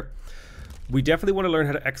dark lair. We definitely want to learn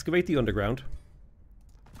how to excavate the underground.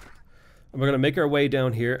 And we're going to make our way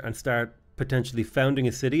down here and start potentially founding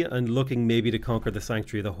a city and looking maybe to conquer the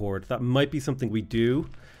Sanctuary of the Horde. That might be something we do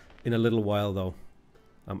in a little while, though.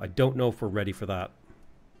 I don't know if we're ready for that.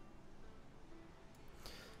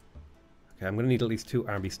 Okay, I'm going to need at least 2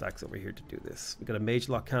 army stacks over here to do this. We've got a mage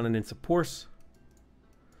lock cannon in support.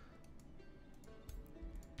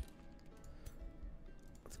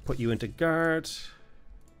 Let's put you into guard.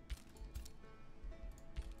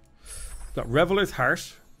 Got Reveler's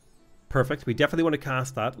Heart. Perfect. We definitely want to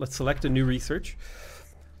cast that. Let's select a new research.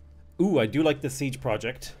 Ooh, I do like the siege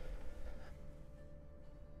project.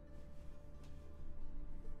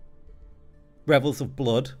 Revels of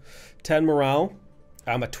Blood. 10 morale.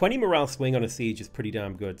 A 20 morale swing on a siege is pretty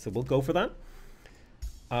damn good, so we'll go for that.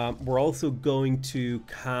 We're also going to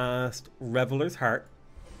cast Reveler's Heart.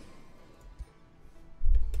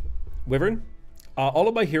 Wyvern. All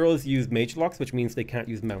of my heroes use mage locks, which means they can't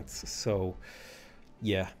use mounts, so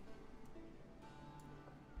yeah.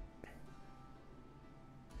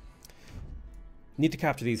 Need to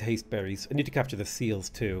capture these haste berries. I need to capture the seals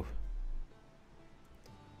too.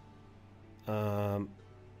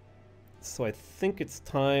 So I think it's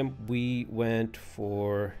time we went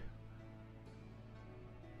for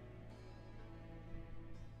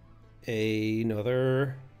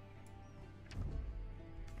another.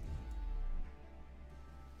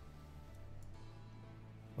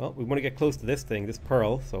 Well, we want to get close to this thing, this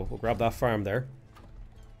pearl, so we'll grab that farm there.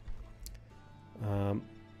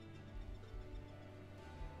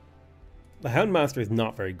 The Houndmaster is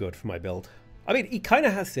not very good for my build. I mean, he kind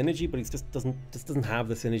of has synergy, but he just doesn't have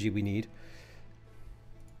the synergy we need.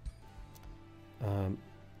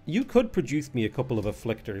 You could produce me a couple of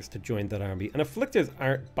Afflictors to join that army, and Afflictors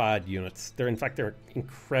aren't bad units. In fact, they're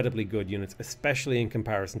incredibly good units, especially in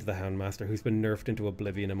comparison to the Houndmaster, who's been nerfed into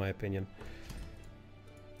oblivion, in my opinion.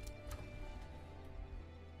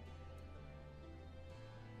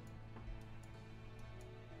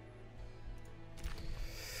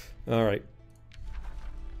 All right.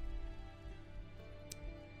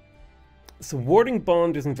 So Warding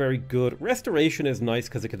Bond isn't very good. Restoration is nice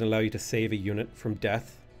because it can allow you to save a unit from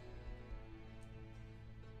death.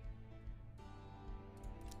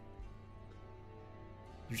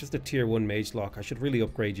 You're just a tier 1 mage lock. I should really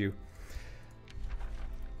upgrade you.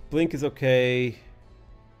 Blink is okay.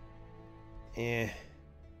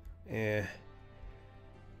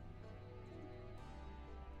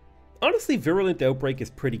 Honestly, Virulent Outbreak is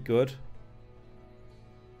pretty good.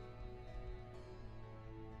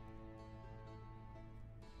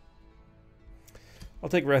 I'll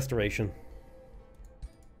take Restoration.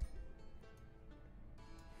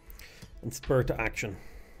 And Spur to Action.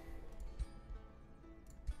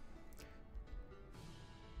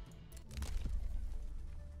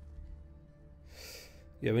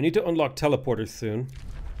 Yeah, we need to unlock teleporters soon.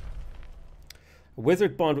 A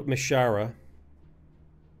wizard bond with Mishara.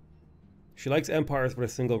 She likes empires with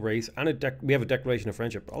a single race, and we have a declaration of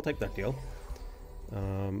friendship. I'll take that deal.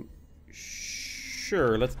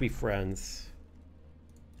 Sure, let's be friends.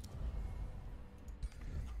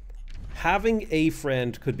 Having a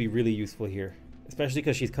friend could be really useful here, especially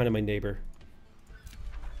because she's kind of my neighbor.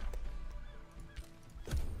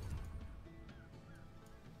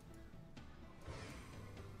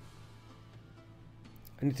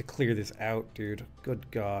 I need to clear this out, dude.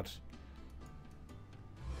 Good God.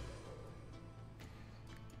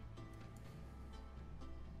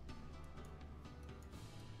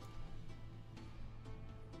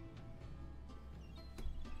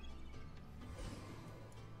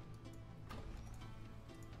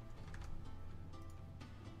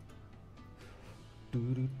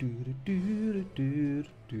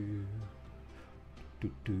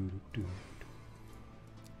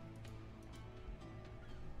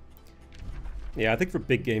 Yeah, I think for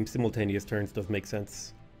big games, simultaneous turns does make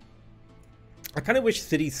sense. I kind of wish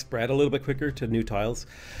cities spread a little bit quicker to new tiles.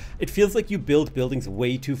 It feels like you build buildings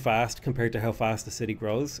way too fast compared to how fast the city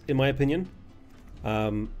grows, in my opinion.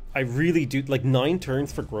 I really do, like 9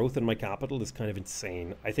 turns for growth in my capital is kind of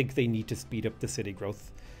insane. I think they need to speed up the city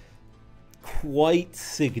growth quite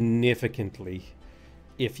significantly,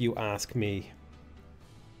 if you ask me.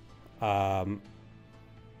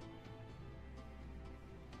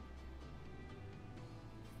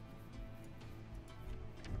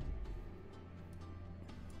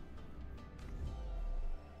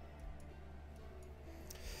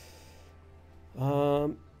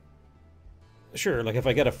 Sure, like if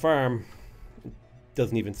I get a farm, it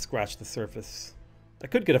doesn't even scratch the surface. I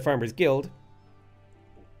could get a farmer's guild.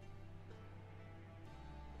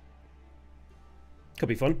 Could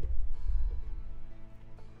be fun.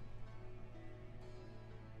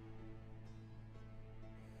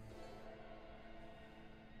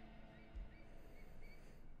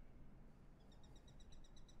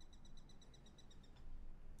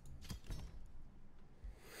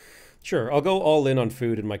 Sure, I'll go all in on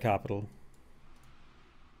food in my capital.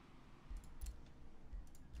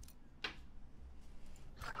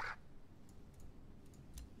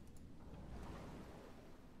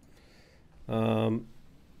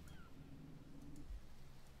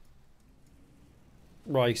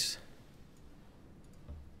 Right.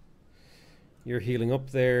 You're healing up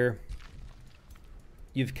there.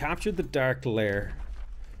 You've captured the dark lair.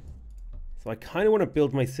 So I kind of want to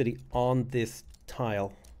build my city on this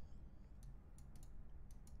tile.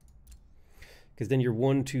 Because then you're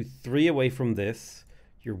 1, 2, 3 away from this.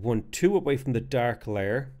 You're 1, 2 away from the dark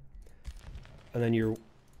lair. And then you're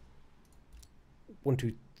 1,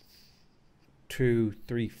 2, 2,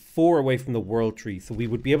 3, 4 away from the world tree. So we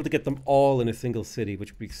would be able to get them all in a single city,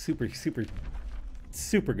 which would be super, super,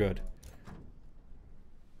 super good.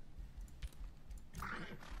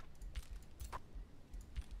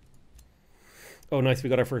 Oh, nice. We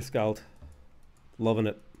got our first Scald. Loving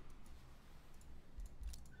it.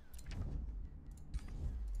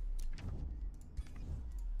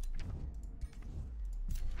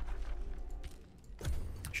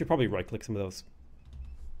 Should probably right-click some of those.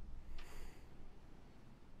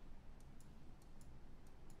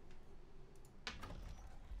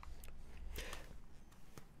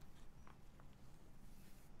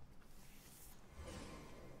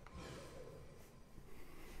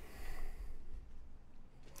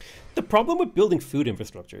 The problem with building food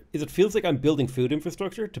infrastructure is it feels like I'm building food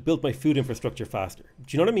infrastructure to build my food infrastructure faster.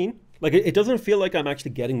 Do you know what I mean? Like it doesn't feel like I'm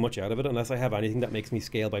actually getting much out of it unless I have anything that makes me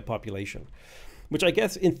scale by population. Which I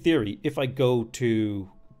guess in theory, if I go to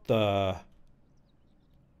the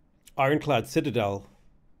Ironclad Citadel,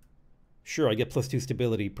 sure, I get +2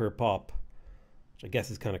 stability per pop, which I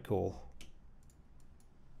guess is kind of cool.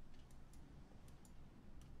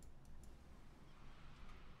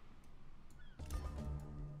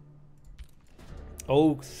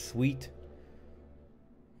 Oh, sweet.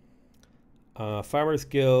 Farmers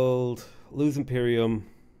Guild, lose Imperium.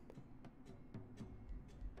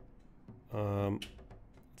 I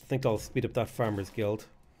think I'll speed up that Farmers Guild.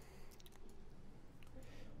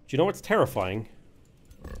 Do you know what's terrifying?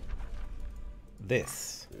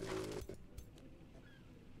 This.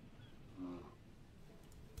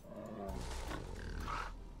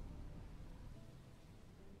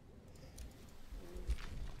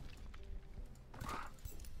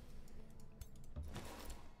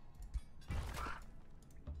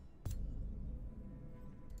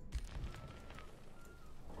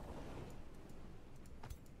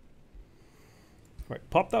 Right,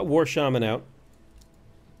 pop that War Shaman out.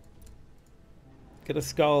 Get a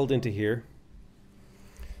Scald into here.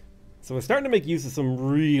 So we're starting to make use of some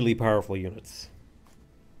really powerful units.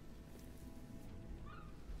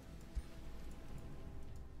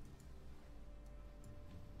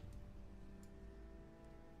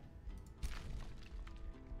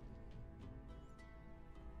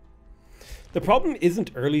 The problem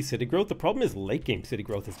isn't early city growth, the problem is late game city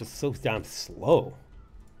growth is just so damn slow.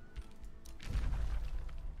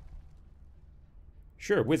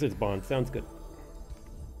 Sure, Wizard's Bond, sounds good.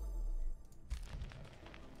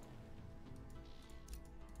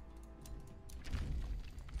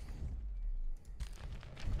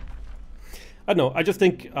 I don't know, I just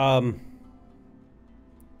think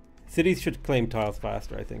cities should claim tiles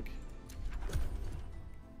faster, I think.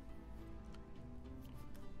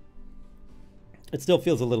 It still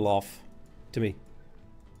feels a little off to me.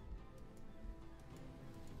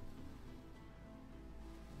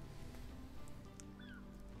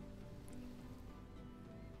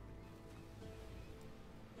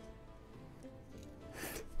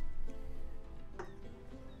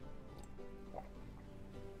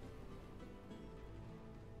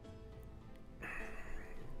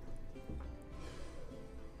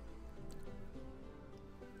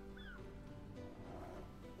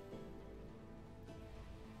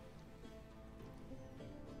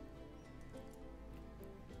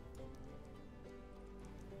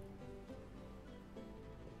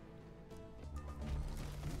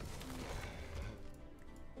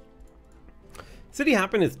 City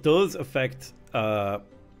happiness does affect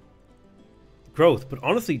growth, but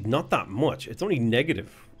honestly, not that much. It's only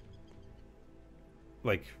negative.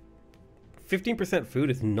 Like, 15%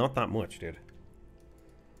 food is not that much, dude.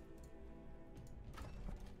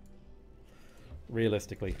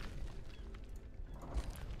 Realistically.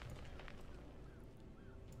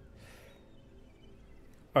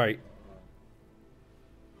 Alright.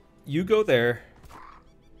 You go there.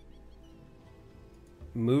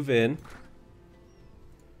 Move in.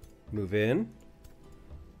 Move in.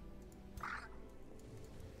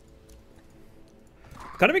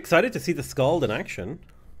 Kind of excited to see the Scald in action.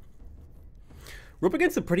 We're up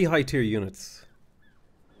against some pretty high tier units.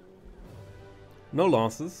 No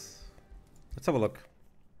losses. Let's have a look.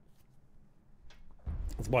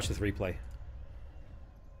 Let's watch this replay.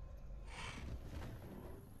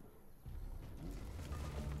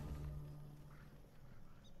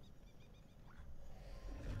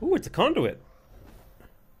 Ooh, it's a conduit.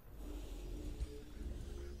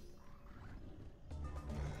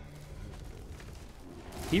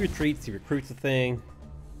 He retreats, he recruits a thing.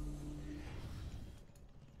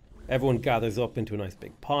 Everyone gathers up into a nice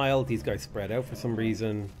big pile. These guys spread out for some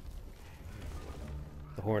reason.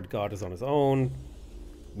 The Horned God is on his own.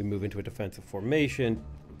 We move into a defensive formation,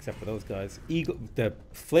 except for those guys. Eagle, the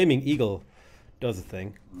Flaming Eagle does a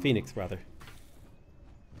thing. Phoenix, rather.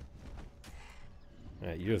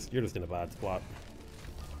 You're just in a bad spot.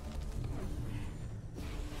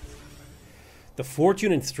 The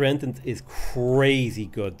Fortune and Strength is crazy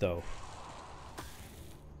good, though.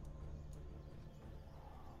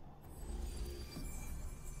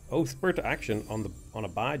 Oh, spur to action on a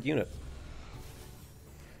bad unit.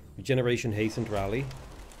 Regeneration, hastened rally.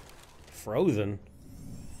 Frozen.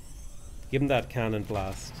 Give him that cannon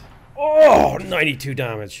blast. Oh, 92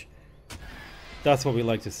 damage. That's what we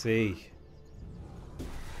like to see.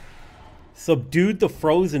 Subdued the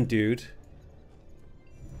frozen dude.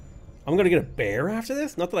 I'm gonna get a bear after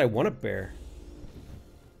this? Not that I want a bear.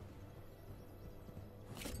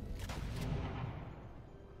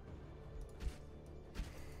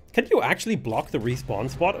 Can you actually block the respawn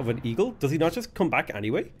spot of an eagle? Does he not just come back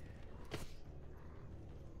anyway?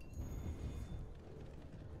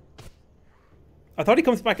 I thought he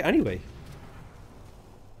comes back anyway.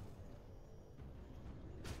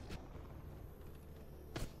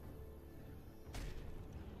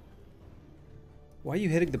 Why are you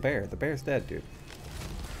hitting the bear? The bear's dead, dude.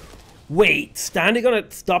 Wait, standing on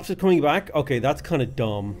it stops it coming back? Okay, that's kind of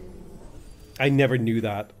dumb. I never knew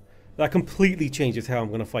that. That completely changes how I'm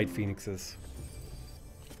going to fight phoenixes.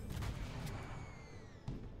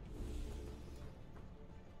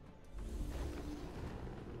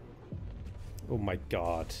 Oh my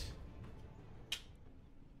god.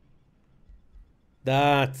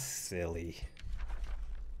 That's silly.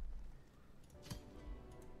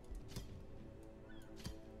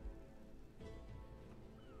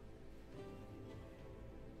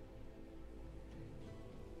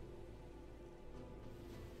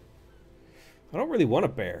 I don't really want a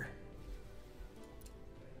bear.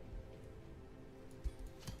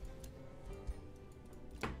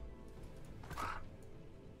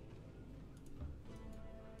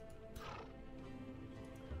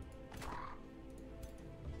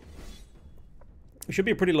 It should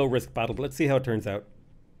be a pretty low risk battle, but let's see how it turns out.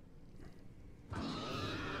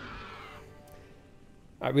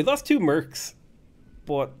 Alright, we lost 2 mercs,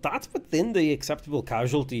 but that's within the acceptable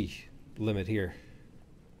casualty limit here.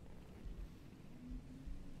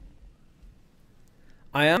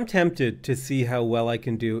 I am tempted to see how well I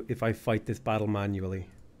can do if I fight this battle manually.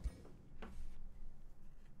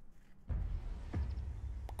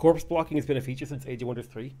 Corpse blocking has been a feature since Age of Wonders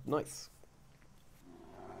 3. Nice.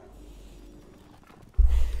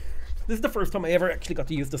 This is the first time I ever actually got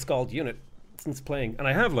to use the Scald unit since playing. And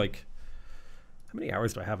I have like... How many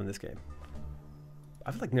hours do I have in this game?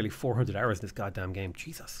 I have like nearly 400 hours in this goddamn game.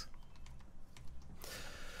 Jesus.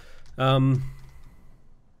 Alright.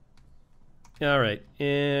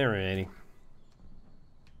 Alrighty.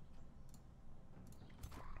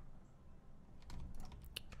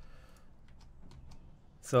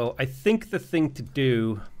 So I think the thing to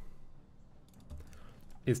do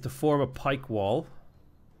is to form a pike wall.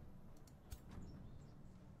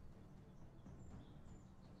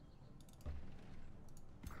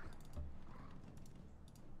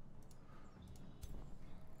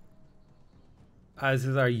 As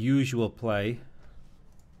is our usual play.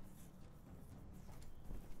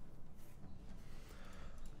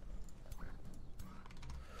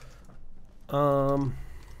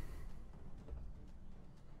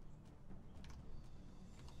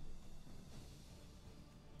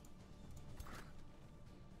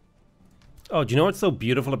 Oh, do you know what's so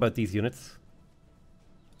beautiful about these units?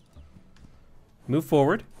 Move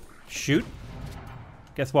forward. Shoot.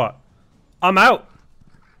 Guess what? I'm out!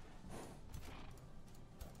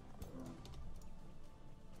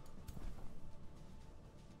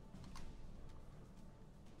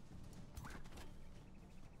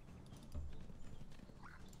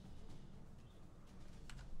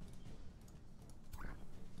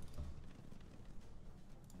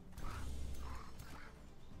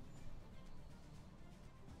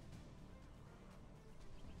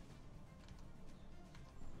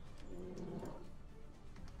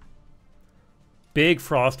 Big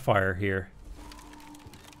frost fire here.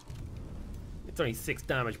 It's only 6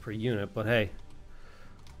 damage per unit, but hey.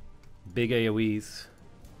 Big AoEs.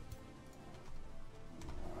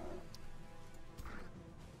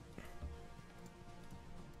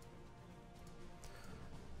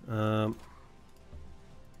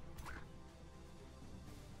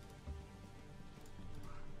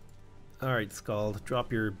 Alright, Scald.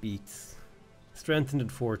 Drop your beats. Strengthened in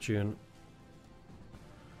Fortune.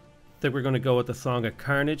 I think we're going to go with the Song of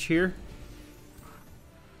Carnage here.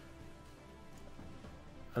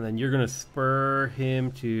 And then you're going to spur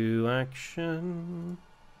him to action.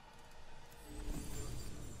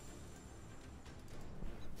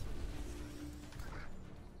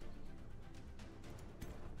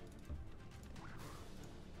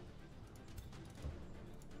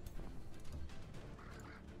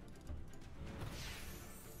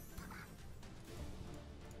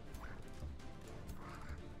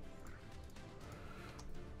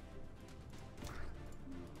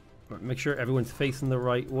 Make sure everyone's facing the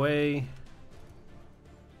right way.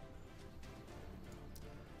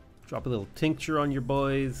 Drop a little tincture on your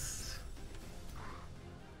boys.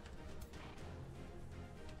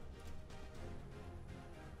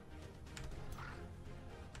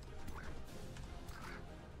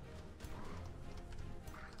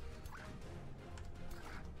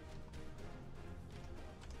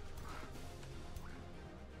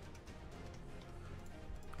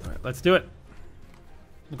 All right, let's do it.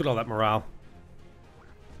 Look at all that morale.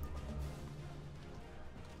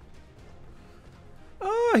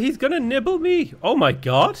 Oh, he's gonna nibble me. Oh my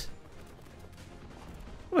god.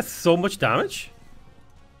 That's so much damage.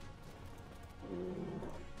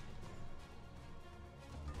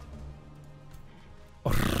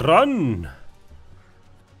 Run.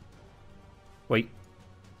 Wait.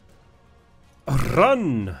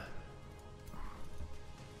 Run.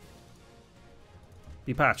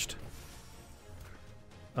 Be patched.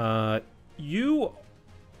 You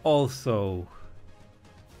also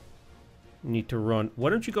need to run. Why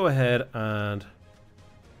don't you go ahead and...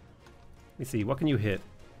 Let me see, what can you hit?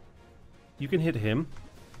 You can hit him.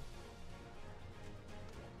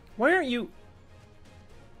 Why aren't you...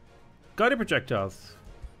 Guided projectiles.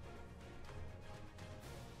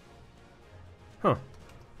 Huh.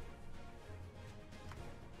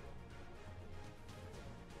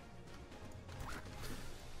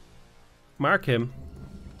 Mark him.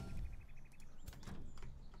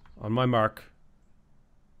 On my mark.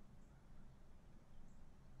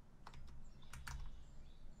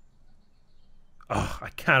 Oh, I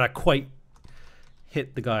cannot quite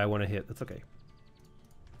hit the guy I want to hit. That's okay.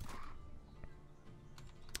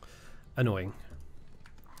 Annoying.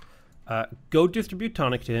 Go distribute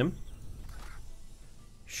tonic to him.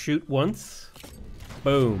 Shoot once.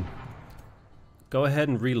 Boom. Go ahead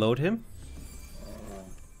and reload him.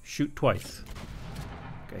 Shoot twice.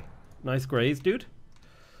 Okay. Nice graze, dude.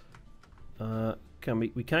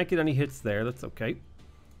 We can't get any hits there. That's okay.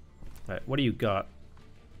 Alright, what do you got?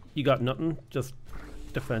 You got nothing. Just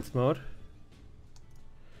defense mode.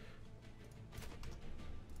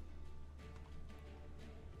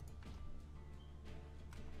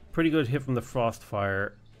 Pretty good hit from the frost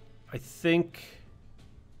fire. I think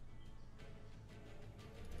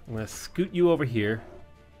I'm gonna scoot you over here.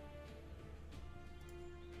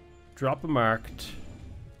 Drop a marked.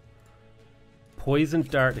 Poison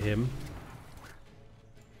dart him.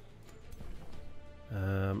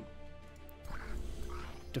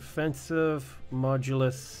 Defensive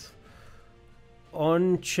modulus.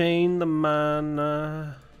 Unchain the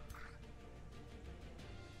mana.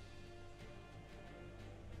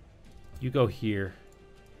 You go here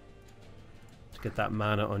to get that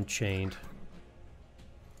mana unchained.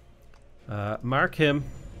 Mark him.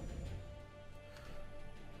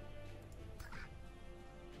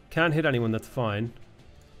 Can't hit anyone, that's fine.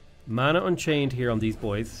 Mana unchained here on these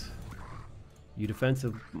boys. You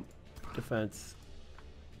defensive, defense.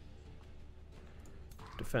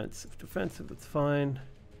 Defensive, defensive, that's fine.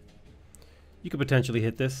 You could potentially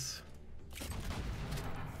hit this.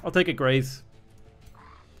 I'll take a graze.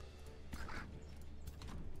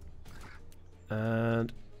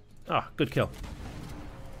 And... ah, good kill.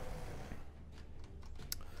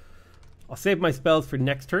 I'll save my spells for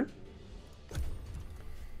next turn.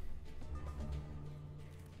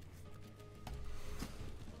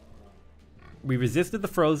 We resisted the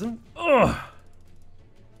frozen. Ugh!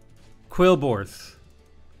 Quillboars.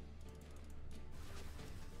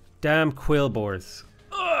 Damn Quillboars.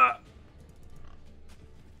 Ugh!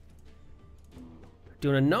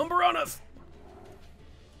 Doing a number on us.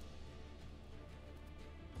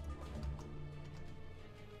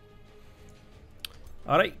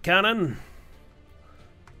 Alright, cannon.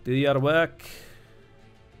 Do your work.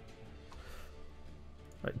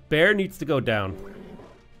 Alright, bear needs to go down.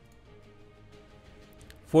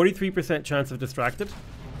 43% chance of distracted.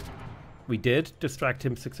 We did distract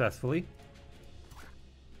him successfully.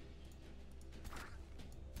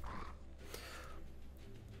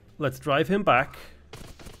 Let's drive him back.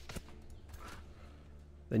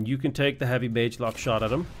 Then you can take the heavy mage lock shot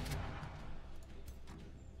at him.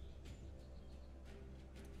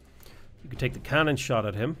 You can take the cannon shot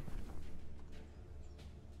at him.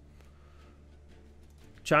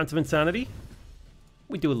 Chance of insanity.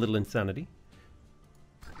 We do a little insanity.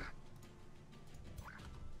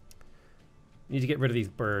 Need to get rid of these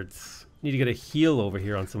birds. Need to get a heal over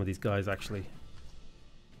here on some of these guys, actually.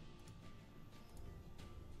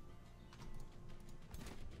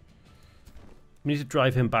 We need to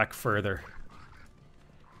drive him back further.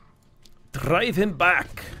 Drive him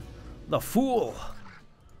back! The fool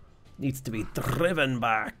needs to be driven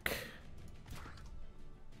back.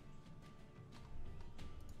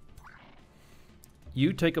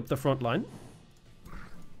 You take up the front line.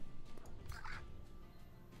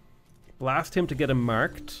 Blast him to get him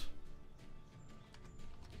marked.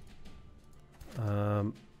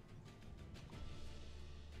 Well,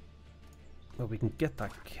 we can get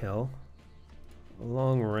that kill.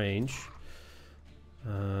 Long range.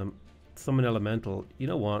 Summon elemental. You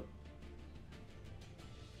know what?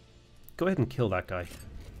 Go ahead and kill that guy.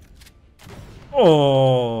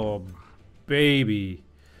 Oh, baby.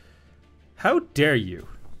 How dare you?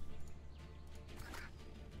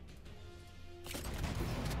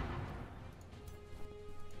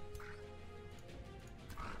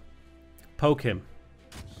 Poke him.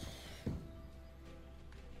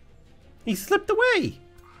 He slipped away.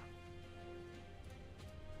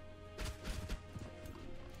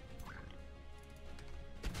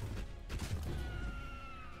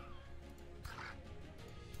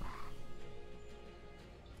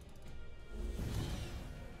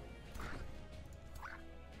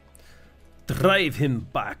 Drive him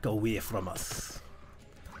back away from us.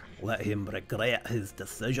 Let him regret his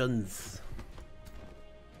decisions.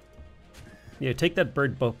 Yeah, take that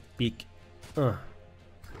bird beak. Go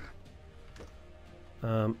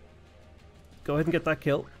ahead and get that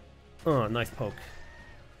kill. Oh, nice poke.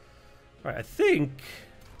 Alright, I think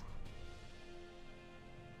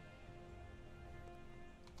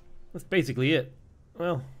that's basically it.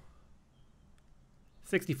 Well,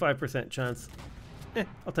 65% chance.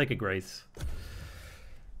 I'll take a grace.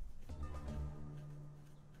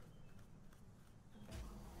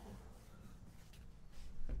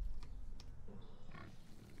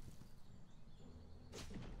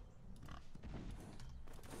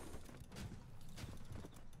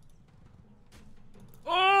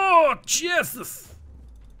 Oh, Jesus!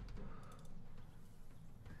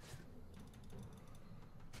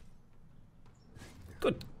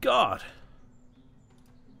 Good God!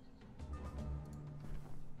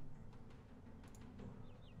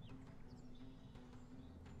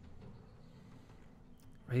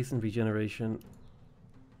 Race and regeneration.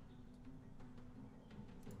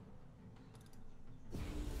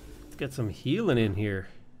 Let's get some healing in here.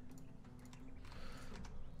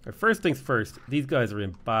 Right, first things first, these guys are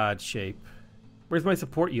in bad shape. Where's my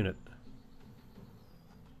support unit?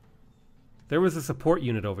 There was a support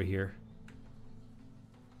unit over here.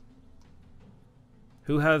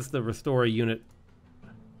 Who has the restore unit?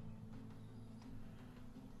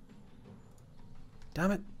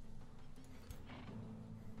 Damn it.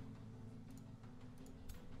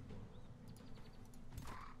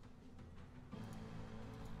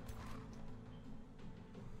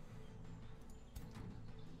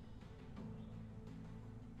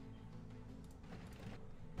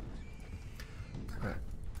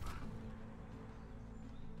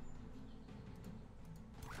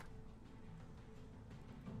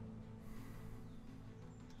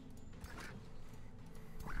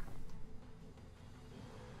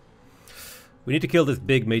 We need to kill this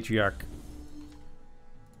big matriarch.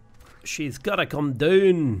 She's gotta come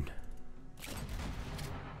down.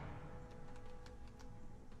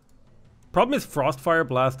 Problem is Frostfire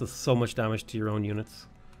Blast does so much damage to your own units.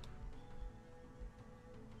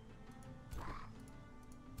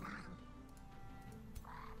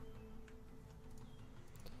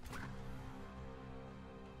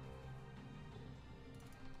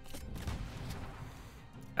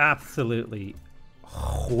 Absolutely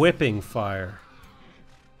whipping fire.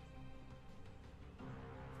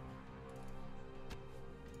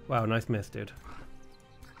 Wow, nice miss, dude.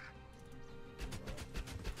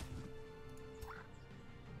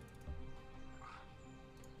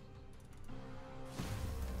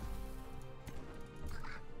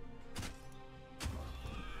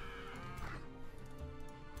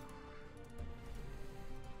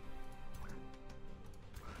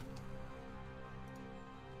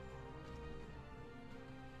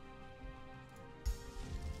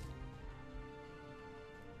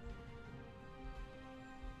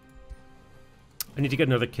 I need to get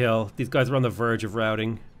another kill. These guys are on the verge of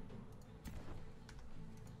routing.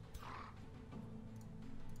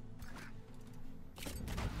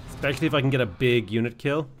 Especially if I can get a big unit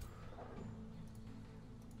kill.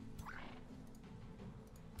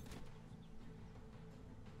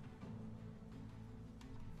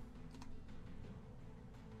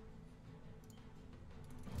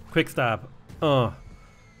 Quick stab.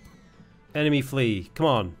 Enemy flee. Come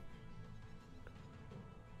on.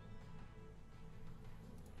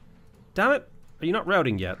 Damn it! Are you not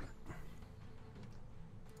routing yet?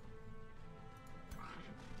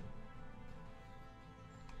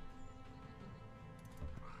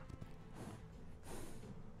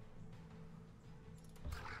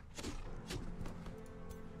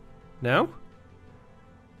 Now?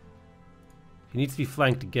 He needs to be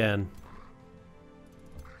flanked again.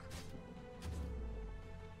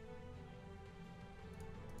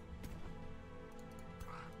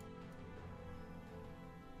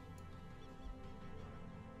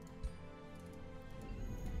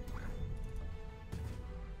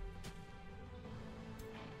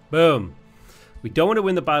 Boom. We don't want to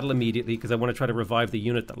win the battle immediately because I want to try to revive the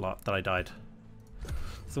unit that I died.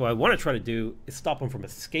 So what I want to try to do is stop him from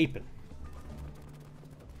escaping.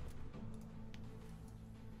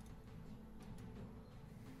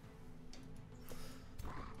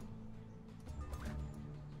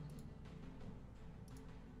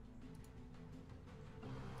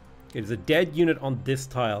 Okay, there's a dead unit on this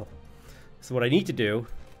tile. So what I need to do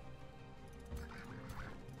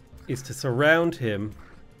is to surround him.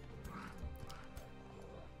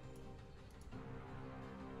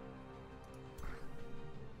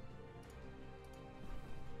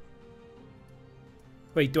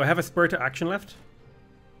 Wait, do I have a spur to action left?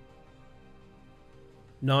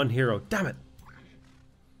 Non-hero. Damn it!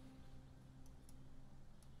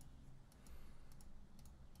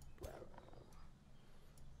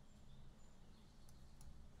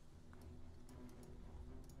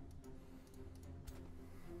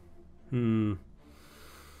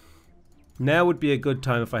 Now would be a good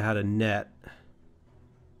time if I had a net.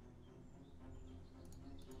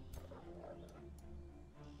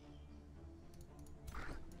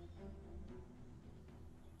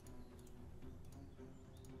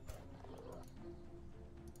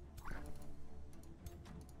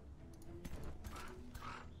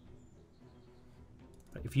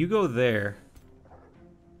 If you go there,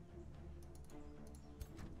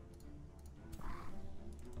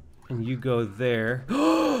 and you go there,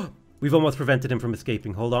 we've almost prevented him from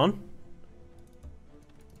escaping. Hold on.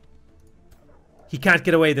 He can't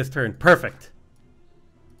get away this turn. Perfect.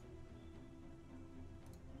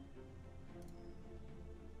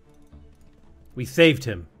 We saved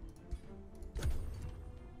him.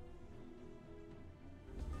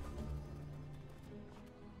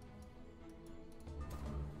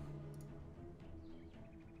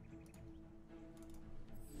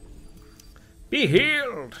 Be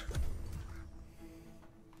healed!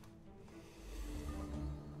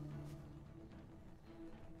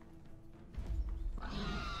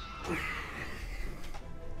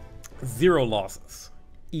 Zero losses.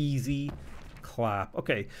 Easy clap.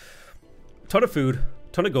 Okay. Ton of food,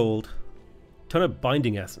 ton of gold, ton of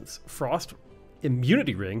binding essence, frost,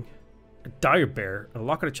 immunity ring, a dire bear, and a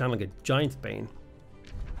locket of channeling, a giant's bane.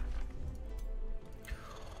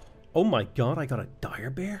 Oh my god, I got a dire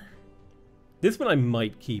bear? This one I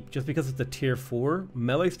might keep, just because it's a tier 4.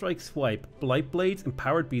 Melee strike, swipe, blight blades,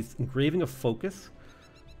 empowered beasts, engraving of focus.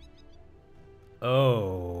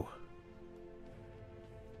 Oh.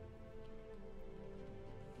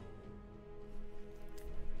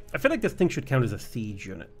 I feel like this thing should count as a siege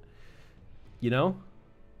unit. You know?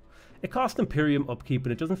 It costs Imperium upkeep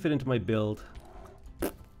and it doesn't fit into my build.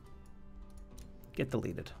 Get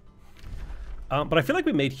deleted. But I feel like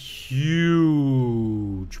we made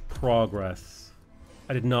huge progress.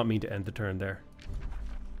 I did not mean to end the turn there.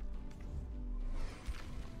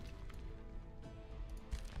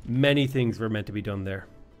 Many things were meant to be done there.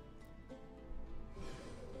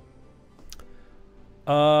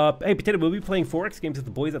 Hey, Potato, we'll be playing 4X games with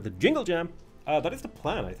the boys at the Jingle Jam. That is the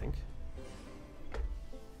plan, I think.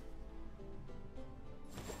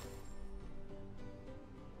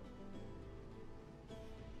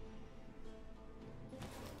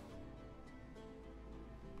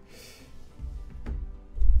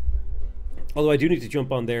 Although I do need to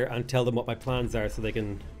jump on there and tell them what my plans are so they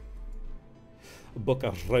can book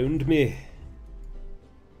around me.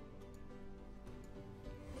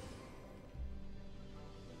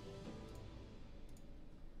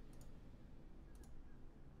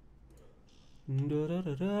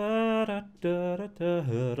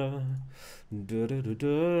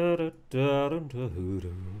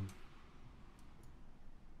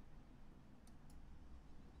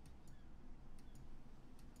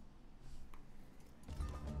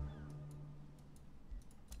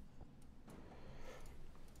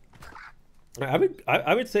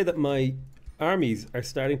 I would say that my armies are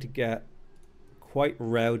starting to get quite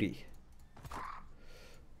rowdy.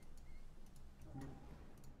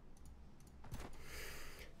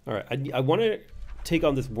 All right, I want to take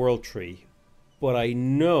on this world tree, but I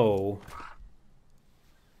know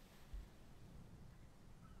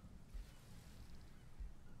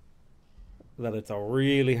that it's a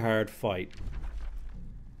really hard fight.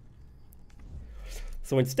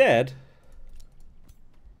 So instead,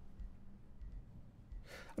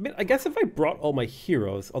 I mean, I guess if I brought all my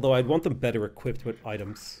heroes, although I'd want them better equipped with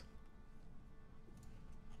items.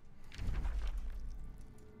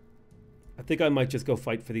 I think I might just go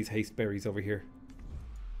fight for these haste berries over here.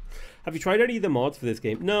 Have you tried any of the mods for this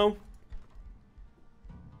game? No.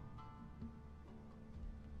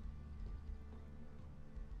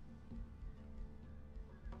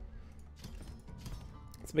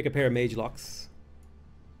 Let's make a pair of mage locks.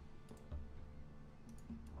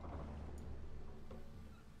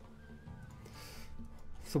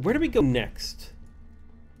 So where do we go next?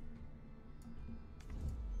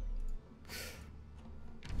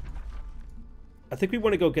 I think we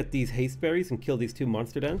want to go get these haste berries and kill these 2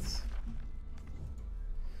 monster dents.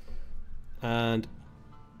 And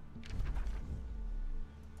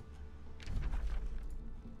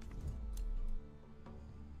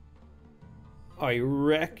I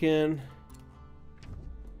reckon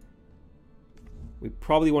we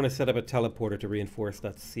probably want to set up a teleporter to reinforce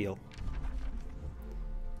that seal.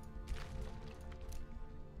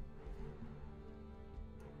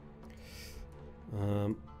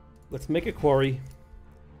 Let's make a quarry.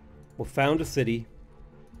 We'll found a city.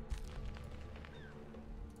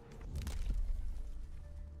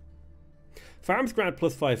 Farms grant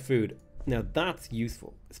 +5 food. Now that's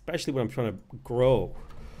useful, especially when I'm trying to grow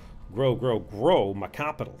my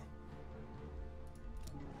capital.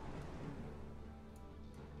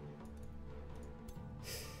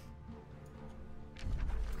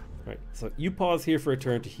 Alright, so you pause here for a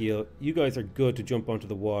turn to heal. You guys are good to jump onto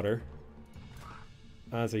the water.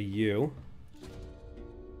 As are you.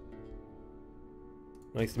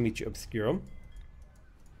 Nice to meet you, Obscurum.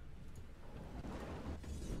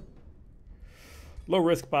 Low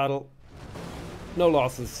risk battle. No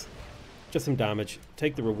losses. Just some damage.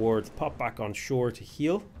 Take the rewards. Pop back on shore to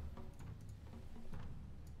heal.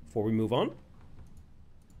 Before we move on.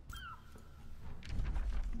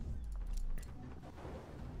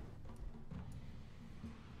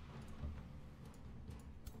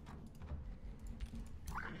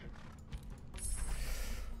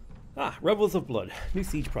 Revels of Blood. New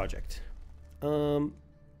siege project.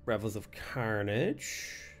 Revels of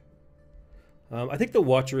Carnage. I think the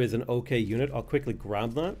Watcher is an okay unit. I'll quickly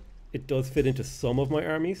grab that. It does fit into some of my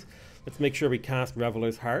armies. Let's make sure we cast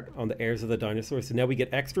Reveler's Heart on the heirs of the dinosaurs. So now we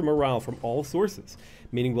get extra morale from all sources,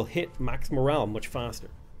 meaning we'll hit max morale much faster.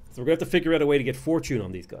 So we're going to have to figure out a way to get fortune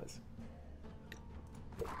on these guys.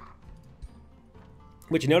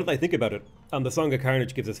 Which, now that I think about it, the Song of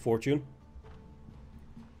Carnage gives us fortune,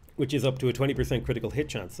 which is up to a 20% critical hit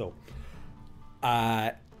chance. So,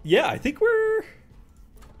 yeah, I think we're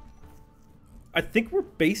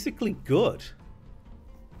basically good.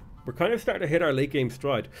 We're kind of starting to hit our late game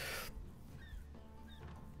stride.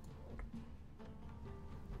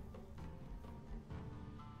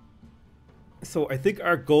 So I think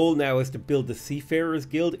our goal now is to build the Seafarers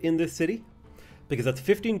Guild in this city, because that's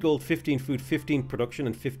 15 gold, 15 food, 15 production,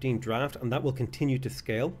 and 15 draft, and that will continue to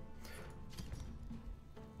scale.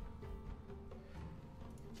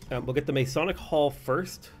 We'll get the Masonic Hall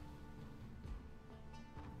first.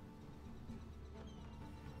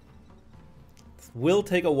 Will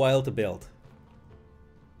take a while to build.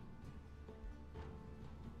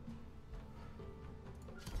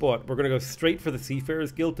 But we're going to go straight for the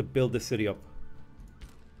Seafarers Guild to build this city up.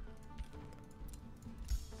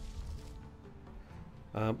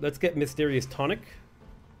 Let's get Mysterious Tonic.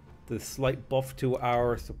 The slight buff to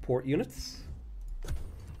our support units.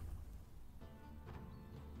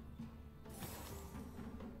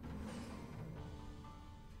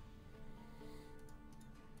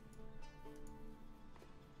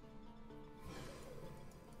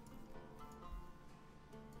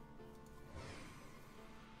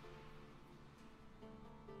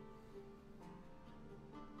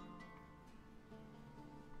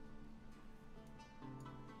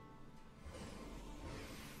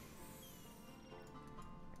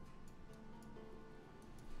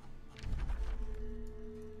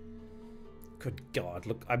 Good God,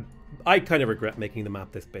 look, I kind of regret making the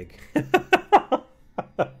map this big.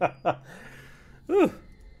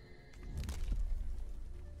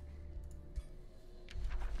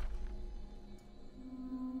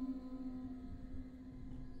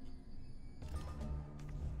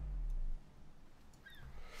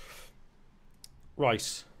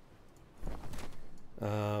 Right.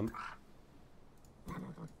 I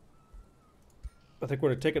think we're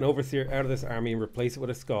going to take an Overseer out of this army and replace it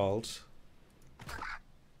with a Scald.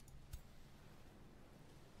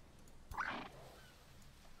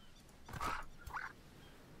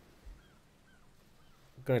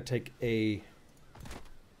 Going to take a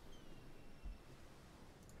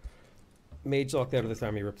Mage Lock out of this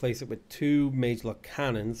army, replace it with 2 Mage Lock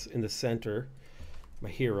cannons in the center. My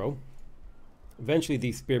hero. Eventually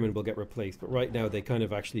these spearmen will get replaced, but right now they kind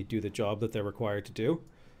of actually do the job that they're required to do.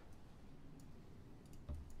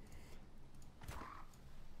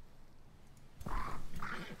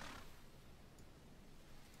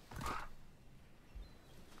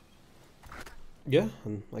 Yeah,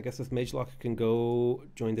 and I guess this Mage Lock can go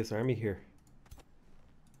join this army here.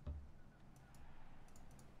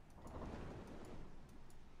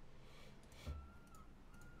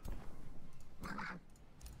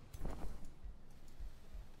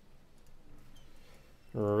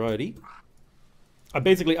 Alrighty.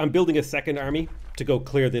 I'm building a second army to go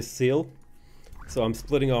clear this seal. So I'm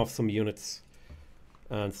splitting off some units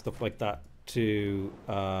and stuff like that to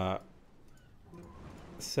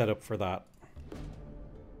set up for that.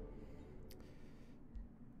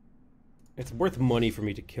 It's worth money for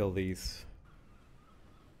me to kill these.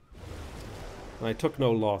 And I took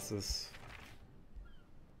no losses.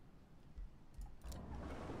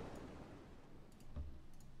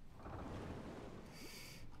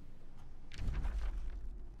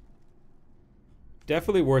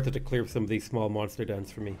 Definitely worth it to clear some of these small monster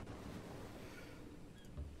dens for me.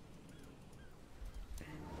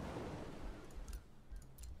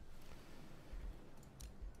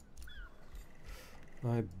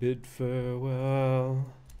 I bid farewell.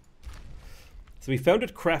 So we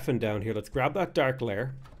founded Crefin down here. Let's grab that Dark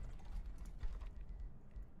Lair.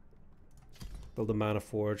 Build a Mana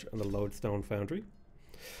Forge and the Lodestone Foundry.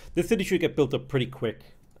 This city should get built up pretty quick,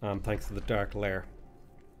 thanks to the Dark Lair.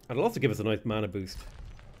 And it'll also give us a nice mana boost.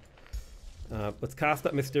 Let's cast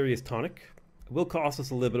that Mysterious Tonic. It will cost us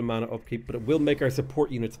a little bit of mana upkeep, but it will make our support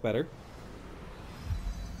units better.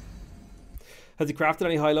 Has he crafted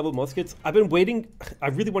any high-level muskets? I've been waiting. I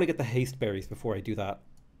really want to get the haste berries before I do that.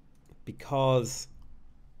 Because...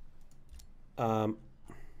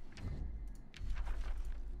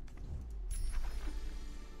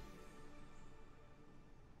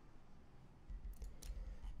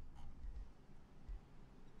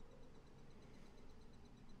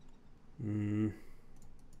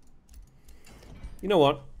 you know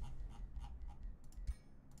what?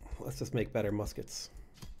 Let's just make better muskets.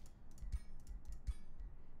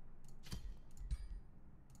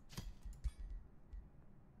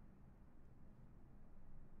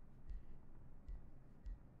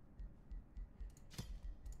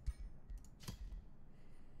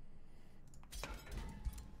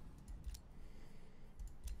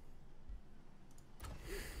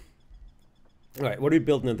 All right, what are we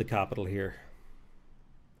building in the capital here?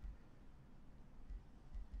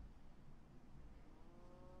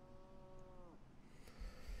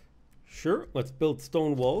 Sure, let's build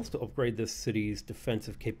stone walls to upgrade this city's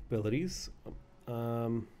defensive capabilities.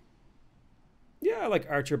 Yeah, I like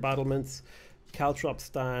archer battlements, caltrop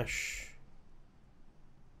stash.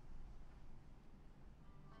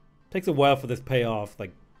 Takes a while for this payoff,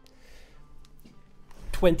 like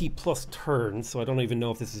 20 plus turns, so I don't even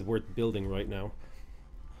know if this is worth building right now.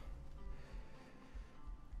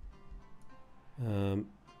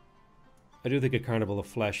 I do think a Carnival of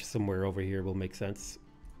Flesh somewhere over here will make sense.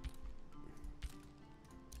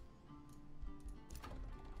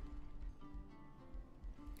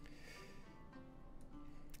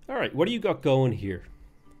 Alright, what do you got going here?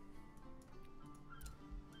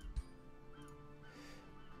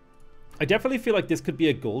 I definitely feel like this could be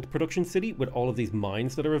a gold production city with all of these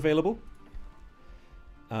mines that are available.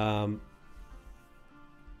 The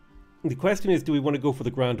question is, do we want to go for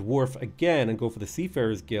the Grand Wharf again and go for the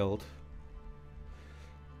Seafarers Guild?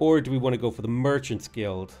 Or do we want to go for the Merchants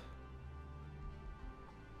Guild?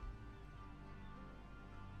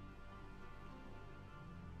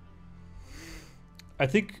 I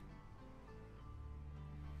think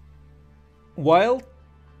while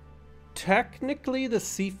technically the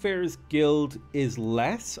Seafarers Guild is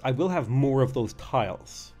less, I will have more of those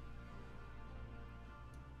tiles.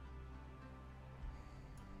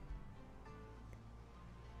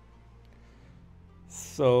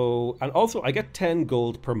 So, and also I get 10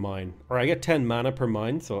 gold per mine, or I get 10 mana per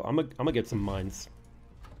mine, so I'm gonna get some mines.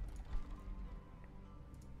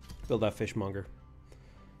 Build that fishmonger.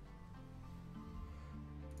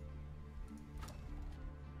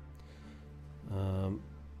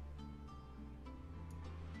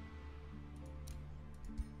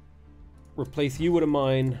 Replace you with a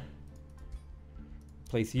mine.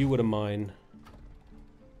 Replace you with a mine.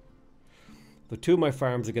 The two of my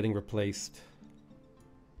farms are getting replaced.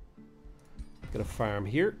 Get a farm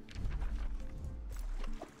here.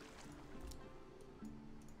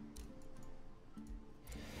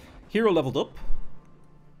 Hero leveled up.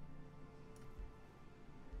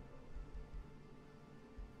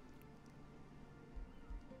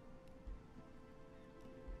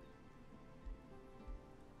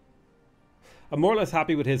 I'm more or less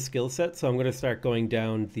happy with his skill set, so I'm going to start going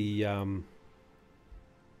down the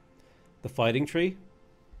fighting tree.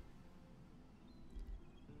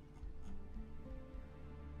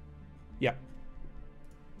 Yeah.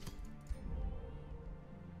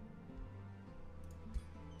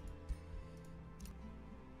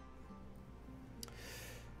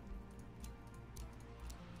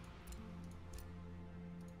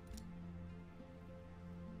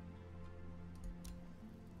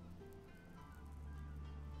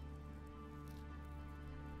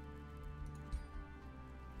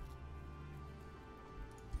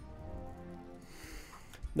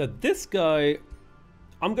 Now this guy,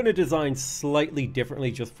 I'm going to design slightly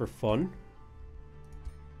differently just for fun.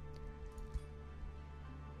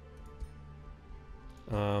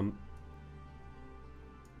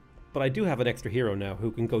 But I do have an extra hero now who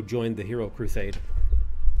can go join the Hero Crusade.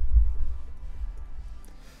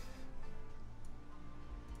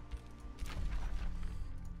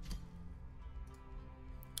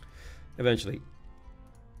 Eventually.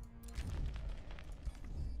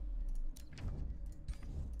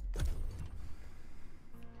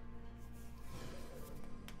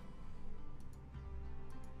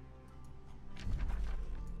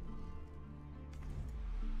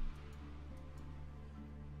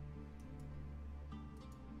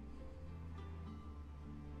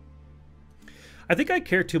 I think I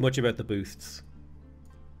care too much about the boosts.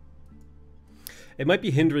 It might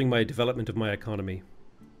be hindering my development of my economy.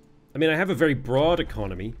 I mean, I have a very broad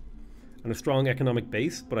economy and a strong economic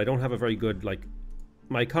base, but I don't have a very good, like,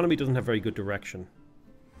 my economy doesn't have very good direction.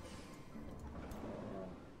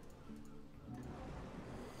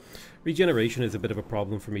 Regeneration is a bit of a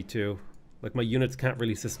problem for me too. Like, my units can't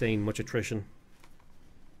really sustain much attrition.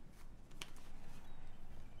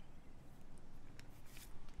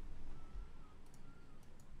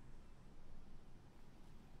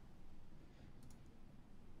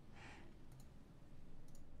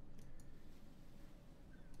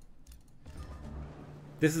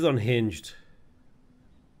 This is unhinged.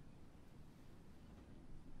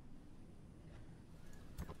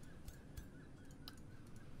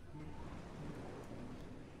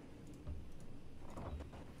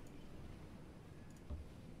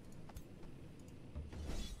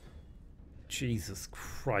 Jesus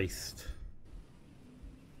Christ.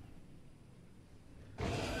 All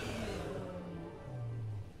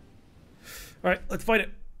right, let's fight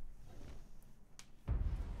it.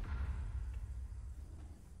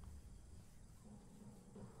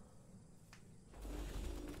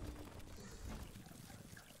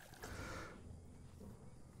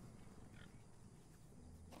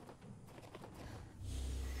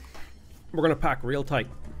 We're going to pack real tight.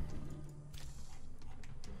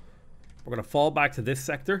 We're going to fall back to this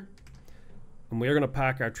sector, and we're going to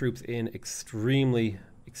pack our troops in extremely,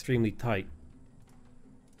 extremely tight.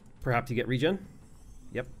 Perhaps you get regen?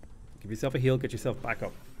 Yep. Give yourself a heal, get yourself back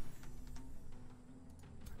up.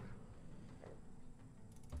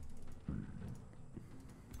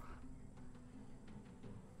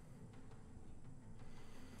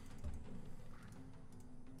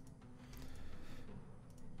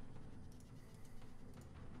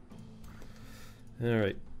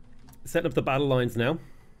 Alright. Setting up the battle lines now.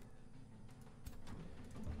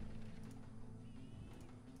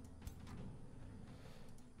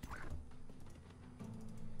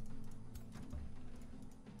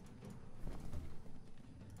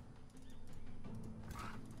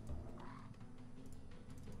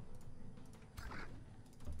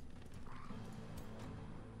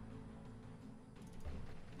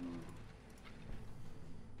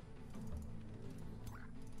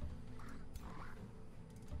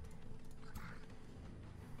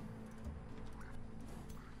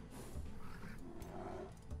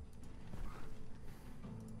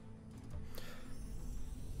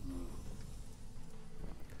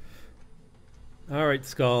 Alright,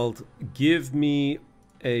 Scald. Give me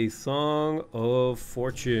a Song of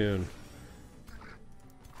Fortune.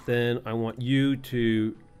 Then I want you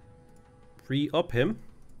to re-up him.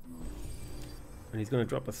 And he's going to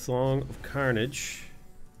drop a Song of Carnage.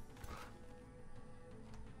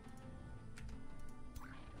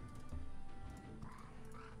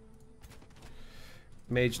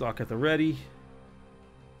 Mage Lock at the ready.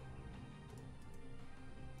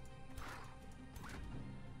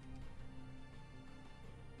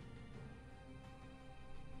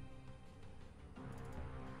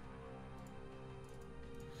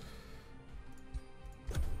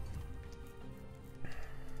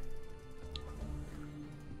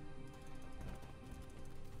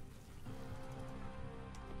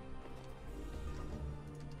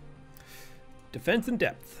 Defense and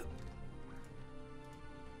depth.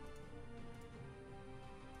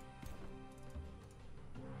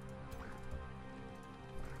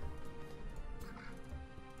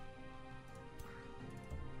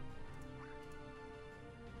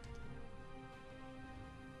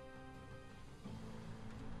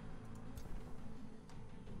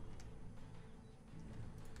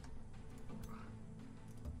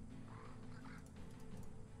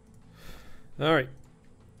 All right.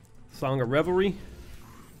 Song of Revelry.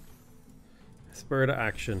 Spur to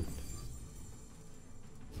action.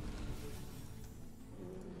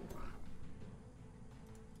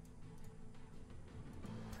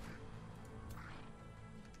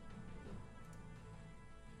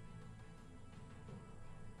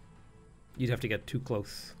 You'd have to get too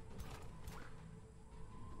close.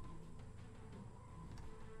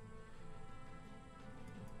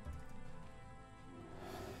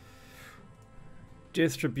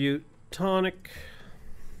 Distribute tonic.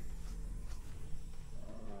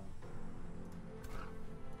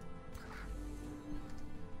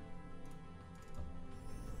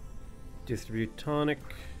 Distribute tonic.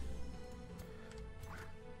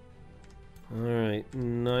 All right,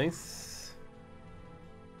 nice.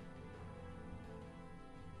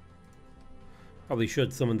 Probably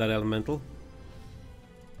should summon that elemental.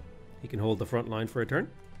 He can hold the front line for a turn.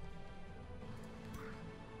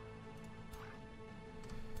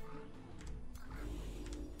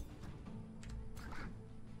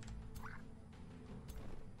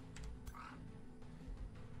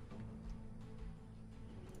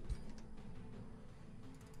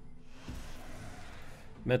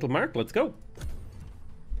 Mental mark, let's go.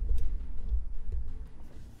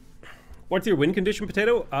 What's your win condition,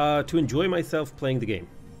 Potato? To enjoy myself playing the game.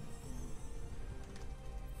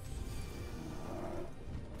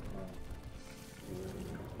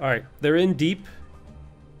 Alright, they're in deep.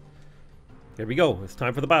 Here we go, it's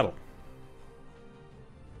time for the battle.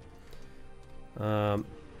 We're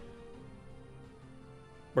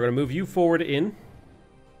going to move you forward in,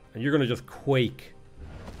 and you're going to just quake.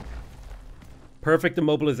 Perfect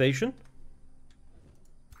immobilization.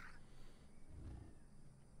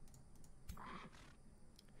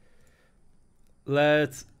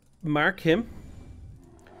 Let's mark him.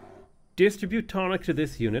 Distribute tonic to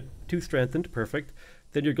this unit. 2 strengthened, perfect.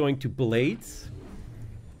 Then you're going to blades.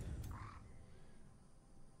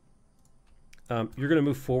 You're going to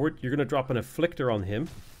move forward. You're going to drop an afflictor on him.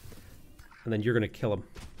 And then you're going to kill him.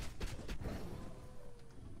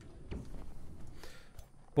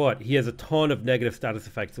 But he has a ton of negative status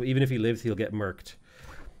effects, so even if he lives, he'll get murked.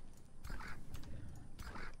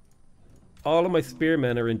 All of my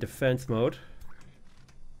spearmen are in defense mode.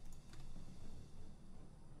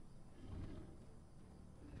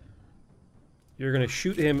 You're going to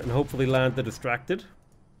shoot him and hopefully land the distracted.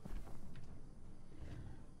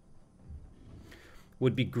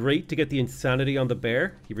 Would be great to get the insanity on the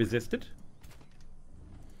bear. He resisted.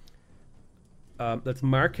 Let's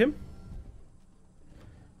mark him.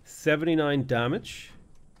 79 damage.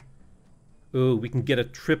 Ooh, we can get a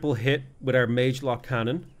triple hit with our Mage Lock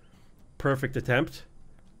Cannon. Perfect attempt.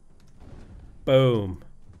 Boom.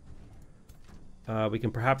 We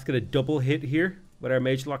can perhaps get a double hit here with our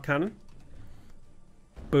Mage Lock Cannon.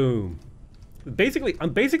 Boom. Basically,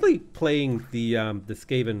 I'm basically playing the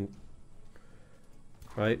Skaven.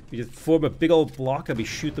 Right? You just form a big old block and we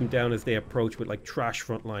shoot them down as they approach with like trash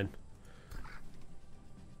frontline.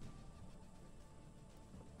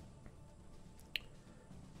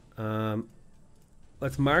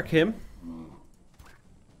 Let's mark him.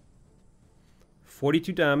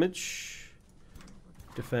 42 damage.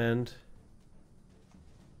 Defend.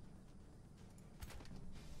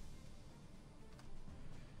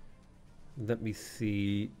 Let me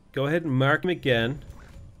see. Go ahead and mark him again.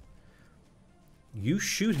 You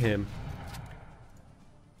shoot him.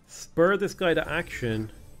 Spur this guy to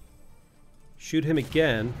action. Shoot him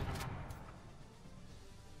again.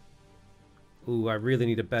 Ooh, I really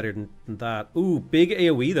need it better than that. Ooh, big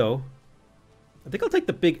AoE though. I think I'll take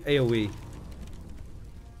the big AoE.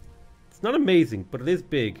 It's not amazing, but it is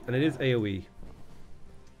big, and it is AoE.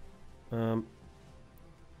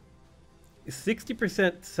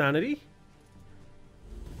 60% sanity.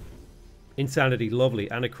 Insanity,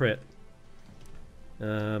 lovely, and a crit.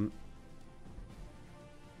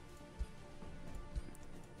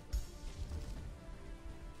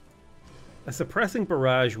 A suppressing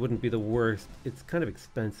barrage wouldn't be the worst. It's kind of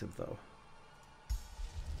expensive though.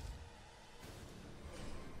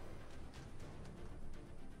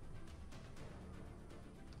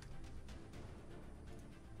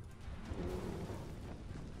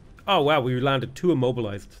 Oh wow, we landed 2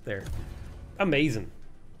 immobilized there. Amazing.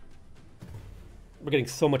 We're getting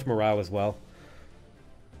so much morale as well.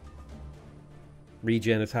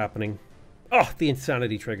 Regen is happening. Oh, the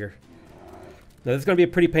insanity trigger. Now this is going to be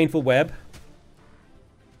a pretty painful web.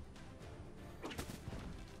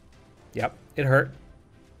 Yep, it hurt.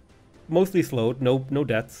 Mostly slowed, no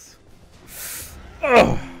deaths.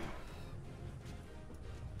 Oh!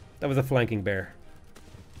 That was a flanking bear.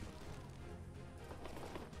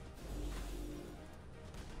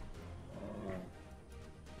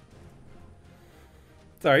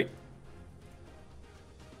 Sorry.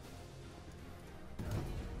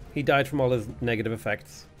 He died from all his negative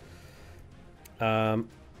effects. You're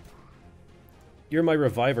my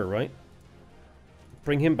reviver, right?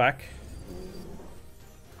 Bring him back.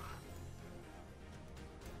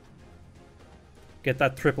 Get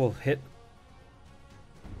that triple hit.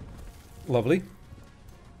 Lovely.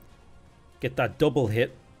 Get that double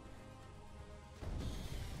hit.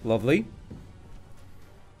 Lovely.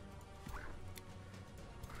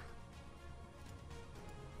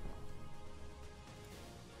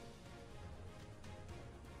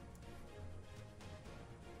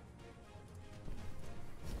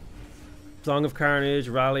 Song of Carnage,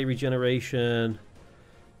 Rally, Regeneration.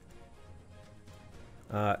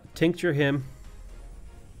 Tincture him.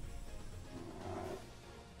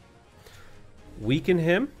 Weaken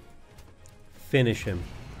him. Finish him.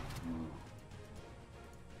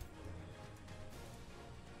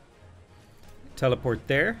 Teleport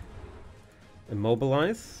there.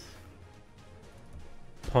 Immobilize.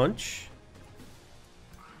 Punch.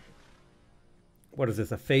 What is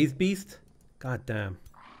this, a phase beast? God damn.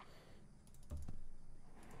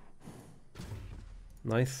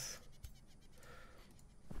 Nice.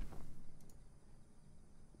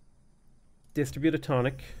 Distribute a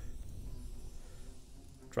tonic.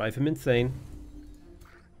 Drive him insane.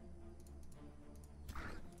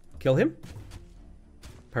 Kill him.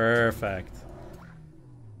 Perfect.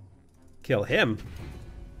 Kill him.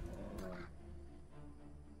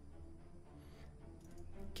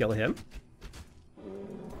 Kill him.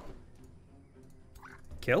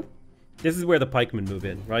 Kill. This is where the pikemen move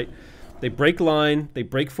in, right? They break line, they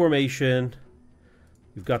break formation.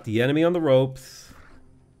 You've got the enemy on the ropes.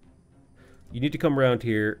 You need to come around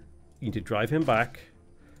here. You need to drive him back.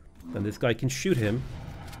 Then this guy can shoot him.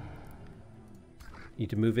 You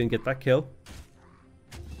need to move in, get that kill.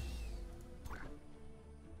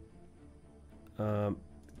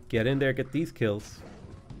 Get in there, get these kills.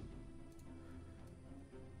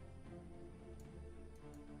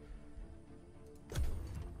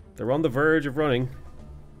 They're on the verge of running.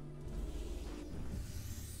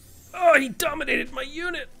 Oh, he dominated my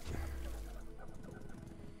unit!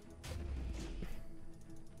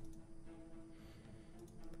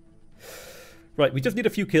 Right, we just need a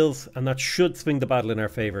few kills, and that should swing the battle in our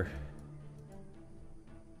favor.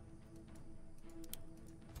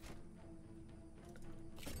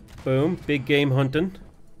 Boom, big game hunting.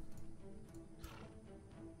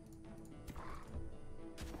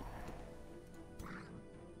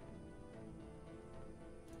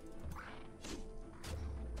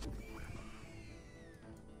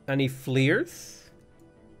 Any fleers?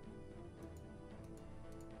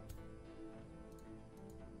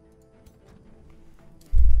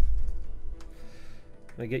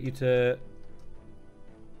 I get you to...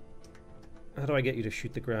 How do I get you to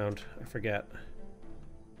shoot the ground? I forget.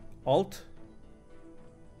 Alt?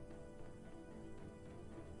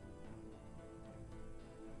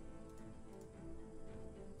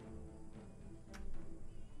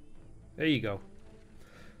 There you go.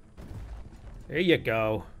 There you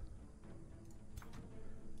go.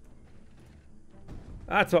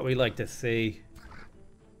 That's what we like to see.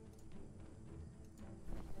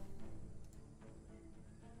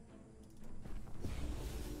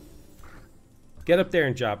 Get up there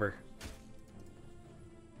and job her.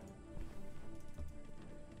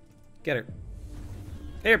 Get her.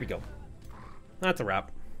 There we go. That's a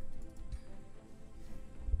wrap.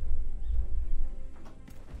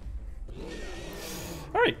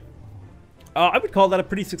 Alright. I would call that a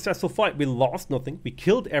pretty successful fight. We lost nothing. We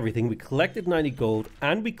killed everything. We collected 90 gold.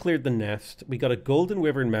 And we cleared the nest. We got a golden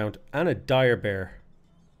wyvern mount and a dire bear.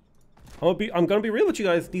 I'm gonna be real with you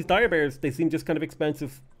guys. These dire bears, they seem just kind of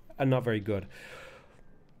expensive and not very good.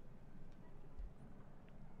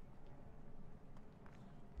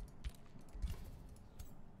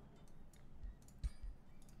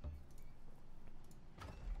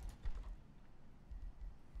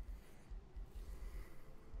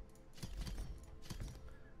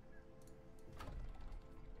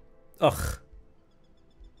 Ugh.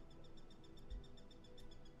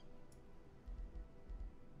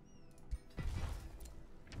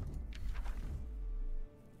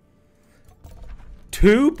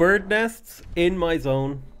 Two bird nests in my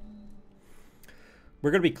zone. We're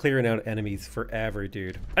going to be clearing out enemies forever,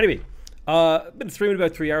 dude. Anyway, been streaming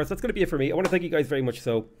about 3 hours. That's going to be it for me. I want to thank you guys very much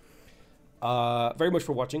very much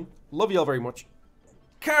for watching. Love you all very much.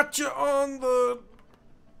 Catch you on the...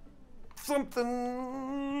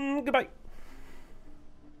 something. Goodbye.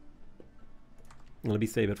 Let me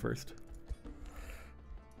save it first.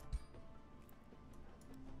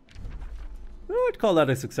 I'd call that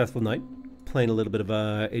a successful night. Playing a little bit of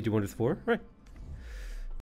Age of Wonders 4. Right.